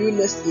open for you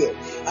next year.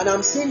 And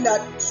I'm seeing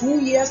that 2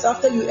 years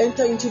after you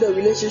enter into the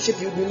relationship,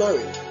 you'll be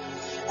married.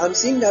 I'm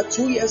seeing that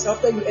 2 years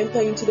after you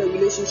enter into the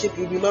relationship,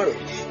 you'll be married.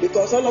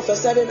 Because all of a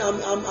sudden,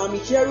 I'm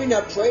hearing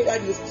a prayer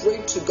that you've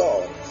prayed to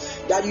God.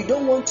 That you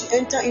don't want to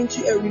enter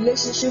into a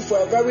relationship for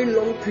a very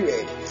long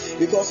period.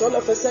 Because all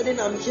of a sudden,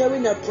 I'm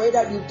hearing a prayer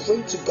that you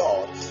pray to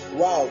God.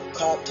 Wow.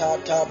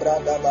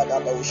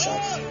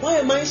 Why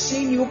am I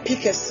seeing you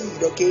pick a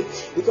seed, okay?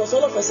 Because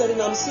all of a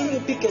sudden, I'm seeing you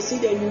pick a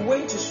seed and you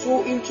went to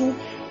sow into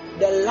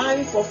the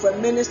life of a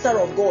minister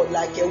of God,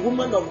 like a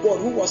woman of God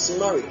who was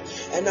married.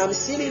 And I'm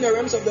seeing in the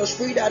realms of the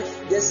spirit that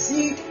the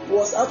seed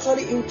was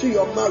actually into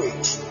your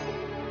marriage.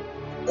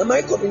 Am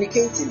I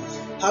communicating?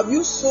 Have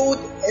you sowed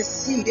a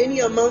seed, any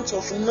amount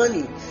of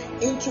money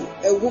into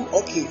a womb?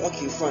 Okay,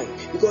 fine.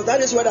 Because that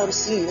is what I'm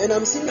seeing. And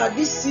I'm seeing that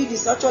this seed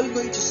is actually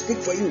going to speak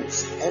for you.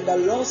 And the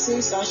Lord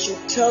says, I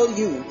should tell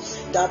you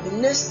that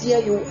next year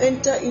you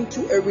enter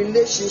into a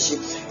relationship.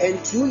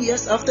 And 2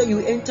 years after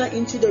you enter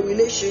into the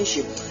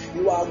relationship,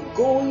 you are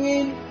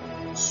going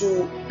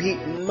to be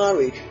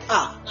married.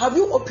 Have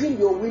you opened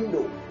your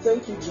window?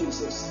 Thank you,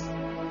 Jesus.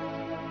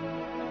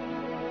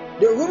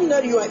 The room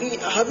that you are in,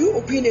 have you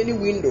opened any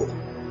window?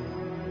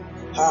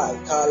 Hi,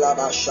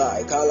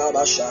 Kalabashai.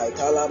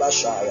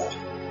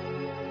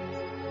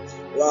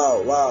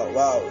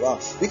 Wow.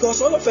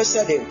 Because all of a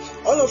sudden,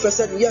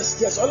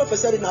 yes, all of a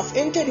sudden, I've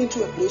entered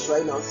into a place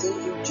right now.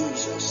 Thank you,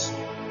 Jesus.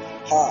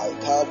 Hi,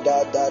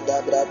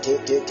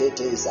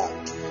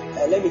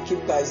 let me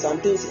keep quiet. Some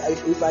things,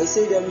 if I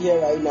say them here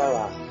right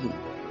now,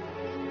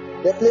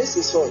 the place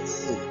is hot.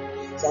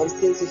 Some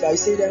things, if I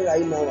say them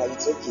right now,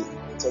 it's okay.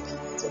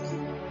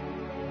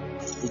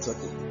 It's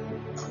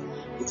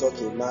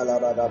okay.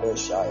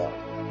 Malabadaboshaya.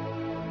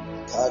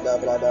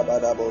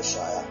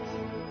 Kadabradabadaboshaya.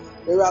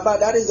 Rabbi,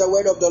 that is the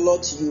word of the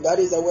Lord to you.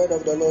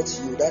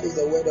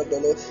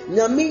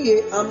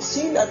 Namiye, I'm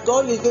seeing that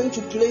God is going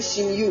to place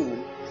in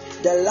you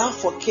the love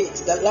for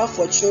kids, the love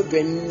for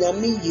children.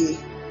 Namiye,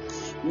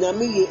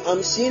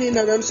 I'm seeing in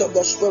the realms of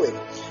the spirit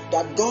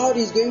that God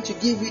is going to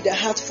give you the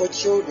heart for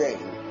children.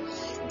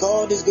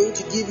 God is going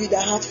to give you the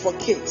heart for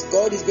kids.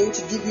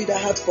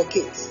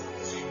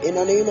 In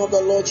the name of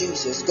the Lord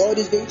Jesus, God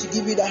is going to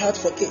give you the heart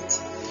for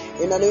kids.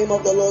 In the name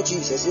of the Lord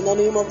Jesus.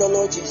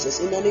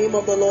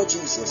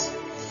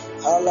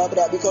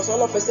 Because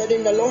all of a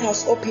sudden the Lord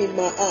has opened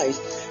my eyes,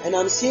 and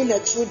I'm seeing a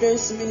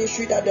children's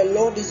ministry that the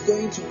Lord is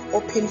going to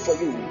open for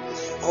you.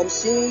 I'm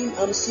seeing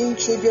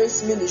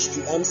children's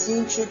ministry.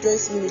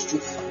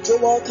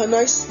 Joel, can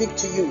I speak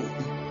to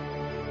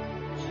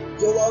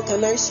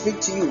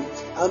you?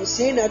 I'm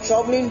seeing a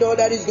traveling door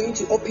that is going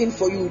to open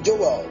for you,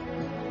 Joel,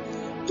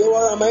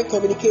 am I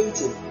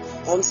communicating?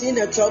 I'm seeing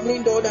a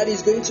traveling door that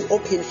is going to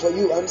open for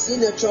you.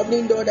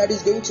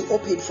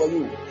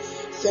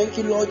 Thank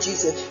you, Lord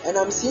Jesus. And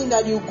I'm seeing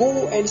that you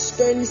go and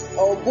spend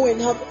or go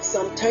and have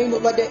some time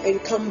over there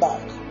and come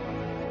back.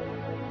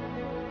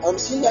 I'm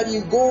seeing that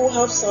you go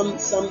have some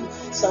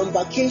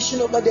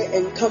vacation over there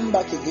and come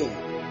back again.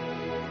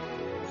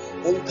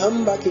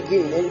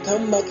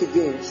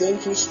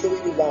 Thank you,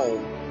 Spirit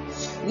Divine.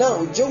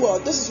 Now, Joel,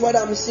 this is what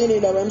I'm seeing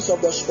in the realms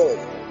of the Spirit.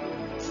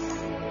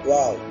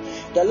 Wow.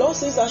 The Lord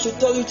says I should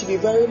tell you to be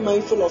very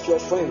mindful of your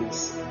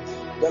friends.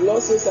 The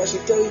Lord says I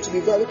should tell you to be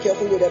very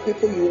careful with the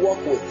people you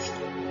walk with.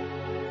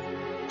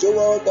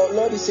 Joel, the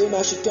Lord is saying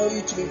I should tell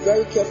you to be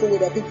very careful with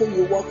the people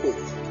you walk with.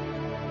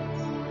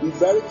 Be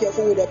very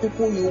careful with the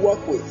people you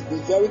walk with.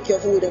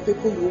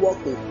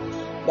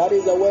 That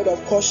is a word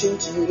of caution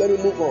to you. Let me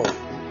move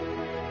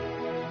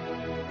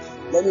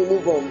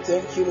on.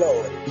 Thank you,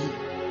 Lord.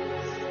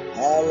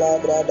 How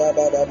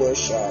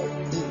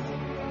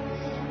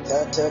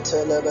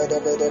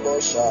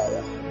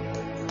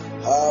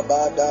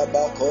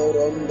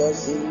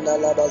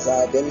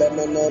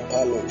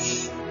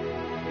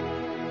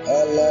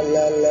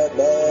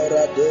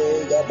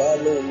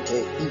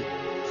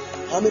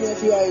many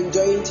of you are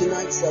enjoying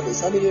tonight's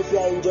service?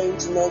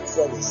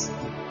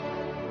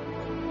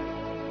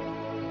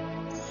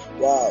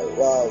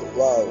 Wow.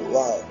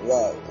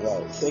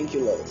 Thank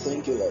you, Lord.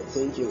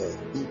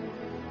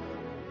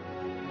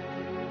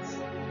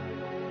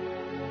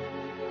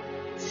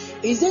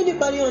 Is there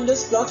anybody on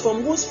this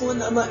platform whose phone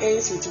number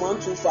ends with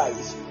 125?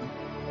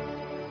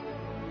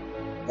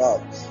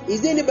 Wow. Is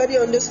there anybody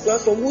on this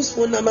platform whose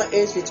phone number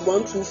ends with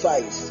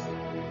 125?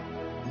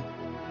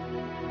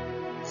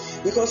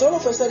 Because all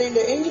of a sudden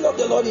the angel of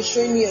the Lord is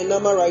showing me a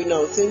number right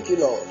now. Thank you,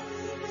 Lord.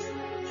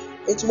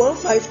 It's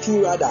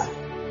 152 rather.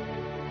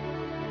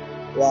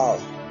 Wow.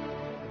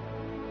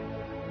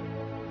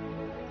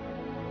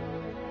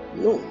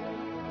 No.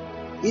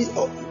 Is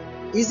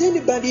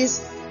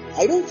anybody's?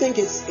 I don't think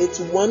it's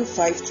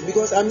 152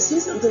 because I'm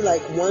seeing something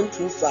like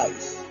 125.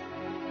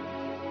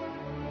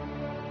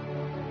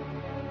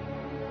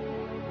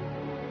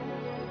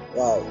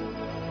 Wow.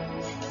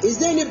 Is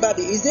there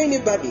anybody? Is there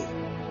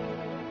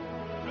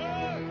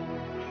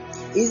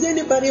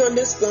anybody on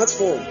this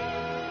platform?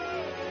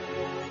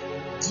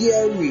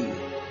 Jerry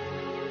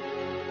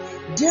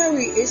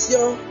is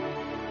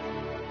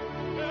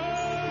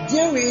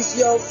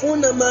your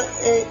phone number.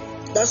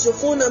 That's your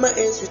phone number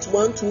ends with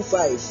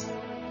 125.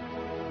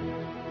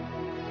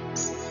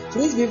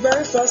 Please be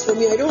very fast for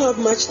me. I don't have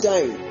much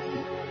time.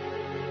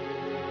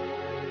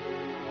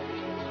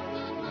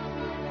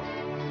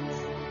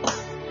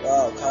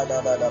 Wow,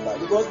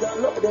 because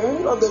the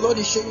angel of the Lord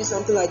is showing me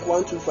something like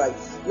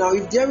 125. Now,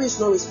 if Jerry is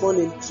not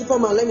responding,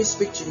 Superman, let me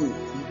speak to you.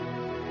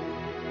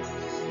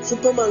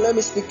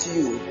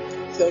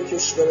 Thank you,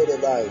 Spirit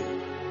Divine.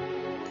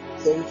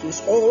 Thank you.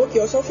 Oh, okay,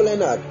 also for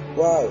Leonard.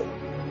 Wow.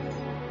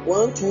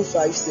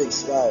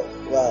 1256. Wow.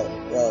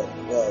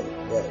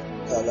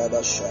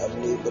 Kalabasha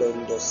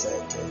Librondo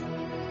Sete.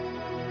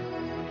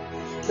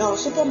 Now,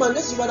 Superman,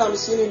 this is what I'm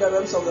seeing in the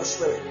realms of the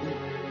spirit.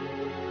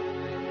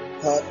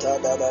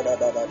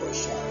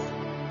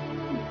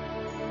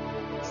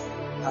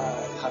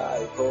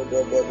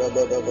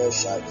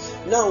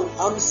 Now,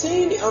 I'm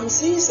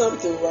seeing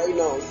something right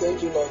now.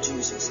 Thank you, Lord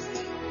Jesus.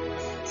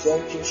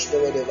 Thank you,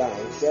 Spirit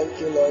Divine. Thank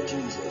you, Lord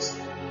Jesus.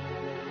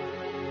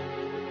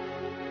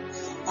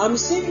 I'm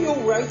seeing you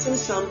writing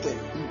something.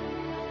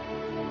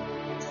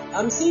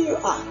 I'm seeing you.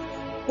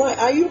 Why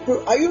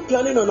are you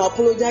planning on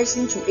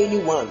apologizing to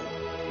anyone?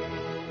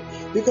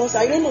 Because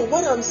I don't know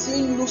what I'm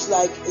seeing looks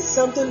like. It's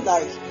something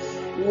like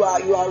you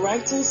are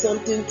writing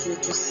something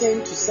to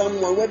send to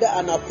someone, whether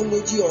an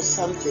apology or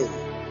something.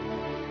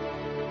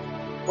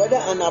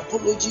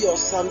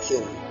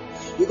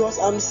 Because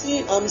I'm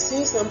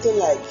seeing something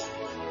like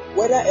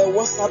whether a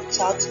WhatsApp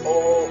chat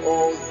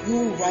or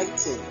you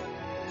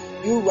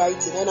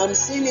writing, and I'm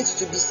seeing it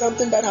to be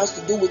something that has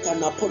to do with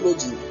an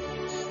apology.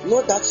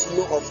 Not that you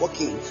know of,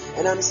 okay.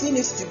 And I'm seeing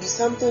it to be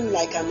something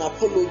like an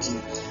apology.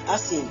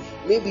 As in,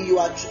 maybe you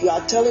are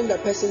telling the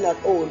person that,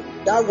 oh,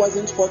 that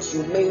wasn't what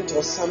you meant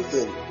or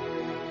something.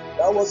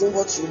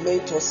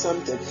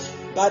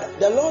 But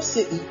the Lord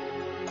said,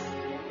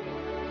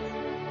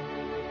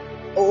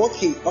 oh,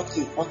 okay.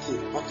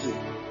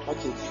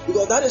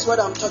 Because that is what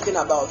I'm talking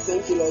about.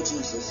 Thank you, Lord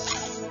Jesus.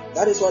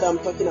 That is what I'm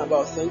talking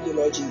about. Thank you,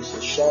 Lord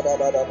Jesus.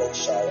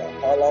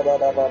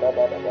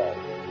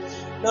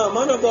 Now,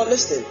 man of God,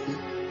 listen.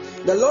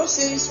 The Lord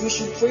says we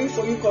should pray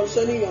for you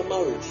concerning your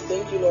marriage.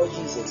 Thank you, Lord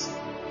Jesus.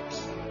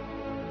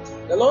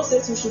 The Lord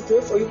says we should pray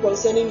for you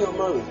concerning your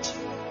marriage.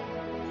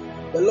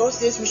 The Lord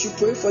says we should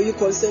pray for you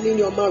concerning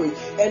your marriage.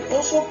 And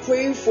also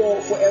pray for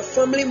a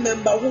family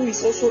member who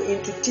is also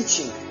into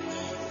teaching.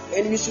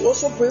 And we should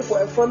also pray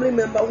for a family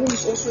member who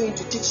is also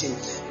into teaching.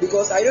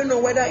 Because I don't know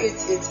whether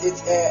it's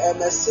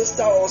a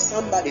sister or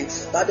somebody.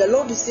 But the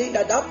Lord is saying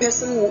that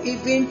person will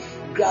even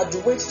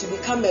graduate to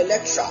become a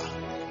lecturer.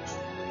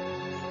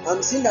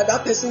 I'm seeing that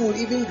person will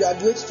even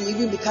graduate to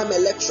even become a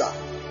lecturer.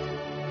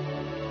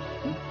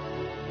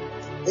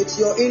 It's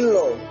your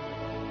in-law.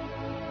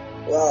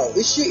 Wow.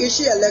 Is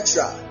she a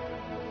lecturer?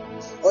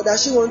 Or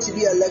does she want to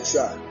be a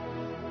lecturer?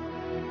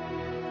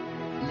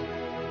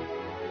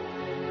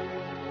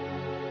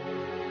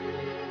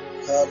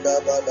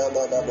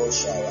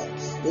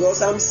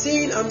 Because I'm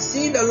seeing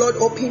the Lord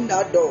open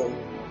that door.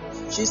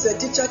 She's a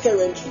teacher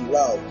currently.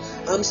 Wow.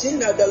 I'm seeing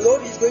that the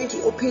Lord is going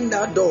to open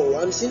that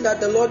door. And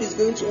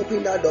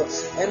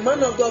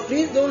man of God,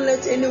 please don't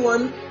let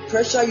anyone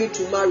pressure you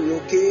to marry,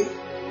 okay?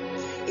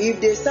 If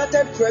they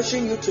started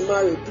pressuring you to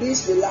marry,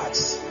 please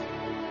relax.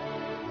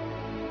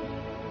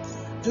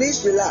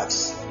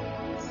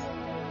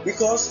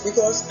 Because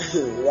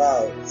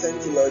wow,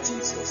 thank you, Lord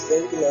Jesus.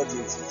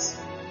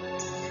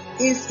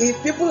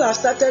 If people have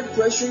started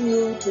pressuring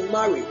you to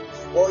marry,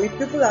 or if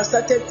people have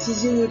started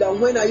teasing you that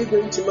when are you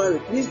going to marry,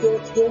 please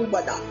don't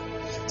bother.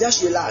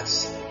 Just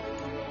relax.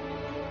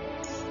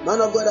 Man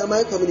of God, am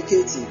I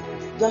communicating?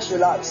 Just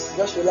relax.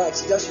 Just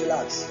relax.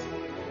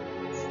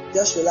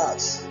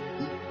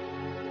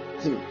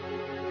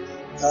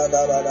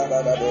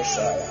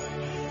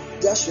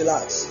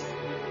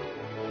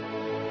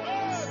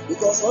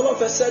 Because all of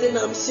a sudden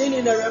I'm seeing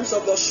in the realms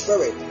of the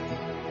spirit.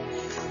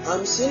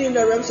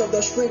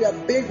 a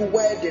big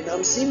wedding.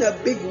 I'm seeing a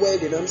very big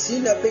wedding.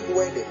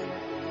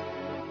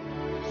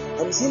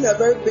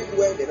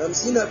 I'm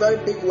seeing a very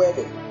big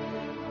wedding.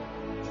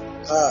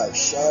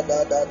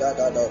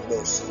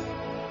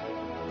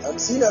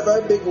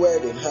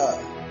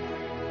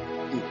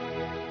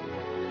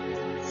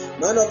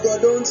 Man of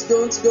God,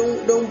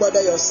 don't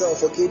bother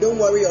yourself, okay? Don't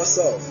worry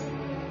yourself.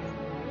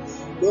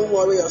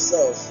 God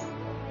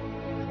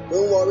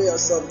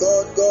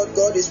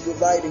is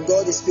providing.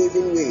 God is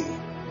paving way.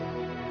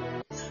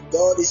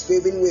 God is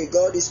paving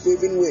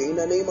way in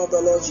the name of the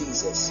Lord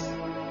Jesus.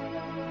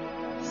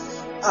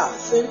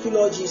 Thank you,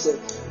 Lord Jesus.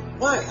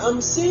 Why?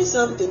 I'm seeing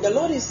something. The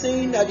Lord is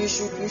saying that you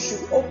should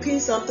open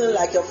something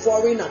like a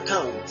foreign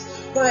account.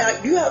 Why?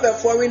 Do you have a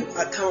foreign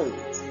account?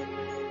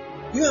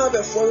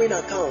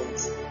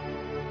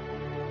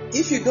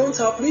 If you don't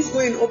have, please go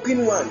and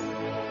open one.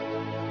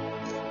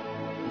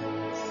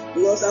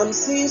 Because I'm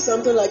seeing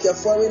something like a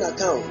foreign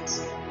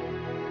account.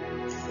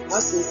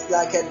 As it's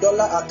like a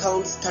dollar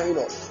account kind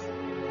of.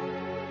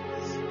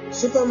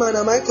 Superman,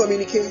 am I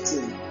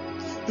communicating?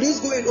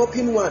 Please go and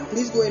open one. That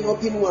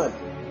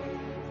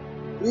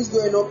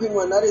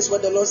is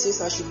what the Lord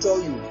says I should tell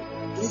you.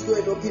 Please go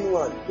and open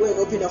one. Go and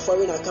open a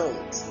foreign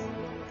account.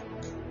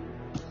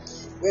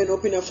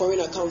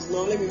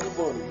 Now let me move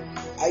on.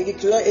 I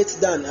declare it's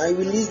done. I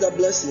release the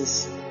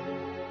blessings.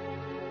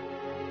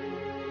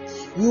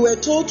 You were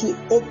told to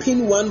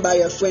open one by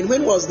a friend.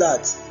 When was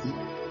that?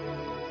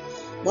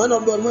 Man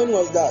of God, when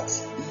was that?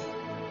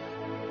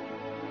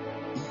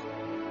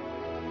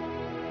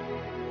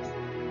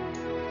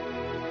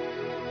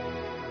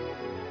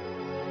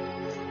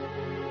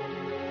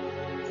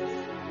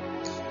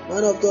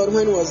 Man of God,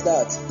 when was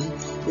that?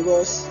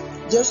 Because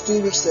just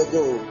 2 weeks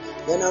ago.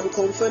 And I'm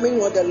confirming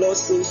what the Lord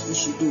says you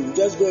should do.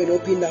 Just go and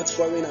open that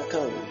foreign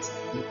account.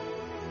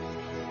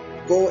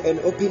 Go and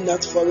open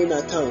that foreign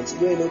account.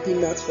 Go and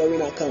open that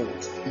foreign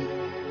account.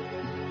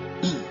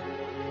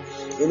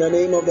 In the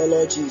name of the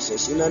Lord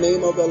Jesus. In the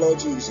name of the Lord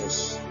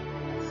Jesus.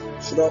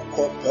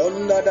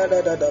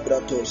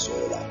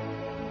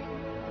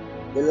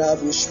 We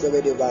love you,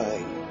 Spirit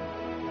Divine.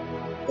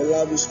 We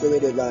love you,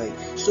 Spirit Divine.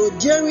 So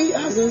Jerry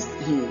hasn't.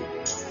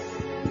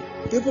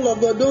 People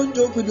of God, don't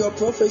joke with your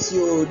prophecy.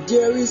 Oh,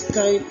 Jerry,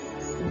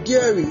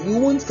 you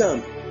won't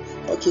come.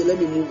 Okay, let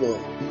me move on.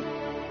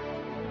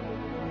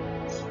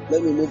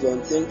 Let me move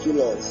on. Thank you,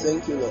 Lord.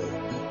 Thank you, Lord.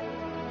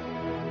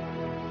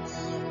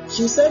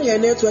 She said your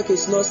network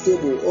is not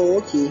stable. Oh,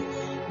 okay.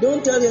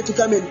 Don't tell her to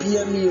come and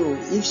PM me. Oh,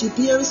 if she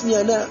PMs me,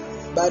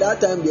 by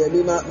that time,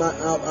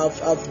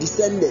 I've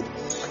descended.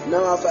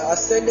 Now I've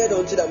ascended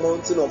onto the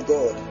mountain of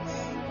God.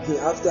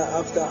 After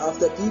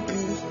PP,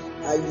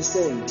 I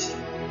descend.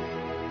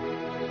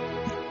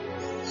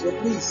 So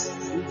please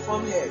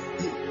inform her.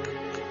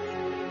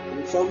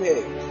 Inform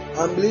her.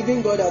 I'm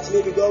believing God that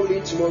maybe God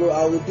willing tomorrow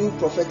I will do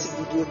prophetic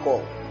video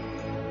call.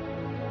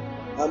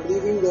 I'm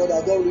believing God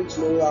that God willing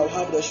tomorrow I'll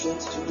have the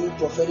strength to do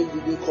prophetic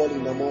video call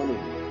in the morning,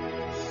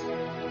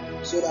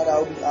 so that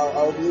I'll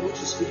be able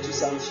to speak to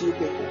some few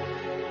people.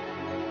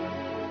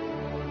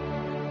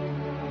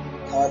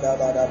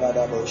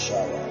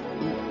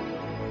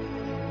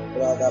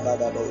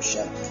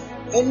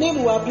 And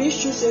then please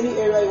choose any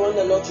area you want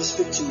the Lord to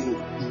speak to you.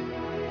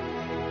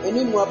 And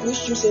then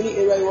please choose any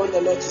area you want the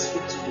Lord to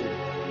speak to you.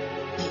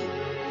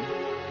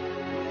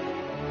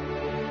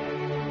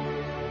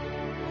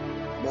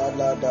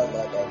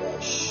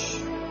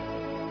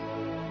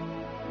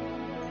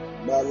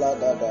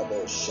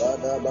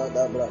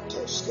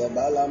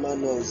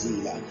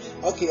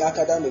 Okay,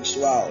 academics,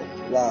 wow,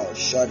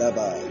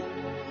 Shadabai.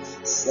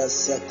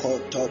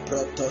 Sesekoto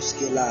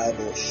protoski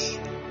labosh.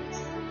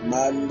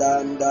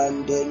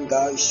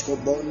 Mandandandenga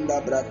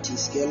ishkobonda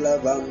bratiske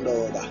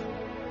lavandoda.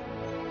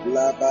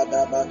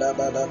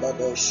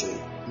 Labadabadabadabadoshe.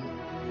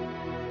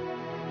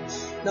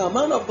 Now,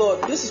 man of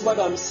God, this is what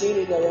I'm seeing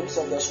in the realms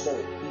of the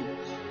spirit.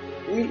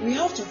 We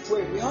have to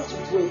pray. We have to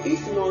pray.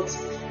 If not,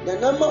 the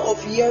number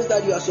of years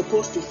that you are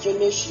supposed to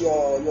finish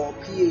your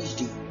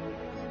PhD,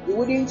 you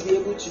wouldn't be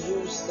able to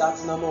use that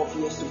number of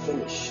years to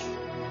finish.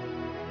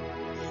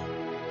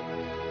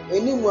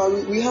 Anymore,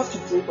 we have to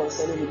pray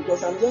concerning it,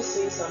 because I'm just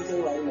saying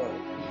something right now.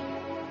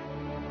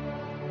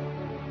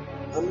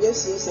 I'm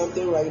just saying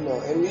something right now,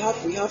 and we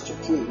have to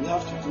pray. We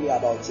have to pray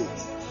about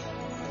it.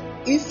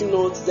 If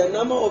not, the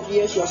number of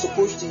years you are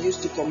supposed to use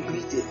to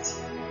complete it,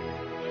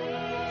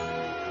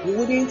 you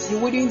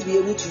wouldn't be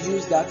able to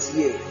use that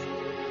year.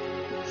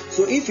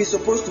 So if it's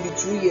supposed to be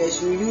 2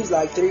 years, you use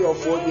like 3 or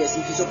 4 years.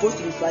 If it's supposed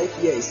to be 5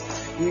 years,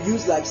 you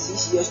use like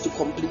 6 years to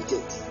complete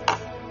it.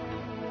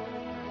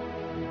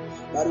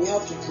 But we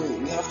have to pray.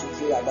 We have to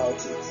pray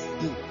about it.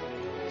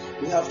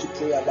 We have to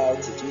pray about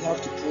it. We have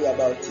to pray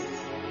about it.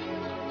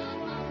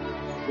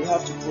 We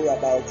have to pray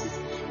about it.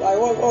 Why?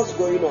 What's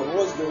going on?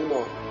 What's going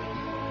on?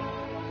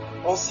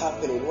 What's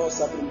happening? What's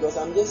happening? Because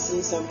I'm just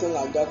seeing something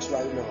like that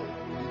right now.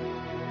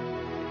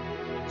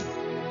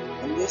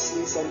 I'm just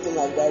seeing something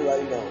like that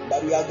right now.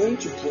 But we are going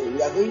to pray.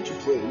 We are going to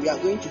pray. We are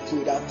going to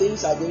pray that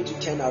things are going to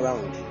turn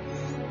around.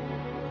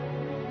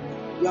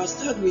 You are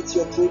stuck with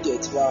your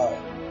project. Wow.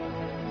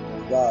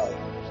 Wow.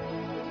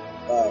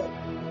 Wow.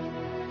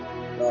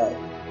 Wow.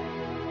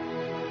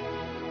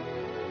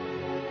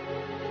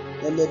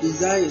 And the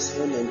desire is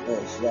on and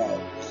off. Wow.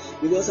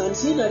 Because I'm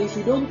seeing that if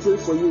you don't pray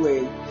for you,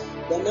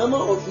 the number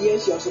of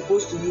years you are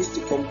supposed to use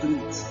to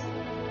complete,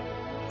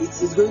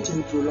 it is going to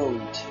be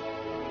prolonged.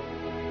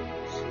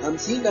 I'm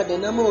seeing that the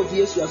number of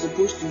years you are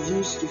supposed to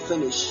use to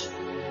finish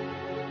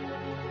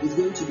is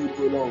going to be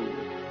prolonged.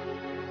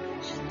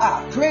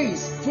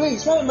 Praise.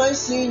 Why am I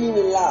seeing you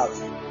in love?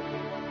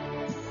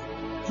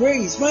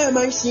 Praise. Why am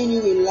I seeing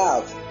you in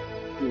love?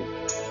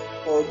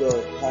 Oh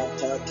God.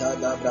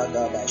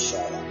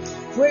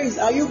 Praise.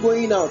 Are you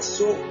going out?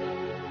 So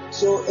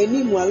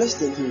anymore,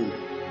 listen.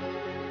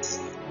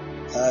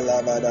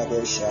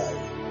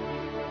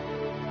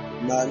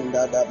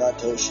 Manda da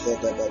batosh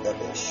da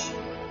badabosh.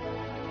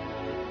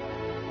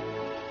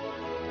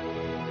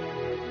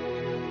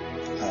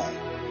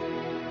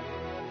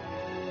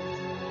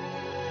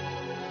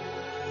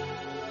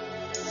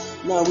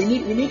 Now we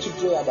need to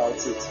pray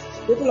about it.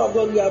 People of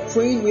God, we are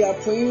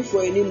praying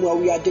for anymore.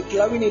 We are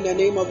declaring in the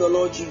name of the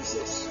Lord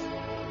Jesus.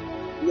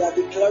 We are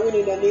declaring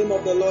in the name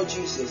of the Lord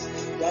Jesus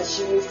that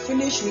she will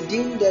finish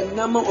within the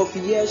number of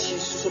years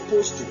she's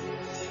supposed to.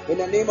 In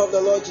the name of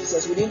the Lord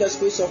Jesus, within the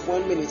space of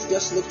 1 minute,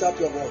 just lift up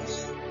your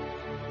voice.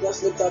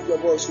 Just lift up your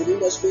voice. Within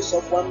the space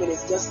of 1 minute,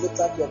 just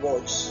lift up your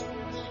voice.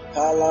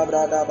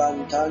 Kalabrada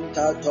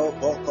bantanta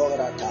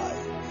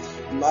topokoratai.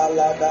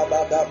 Malada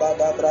bada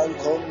bada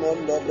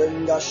brankomondo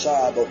bringa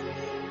shabo.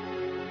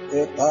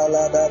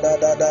 Epala da da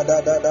da da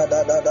da da da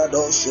da da da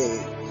doshe.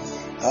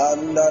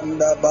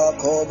 Handanda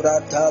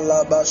bakobra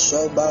talaba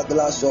soba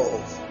glazo.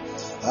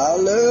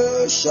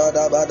 Ale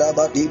shada bada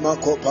badima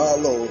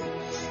kopalo.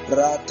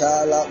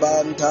 Ratala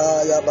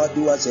banta ya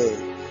baduaze.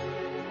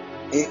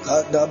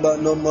 Ikadaba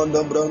no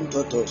mono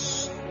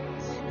brontotos.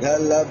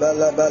 Yalla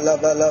bala bala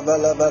bala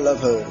bala bala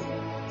bala.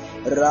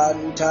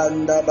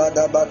 Rantanda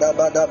bada bada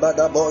bada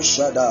bada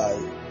boshadai.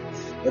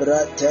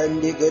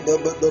 Ratendi gedo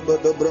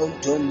bodo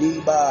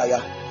brontondi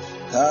baya.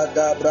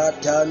 Kada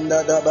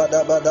bratanda da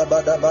bada bada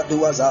bada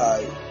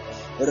baduazai.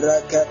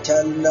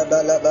 Rakatanda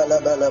bala bala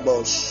bala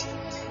bosh.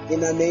 In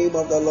the name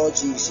of the Lord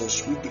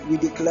Jesus, we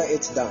declare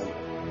it done.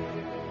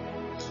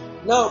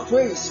 Now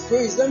praise,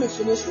 let me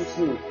finish with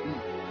you.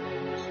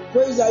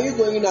 Praise, are you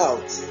going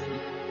out?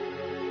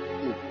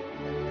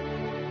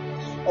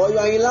 Or you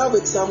are in love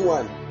with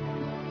someone?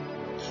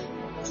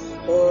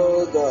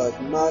 Oh God,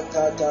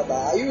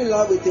 Matataba. Are you in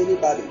love with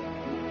anybody?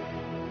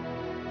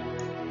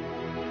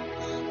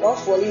 Or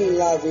falling in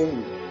love with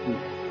me?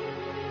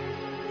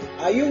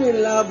 Are you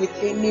in love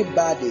with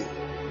anybody?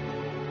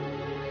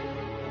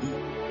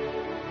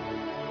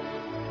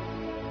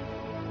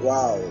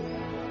 Wow.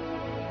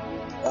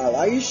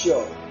 Are you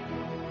sure?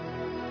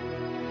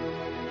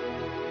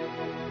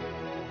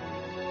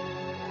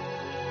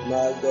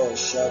 My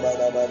gosh.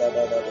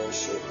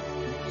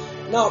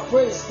 Now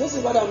praise, this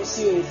is what I'm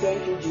seeing.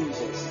 Thank you,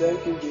 Jesus.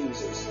 Thank you,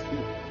 Jesus.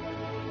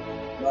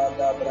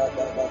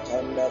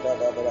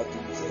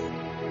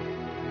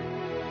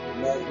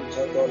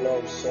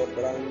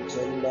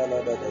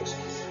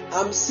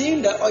 I'm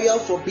seeing the oil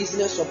for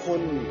business upon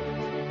you.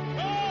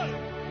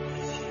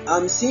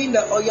 I'm seeing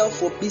the oil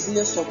for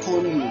business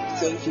upon you.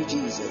 Thank you,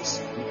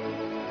 Jesus.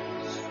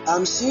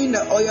 I'm seeing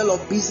the oil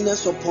of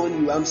business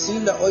upon you. I'm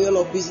seeing the oil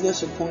of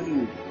business upon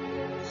you.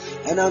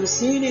 And I'm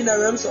seeing in the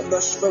realms of the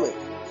spirit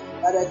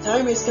that the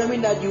time is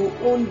coming that you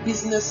own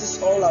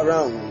businesses all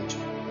around.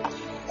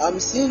 I'm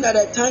seeing that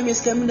the time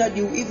is coming that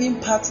you even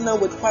partner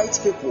with white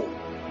people.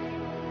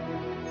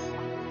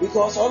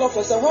 Because all of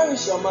us say, where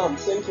is your mom?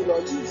 Thank you,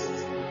 Lord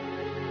Jesus.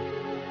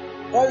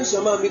 Where is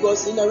your mom?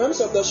 Because in the realms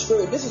of the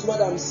spirit, this is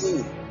what I'm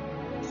seeing.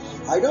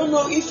 I don't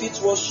know if it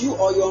was you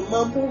or your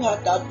mom who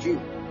had that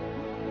dream.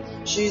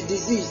 She's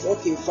diseased.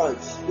 Okay, fine.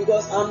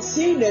 Because I'm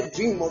seeing a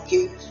dream,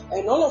 okay?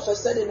 And all of a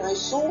sudden I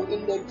saw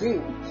in the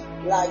dream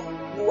like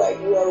you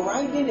were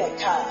riding a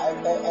car,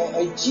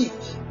 a jeep.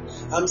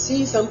 I'm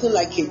seeing something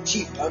like a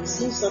jeep. I'm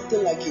seeing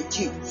something like a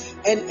jeep.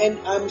 And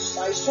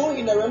I saw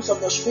in the realms of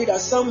the spirit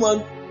that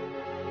someone,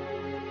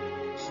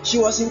 she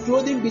was in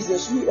clothing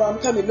business. I'm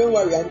coming, don't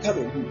worry, I'm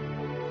coming.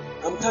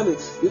 I'm coming.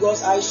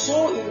 Because I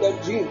saw in the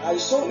dream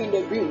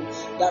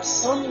that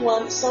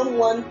someone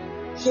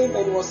came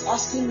and was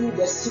asking you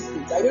the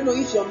secret. I don't know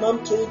if your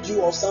mom told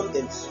you or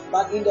something,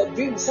 but in the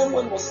dream,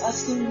 someone was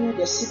asking you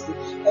the secret.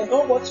 And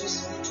all what you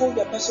told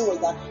the person was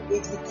that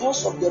it's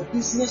because of the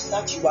business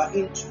that you are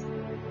into.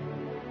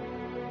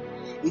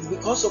 It's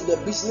because of the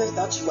business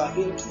that you are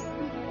into.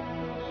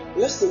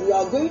 Listen, we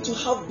are going to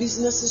have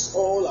businesses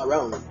all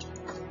around.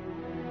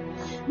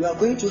 You are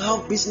going to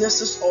have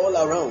businesses all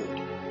around.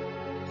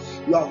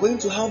 You are going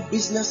to have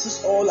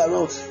businesses all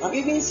around. I'm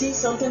even seeing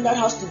something that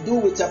has to do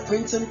with a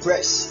printing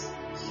press.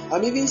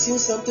 I'm even seeing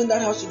something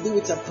that has to do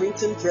with a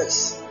printing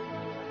press.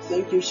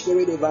 Thank you,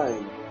 Spirit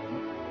Divine.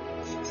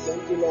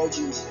 Thank you, Lord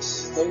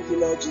Jesus. Thank you,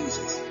 Lord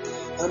Jesus.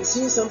 I'm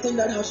seeing something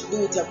that has to do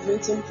with a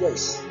printing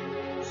press.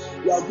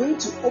 You are going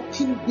to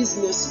open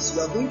businesses.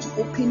 You are going to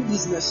open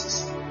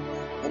businesses.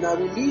 And I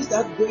release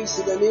that grace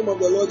in the name of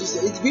the Lord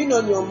Jesus. It's been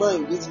on your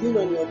mind. It's been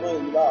on your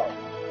mind. Wow.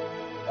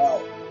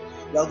 Wow.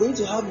 You are going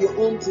to have your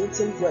own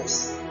printing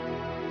press.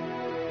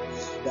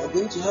 You are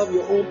going to have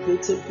your own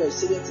printing press.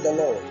 Say it to the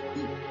Lord.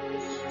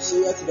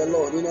 Say it to the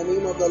Lord. In the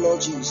name of the Lord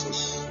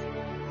Jesus.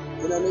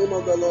 In the name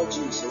of the Lord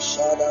Jesus.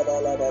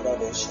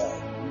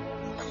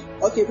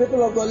 Okay,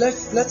 people of God,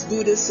 let's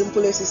do this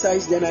simple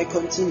exercise, then I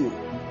continue.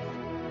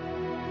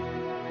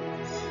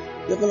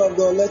 People of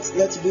God,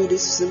 let's do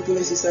this simple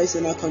exercise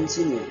and I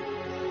continue.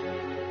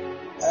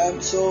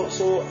 So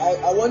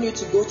I want you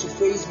to go to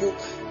Facebook.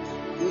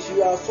 If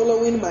you are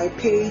following my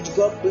page,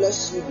 God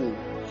bless you.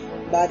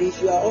 But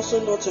if you are also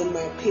not on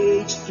my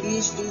page,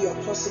 please do your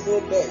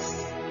possible best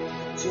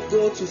to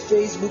go to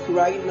Facebook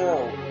right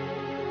now.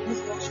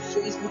 Please go to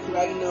Facebook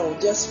right now.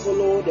 Just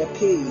follow the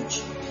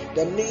page.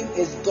 The name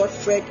is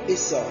Godfred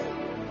Essel.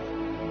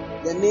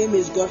 The name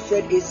is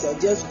Godfred Essel.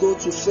 Just go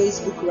to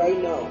Facebook right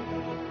now.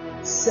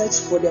 Search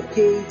for the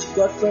page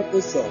Godfred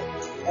Essel.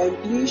 And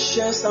please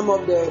share some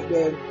of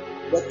the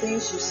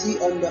things you see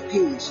on the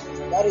page.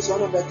 That is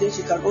one of the things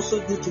you can also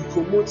do to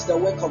promote the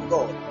work of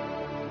God.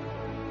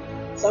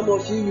 Some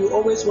of you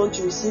always want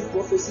to receive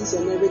prophecies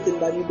and everything,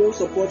 but you don't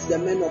support the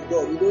men of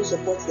God. You don't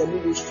support the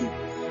ministry.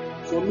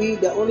 For me,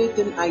 the only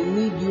thing I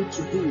need you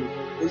to do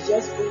is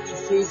just go to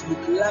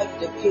Facebook, like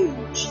the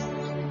page.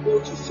 Go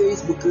to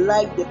Facebook,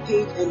 like the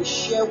page, and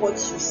share what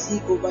you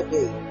see over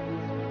there.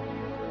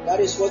 That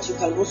is what you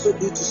can also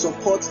do to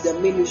support the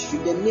ministry.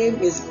 The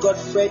name is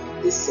Godfred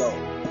Essel.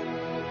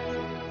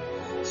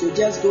 So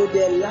just go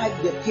there,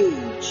 like the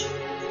page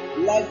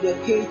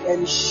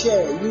and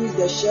share. Use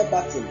the share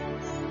button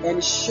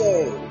and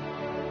share.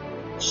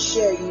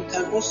 You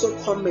can also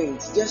comment.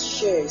 Just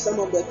share some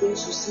of the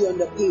things you see on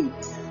the page.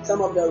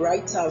 some of the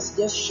write-ups,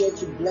 just share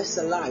to bless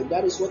a life.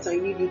 That is what I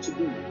need you to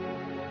do.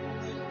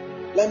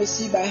 Let me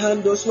see by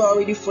hand those who are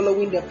already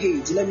following the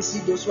page. Let me see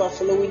those who are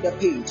following the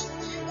page.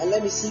 And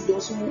let me see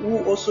those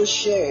who also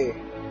share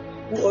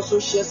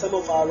some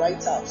of our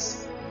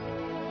write-ups.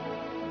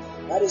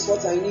 That is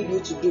what I need you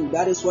to do.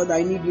 That is what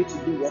I need you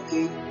to do,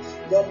 okay?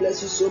 God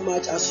bless you so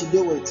much as you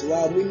do it.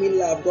 Wow, Mimi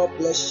Love, God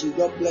bless you.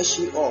 God bless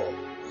you all.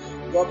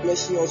 God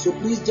bless you all. So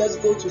please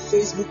just go to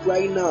Facebook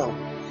right now.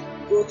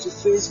 Go to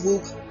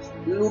Facebook.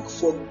 Look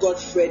for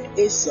Godfred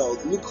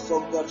Essel. Look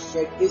for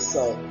Godfred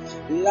Essel.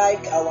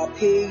 Like our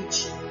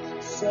page.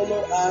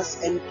 Follow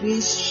us. And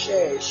please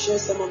share. Share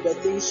some of the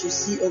things you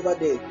see over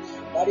there.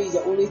 That is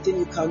the only thing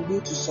you can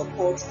do to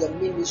support the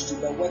ministry,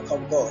 the work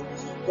of God.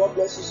 God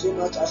bless you so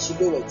much as you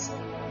do it.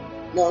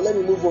 Now let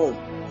me move on.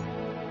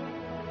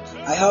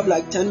 I have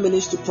like 10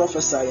 minutes to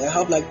prophesy.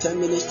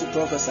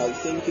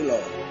 Thank you,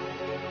 Lord.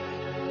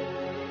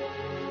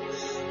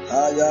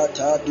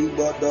 Hayata di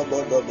bodo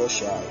bodo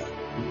boshai.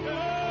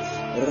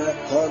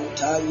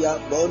 Rekontaya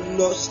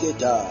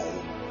bondosketai.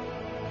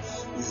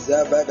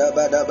 Zabada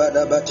bada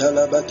bada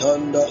batala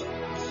batondo.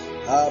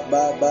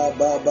 Ababa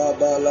baba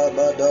bala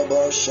bada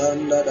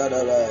boshanda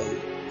dadarai.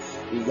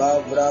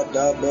 Vavra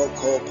dabo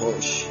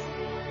koposh.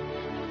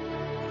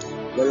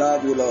 We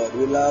love you, Lord.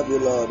 We love you,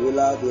 Lord. We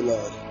love you,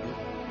 Lord.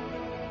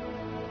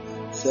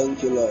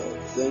 Thank you,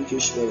 Lord. Thank you,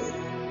 Spirit.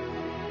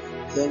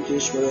 Thank you,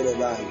 Spirit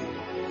divine.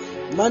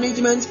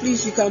 Management,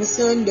 please, you can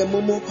send the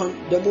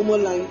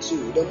Momo line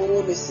too, the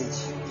Momo message.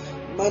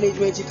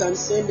 Management, you can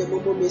send the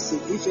Momo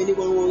message. If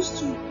anyone wants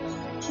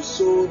to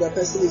sow, the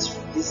person is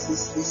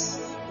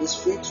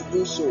free to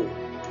do so.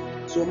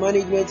 So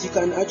management, you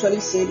can actually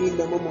send in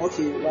the Momo.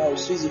 Okay, wow,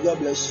 Susie, God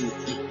bless you.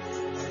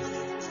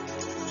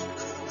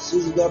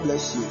 Susie, God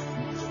bless you.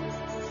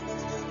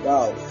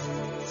 Wow.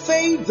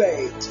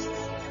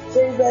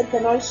 Favored,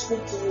 can I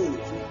speak to you?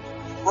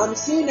 I'm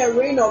seeing a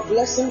rain of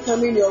blessing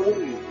coming your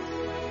way.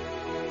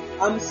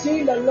 I'm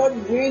seeing the Lord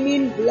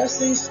raining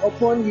blessings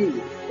upon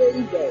you.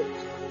 Favored.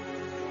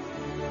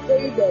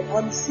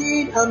 I'm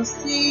seeing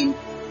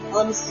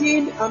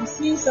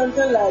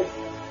something like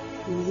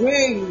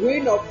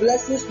rain of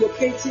blessings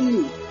locating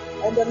you.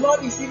 And the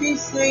Lord is even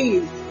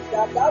saying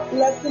that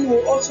blessing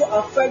will also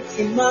affect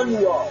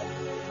Emmanuel.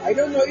 I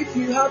don't know if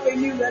you have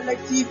any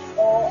relative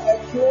or a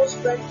close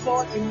friend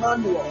called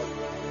Emmanuel.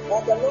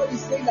 But the Lord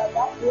is saying that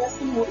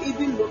blessing will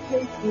even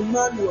locate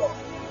Emmanuel.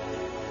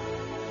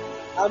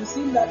 I'm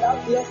seeing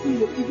that blessing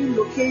will even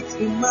locate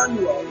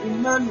Emmanuel.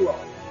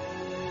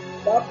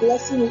 That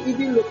blessing will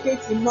even locate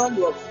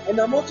Emmanuel. And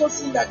I'm also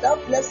seeing that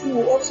blessing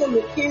will also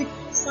locate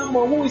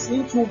someone who is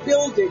into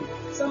building,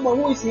 someone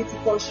who is into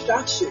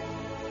construction.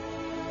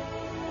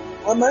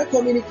 Am I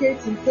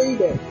communicating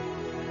further?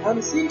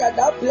 I'm seeing that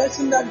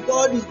blessing that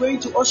God is going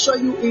to usher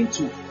you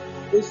into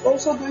is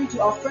also going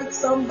to affect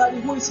somebody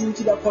who is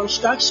into the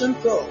construction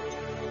field.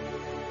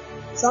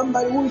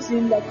 Somebody who is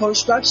in the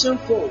construction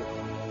field.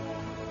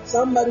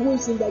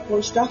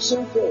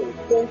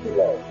 Thank you,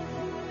 Lord.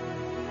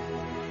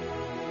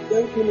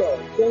 Thank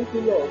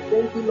you,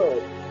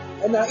 Lord.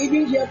 And I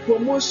even hear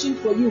promotion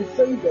for you,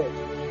 favored.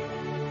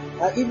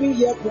 I even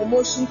hear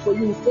promotion for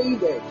you.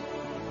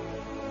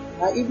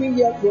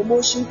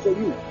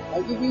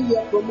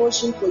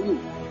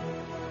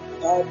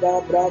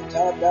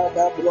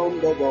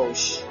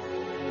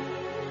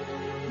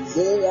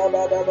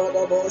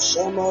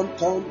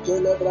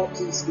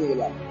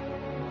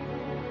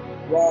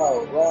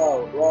 Wow.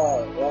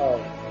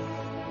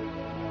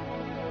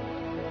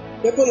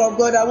 People of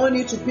God, I want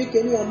you to pick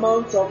any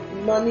amount of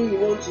money you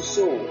want to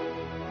sow.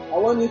 I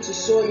want you to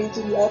sow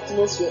into the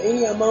atmosphere,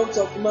 any amount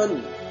of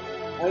money.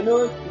 I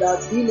know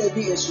that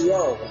e-levy is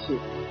real.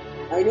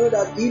 I know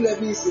that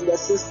e-levy is in the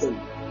system.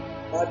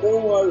 But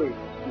don't worry.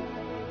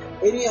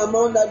 Any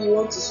amount that you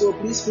want to sow,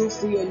 please feel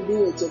free and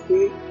do it,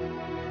 okay?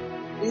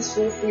 Please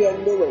feel free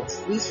and do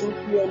it.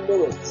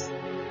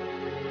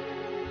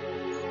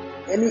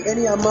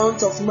 Any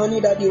amount of money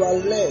that you are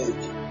led,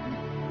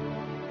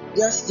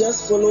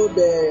 just follow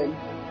the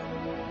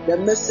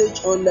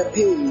message on the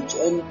page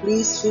and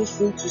please feel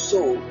free to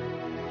sow.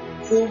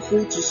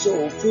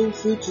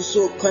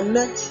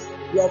 Connect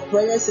your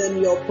prayers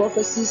and your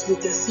prophecies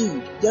with a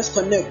seed. Just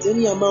connect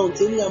any amount,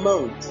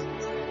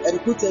 and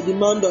put a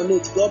demand on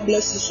it. God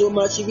bless you so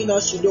much, even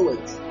as you do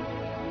it.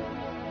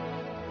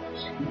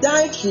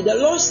 Daiki, the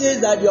Lord says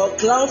that your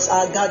clouds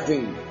are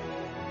gathering.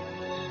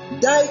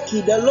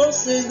 Daiki, the Lord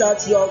says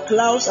that your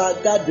clouds are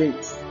gathering.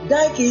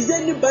 Daiki, is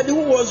anybody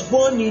who was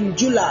born in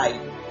July?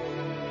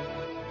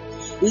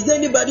 Is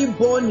anybody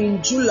born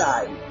in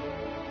July?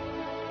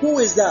 Who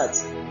is that?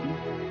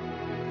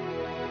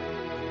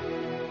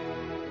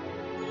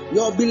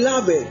 Your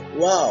beloved.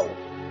 Wow,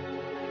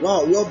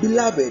 your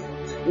beloved.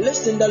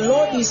 Listen, the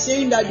Lord is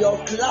saying that your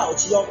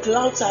clouds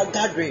are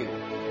gathering.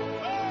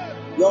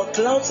 Your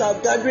clouds are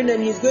gathering,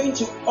 and He's going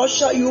to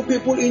usher you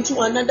people into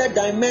another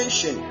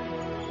dimension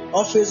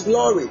of His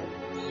glory.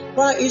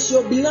 Why is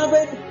your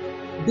beloved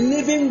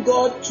believing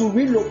God to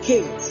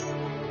relocate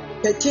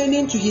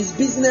pertaining to his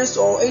business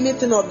or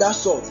anything of that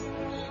sort?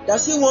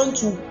 Does he want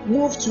to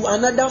move to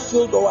another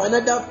field or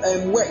another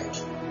work?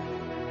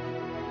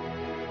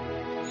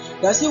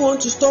 Does he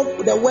want to stop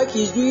the work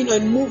he's doing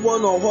and move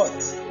on, or what?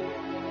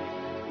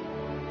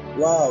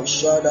 Wow,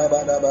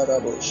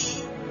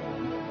 shadabadabadosh.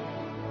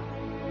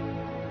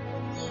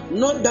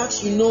 Not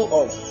that you know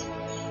of.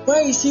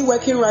 Where is he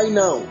working right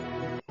now?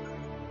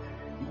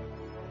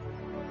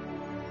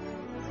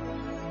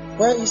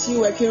 Where is he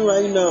working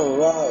right now?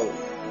 Wow.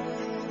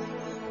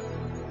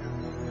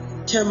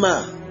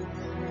 Tema.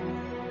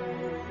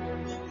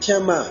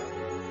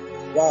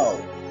 Wow.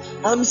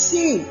 I'm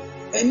seeing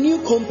a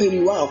new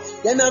company. Wow.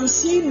 Then I'm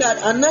seeing that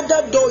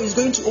another door is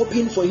going to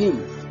open for him.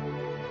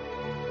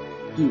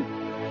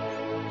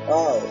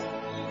 Wow.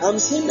 I'm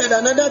seeing that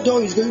another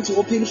door is going to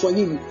open for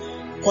him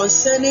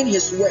concerning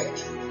his work.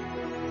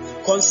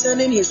 I'm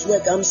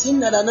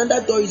seeing that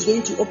another door is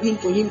going to open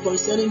for him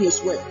concerning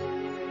his work.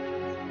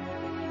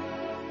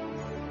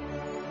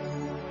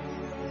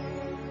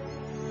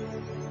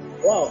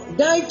 Wow.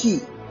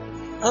 Daiki,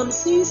 I'm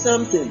seeing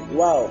something.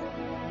 Wow.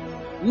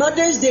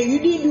 Mother's Day, you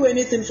didn't do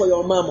anything for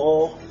your mom,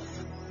 or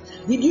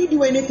did you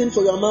do anything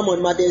for your mom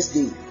on Mother's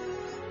Day?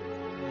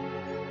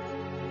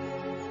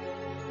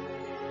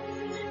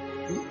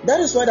 That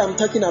is what I'm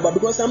talking about,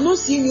 because I'm not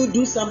seeing you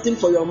do something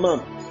for your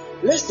mom.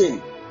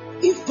 Listen,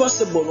 if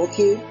possible,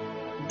 okay,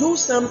 do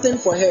something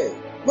for her.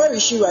 Where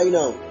is she right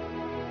now?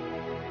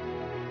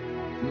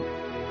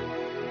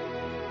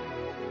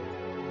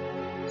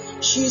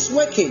 She's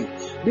working,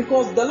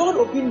 because the Lord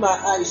opened my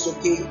eyes,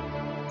 okay?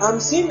 I'm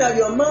seeing that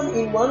your mom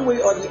in one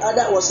way or the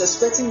other was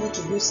expecting you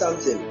to do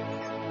something.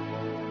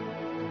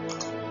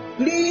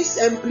 Please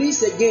and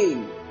please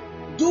again,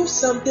 do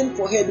something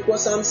for her,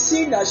 because I'm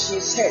seeing that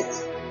she's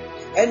hurt.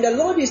 And the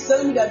Lord is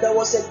telling me that there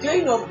was a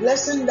kind of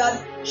blessing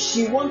that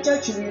she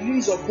wanted to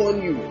release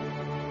upon you.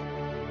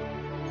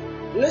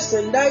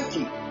 Listen,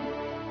 Daiki,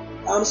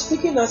 I'm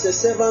speaking as a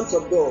servant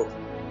of God.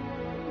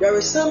 There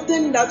is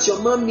something that your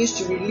mom needs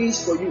to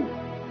release for you.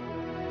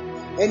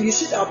 And you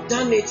should have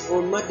done it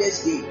on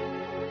Mother's Day.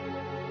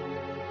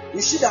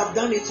 You should have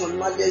done it on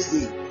Mother's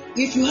Day.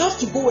 If you have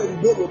to go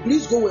and borrow,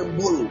 please go and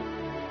borrow.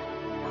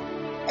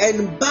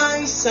 And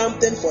buy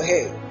something for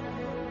her.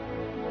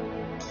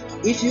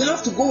 If you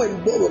have to go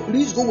and borrow,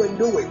 please go and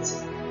do it.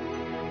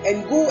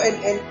 And go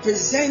and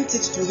present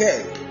it to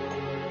her.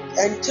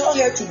 And tell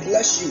her to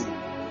bless you.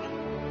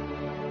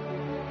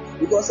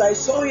 Because I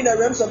saw in the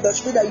realms of the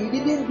spirit that you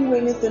didn't do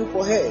anything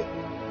for her.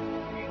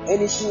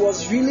 And she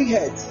was really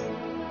hurt.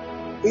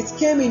 It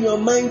came in your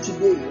mind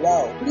today.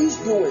 Wow. Please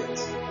do it.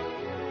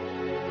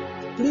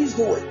 Please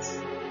do it.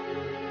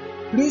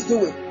 Please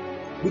do it.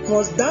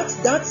 Because that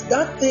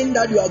thing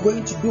that you are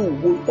going to do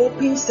will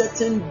open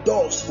certain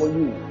doors for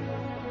you.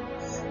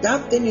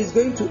 That thing is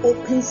going to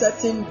open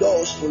certain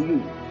doors for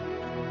you.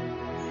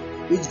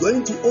 It's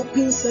going to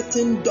open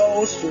certain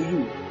doors for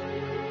you.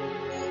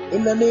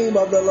 In the name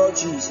of the Lord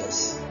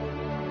Jesus.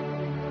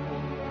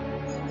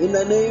 In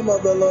the name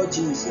of the Lord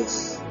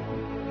Jesus.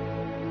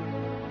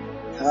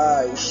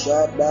 Hi,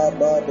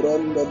 Shababa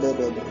Brondo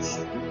Bodobosh.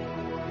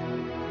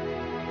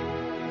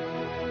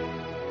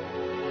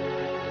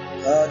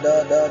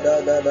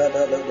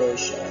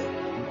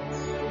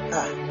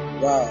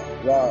 Wow.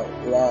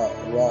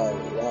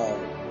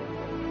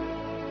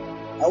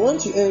 I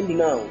want to end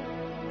now.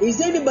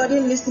 Is anybody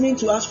listening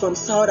to us from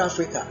South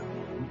Africa?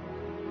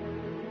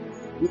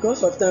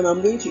 Because of time,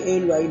 I'm going to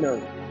end right now.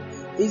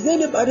 Is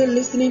anybody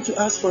listening to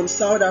us from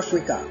South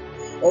Africa,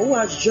 or who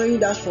has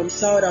joined us from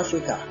South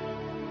Africa?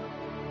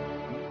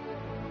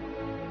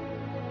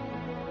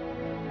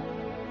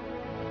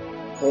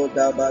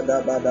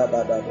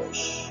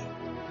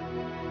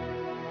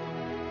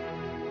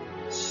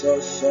 So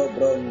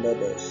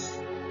brondobos.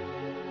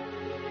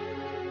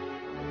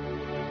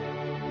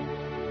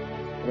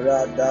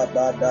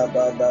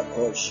 Radabada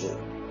koshe.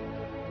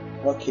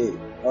 Okay.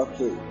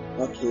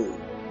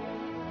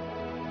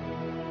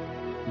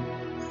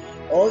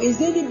 Or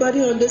is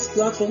anybody on this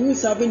platform who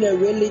is having a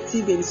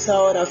relative in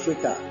South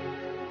Africa?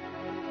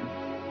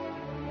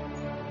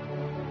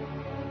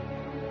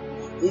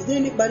 Is there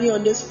anybody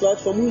on this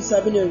platform who is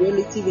having a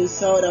relative in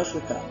South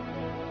Africa?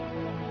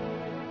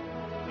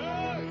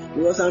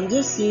 Because I'm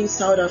just seeing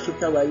South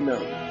Africa right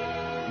now.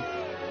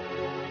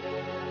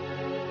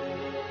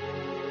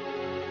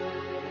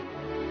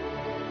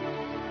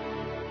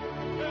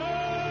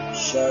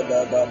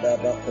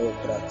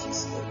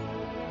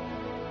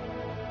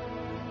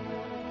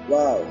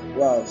 Wow.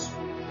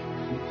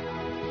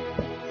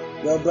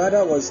 Your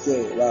brother was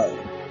there. Wow.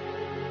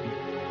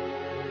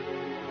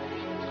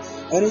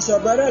 And is your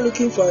brother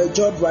looking for a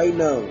job right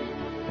now?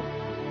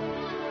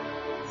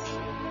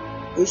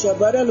 Is your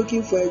brother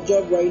looking for a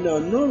job right now?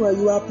 No,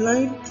 you are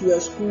applying to a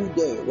school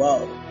there.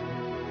 Wow.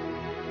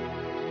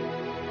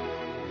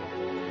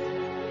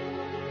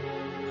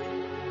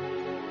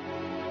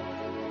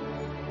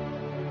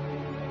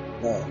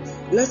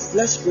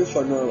 Let's pray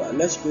for Nora.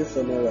 Let's pray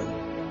for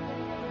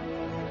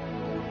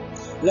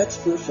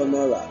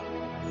Nora.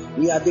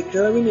 We are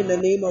declaring in the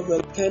name of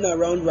the turn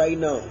around right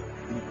now.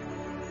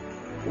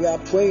 We are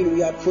praying.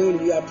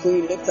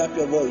 Lift up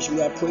your voice.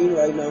 We are praying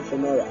right now for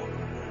Nora.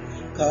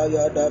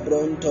 Kaya da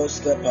brontos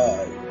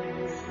kepai.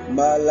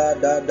 Mala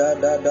da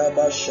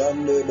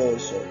bashande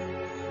boso.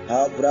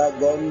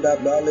 Abragonda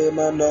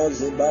balemano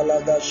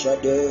zibalaga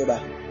shadeba.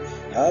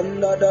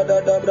 Anda da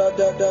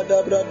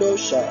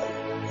bradosha.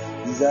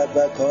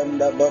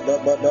 Zavakonda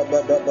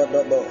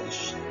bada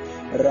bosh.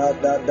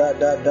 Rada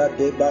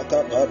de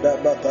baka pada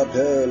baka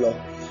pelo.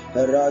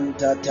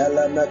 Ranta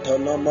telana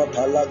tonoma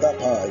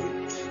palagapai.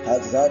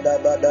 Hazada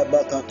bada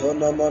baka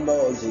tonoma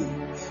nozi.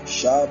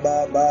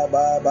 Shaba ba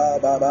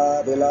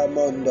bila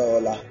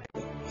mondola.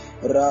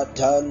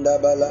 Ratanda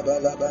bala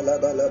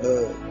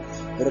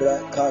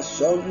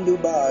Rakasondu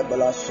ba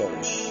bala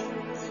sosh.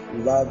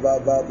 Va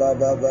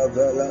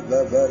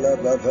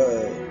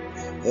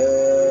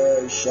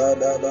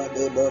shada ba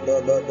de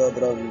bodo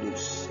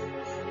brandus.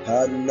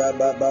 Handa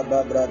ba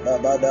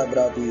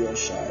bradio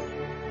shai.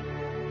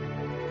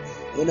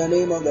 In the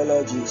name of the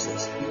Lord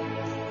Jesus.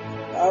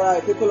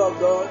 Alright, people of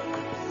God,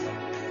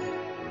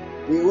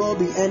 we will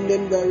be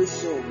ending very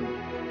soon.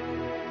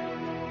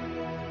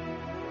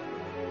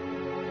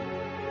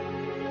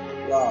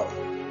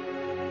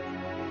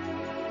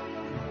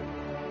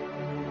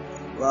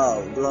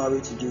 Wow,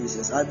 glory to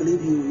Jesus. I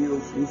believe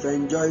you've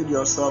enjoyed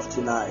yourself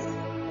tonight.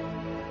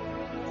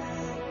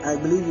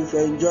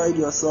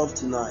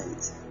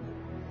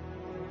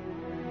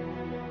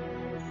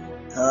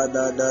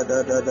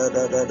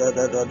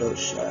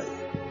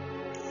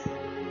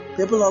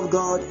 People of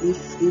God,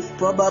 if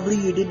probably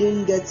you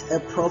didn't get a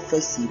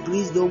prophecy,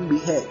 please don't be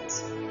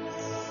hurt.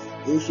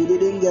 If you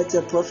didn't get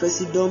a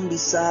prophecy, don't be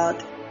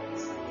sad.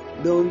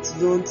 Don't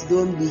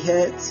be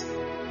hurt.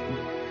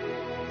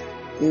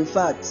 In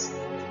fact,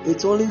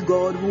 it's only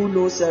God who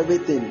knows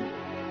everything.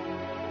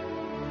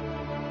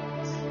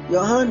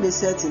 Your hand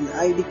is hurting.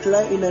 I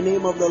declare in the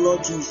name of the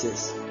Lord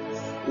Jesus,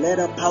 let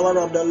the power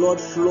of the Lord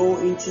flow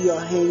into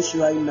your hands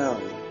right now.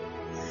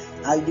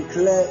 I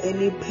declare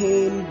any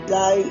pain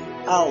die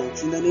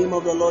out in the name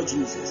of the Lord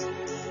Jesus.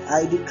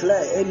 I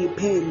declare any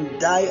pain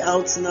die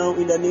out now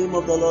in the name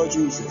of the Lord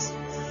Jesus.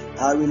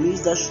 I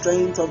release the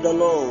strength of the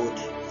Lord.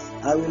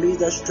 I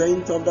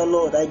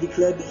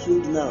declare be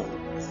healed now.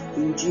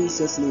 In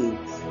Jesus' name.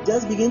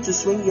 Just begin to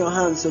swing your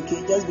hands,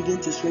 okay? Just begin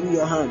to swing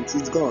your hands.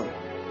 It's gone.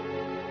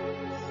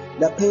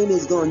 The pain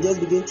is gone. Just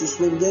begin to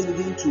swing. Just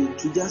begin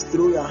to just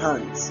throw your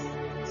hands.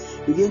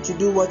 Begin to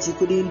do what you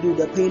couldn't do.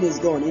 The pain is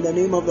gone. In the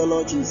name of the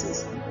Lord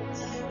Jesus.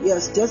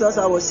 Yes, just as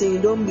I was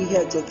saying, don't be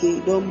hurt, okay?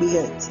 Don't be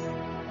hurt.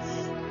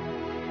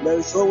 There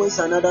is always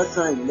another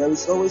time.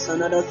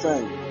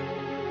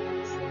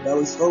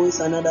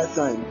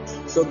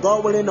 So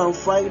God willing, on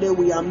Friday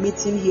we are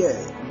meeting here.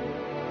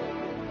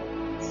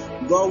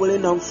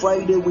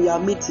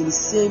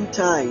 Same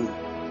time.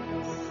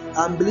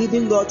 I'm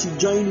believing God to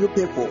join you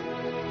people.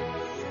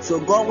 So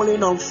God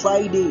willing, on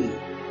Friday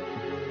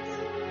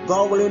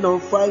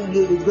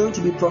is going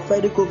to be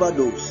prophetic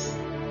overdose.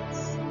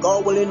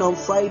 God willing, on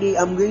Friday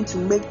I'm going to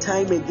make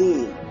time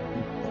again.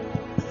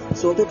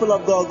 So people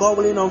of God, God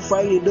willing, on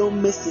Friday,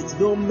 don't miss it.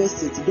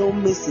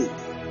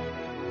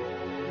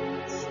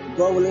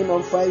 God willing,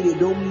 on Friday,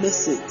 don't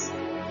miss it.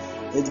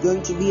 It's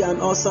going to be an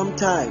awesome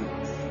time.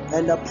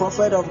 And the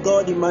prophet of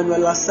God,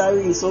 Emmanuel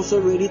Asari, is also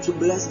ready to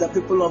bless the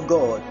people of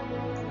God.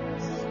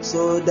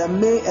 So the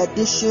May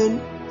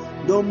edition,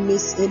 don't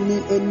miss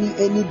any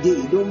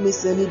day. Don't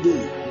miss any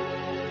day.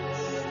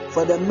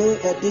 For the May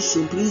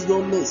edition, please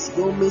don't miss.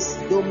 Please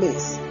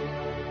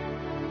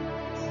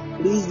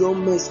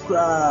don't miss.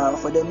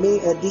 For the May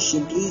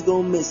edition, please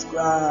don't miss.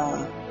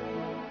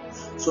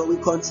 So we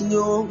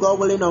continue, God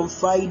willing, on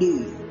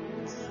Friday.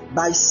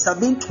 By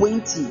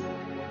 7:20,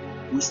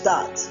 we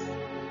start.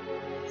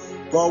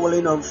 God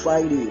willing, on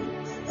Friday.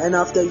 And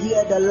after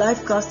here, the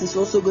live cast is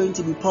also going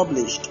to be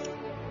published.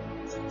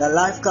 So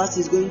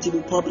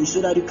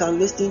that you can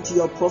listen to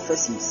your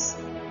prophecies.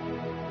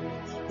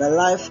 The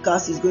live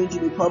cast is going to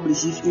be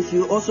published. If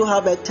you also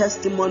have a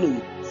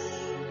testimony,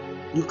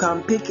 you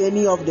can pick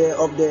any of the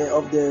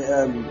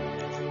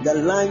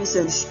lines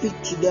and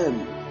speak to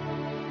them.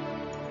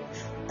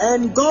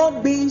 And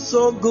God being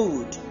so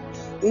good,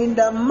 in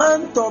the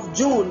month of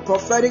June,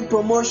 prophetic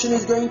promotion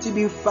is going to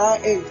be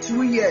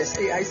 2 years.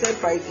 I said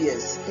 5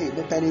 years.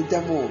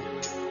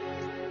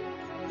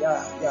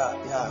 Yeah.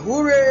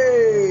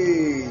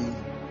 Hooray!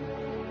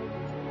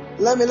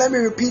 Let me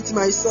repeat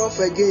myself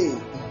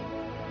again.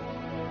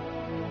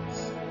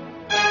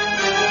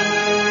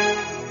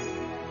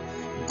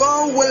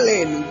 God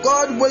willing,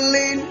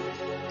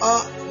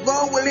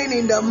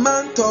 in the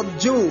month of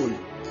June,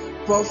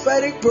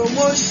 prophetic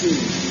promotion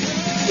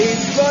is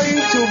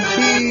going to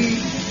be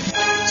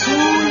 2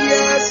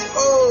 years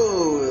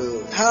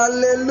old.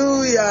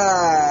 Hallelujah.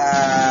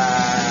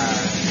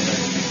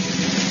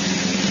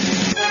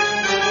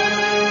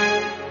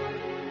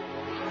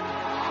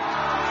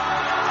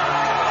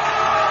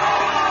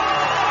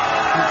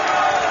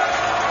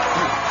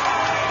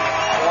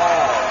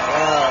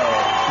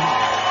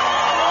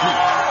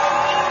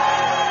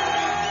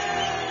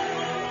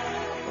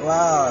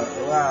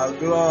 Wow,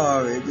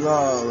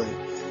 glory.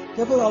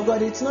 People of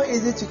God, it's not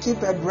easy to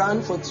keep a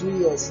brand for 2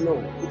 years. No,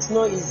 it's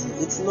not easy.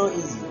 It's not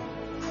easy.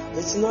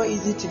 It's not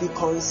easy to be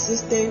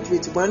consistent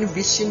with one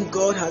vision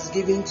God has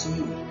given to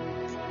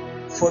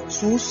you for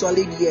 2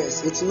 solid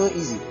years. It's not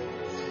easy.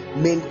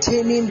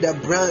 Maintaining the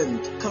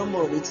brand, come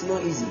on, it's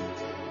not easy.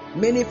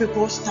 Many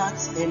people start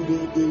and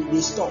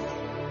they stop.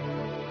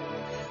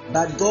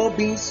 But God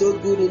being so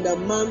good, in the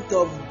month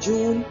of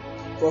June,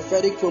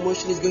 prophetic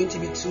promotion is going to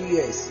be 2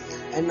 years.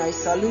 And I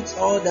salute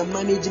all the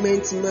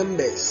management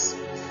members.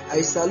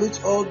 I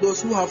salute all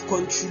those who have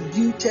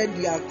contributed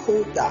their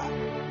quota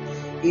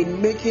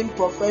in making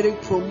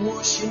prophetic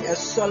promotion a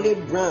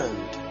solid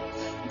brand.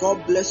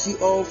 God bless you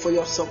all for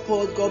your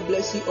support. God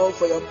bless you all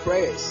for your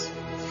prayers.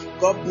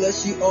 God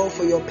bless you all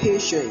for your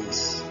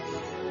patience.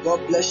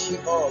 God bless you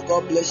all.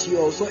 God bless you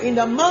all. So in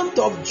the month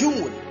of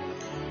June,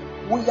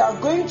 we are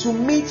going to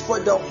meet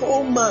for the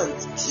whole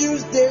month.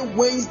 Tuesday,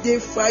 Wednesday,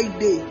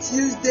 Friday.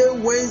 Tuesday,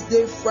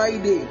 Wednesday,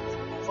 Friday.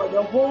 For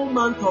the whole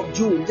month of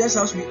June, just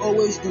as we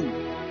always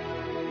do.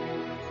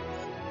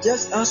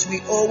 Just as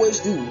we always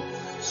do.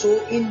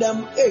 So in the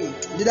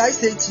did I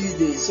say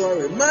Tuesday?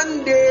 Sorry.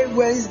 Monday,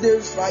 Wednesday,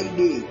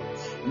 Friday.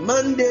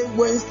 Monday,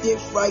 Wednesday,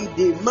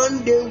 Friday.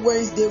 Monday,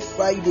 Wednesday,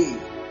 Friday.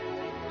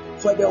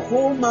 For the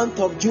whole month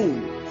of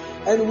June.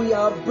 And we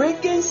are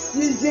bringing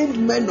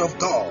seasoned men of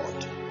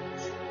God.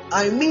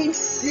 I mean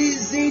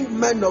seasoned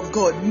men of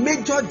God.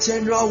 Major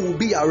General will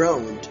be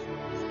around.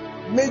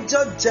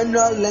 Major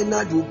General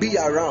Leonard will be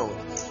around.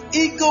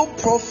 Eagle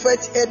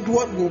Prophet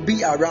Edward will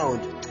be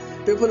around.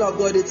 People of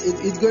God,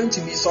 it's going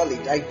to be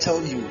solid. I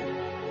tell you.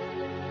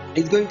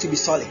 It's going to be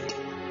solid.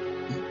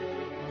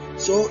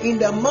 So in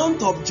the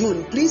month of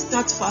June, please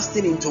start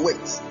fasting into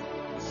it.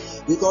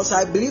 Because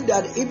I believe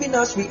that even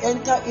as we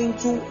enter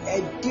into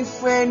a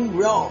different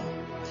realm,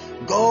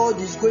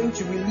 God is going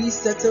to release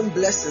certain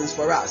blessings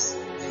for us.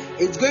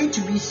 It's going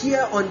to be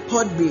here on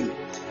Podbean.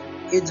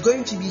 It's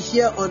going to be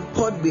here on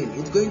Podbean.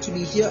 It's going to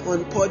be here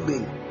on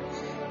Podbean.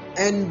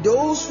 And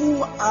those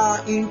who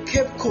are in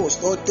Cape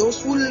Coast, or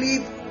those who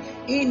live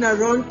in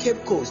around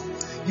Cape Coast,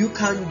 you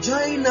can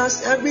join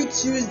us every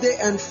Tuesday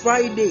and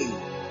Friday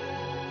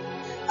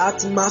at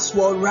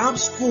Maswell Rap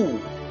School.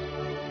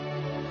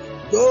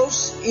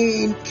 Those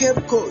in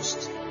Cape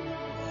Coast,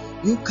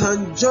 you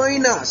can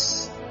join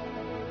us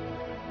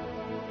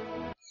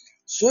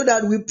so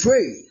that we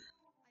pray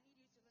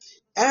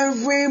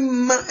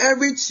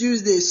every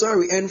Tuesday,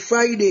 and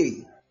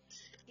Friday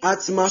at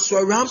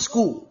Maswell Rap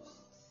School.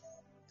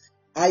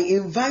 I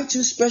invite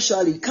you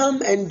specially.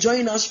 Come and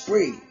join us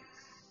pray.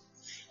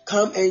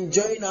 Come and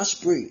join us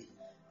pray.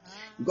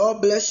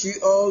 God bless you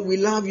all. We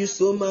love you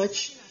so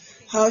much.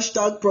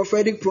 Hashtag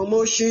prophetic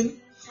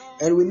promotion.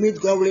 And we meet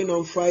God willing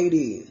on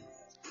Friday.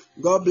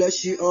 God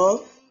bless you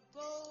all.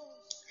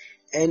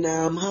 And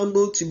I am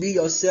humbled to be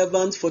your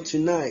servant for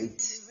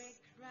tonight.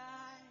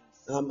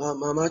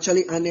 I'm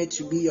actually honored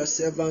to be your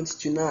servant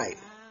tonight.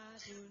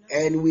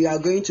 And we are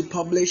going to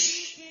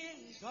publish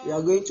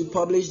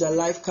the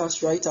live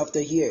cast right after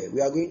here. We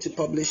are going to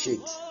publish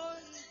it.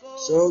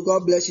 So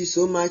God bless you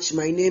so much.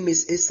 My name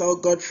is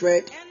Essel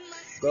Godfred.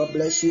 God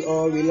bless you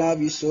all. We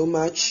love you so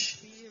much.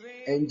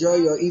 Enjoy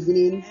your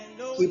evening.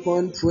 Keep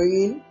on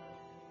praying.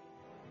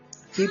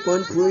 Keep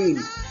on praying.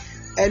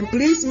 And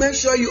please make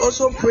sure you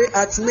also pray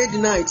at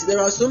midnight. There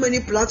are so many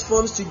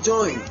platforms to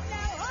join.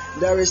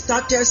 There is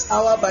Starters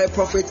Hour by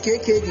Prophet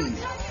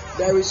KKD.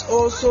 There is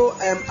also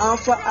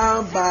Alpha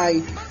Hour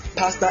by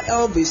Pastor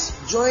Elvis.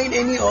 Join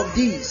any of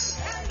these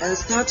and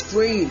start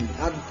praying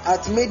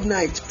at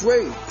midnight.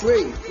 Pray.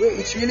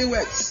 It really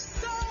works.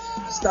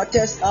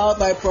 Starters Hour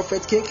by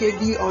Prophet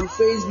KKD on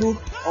Facebook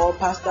or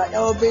Pastor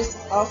Elvis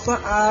Alpha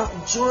Hour.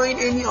 Join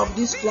any of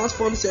these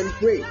platforms and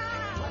pray.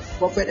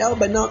 Prophet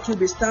Elbernat will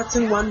be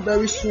starting one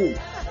very soon.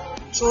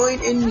 Join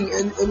any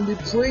and be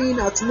praying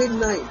at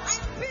midnight.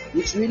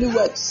 It really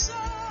works.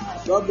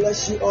 God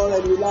bless you all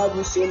and we love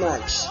you so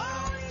much.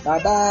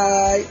 Bye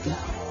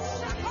bye.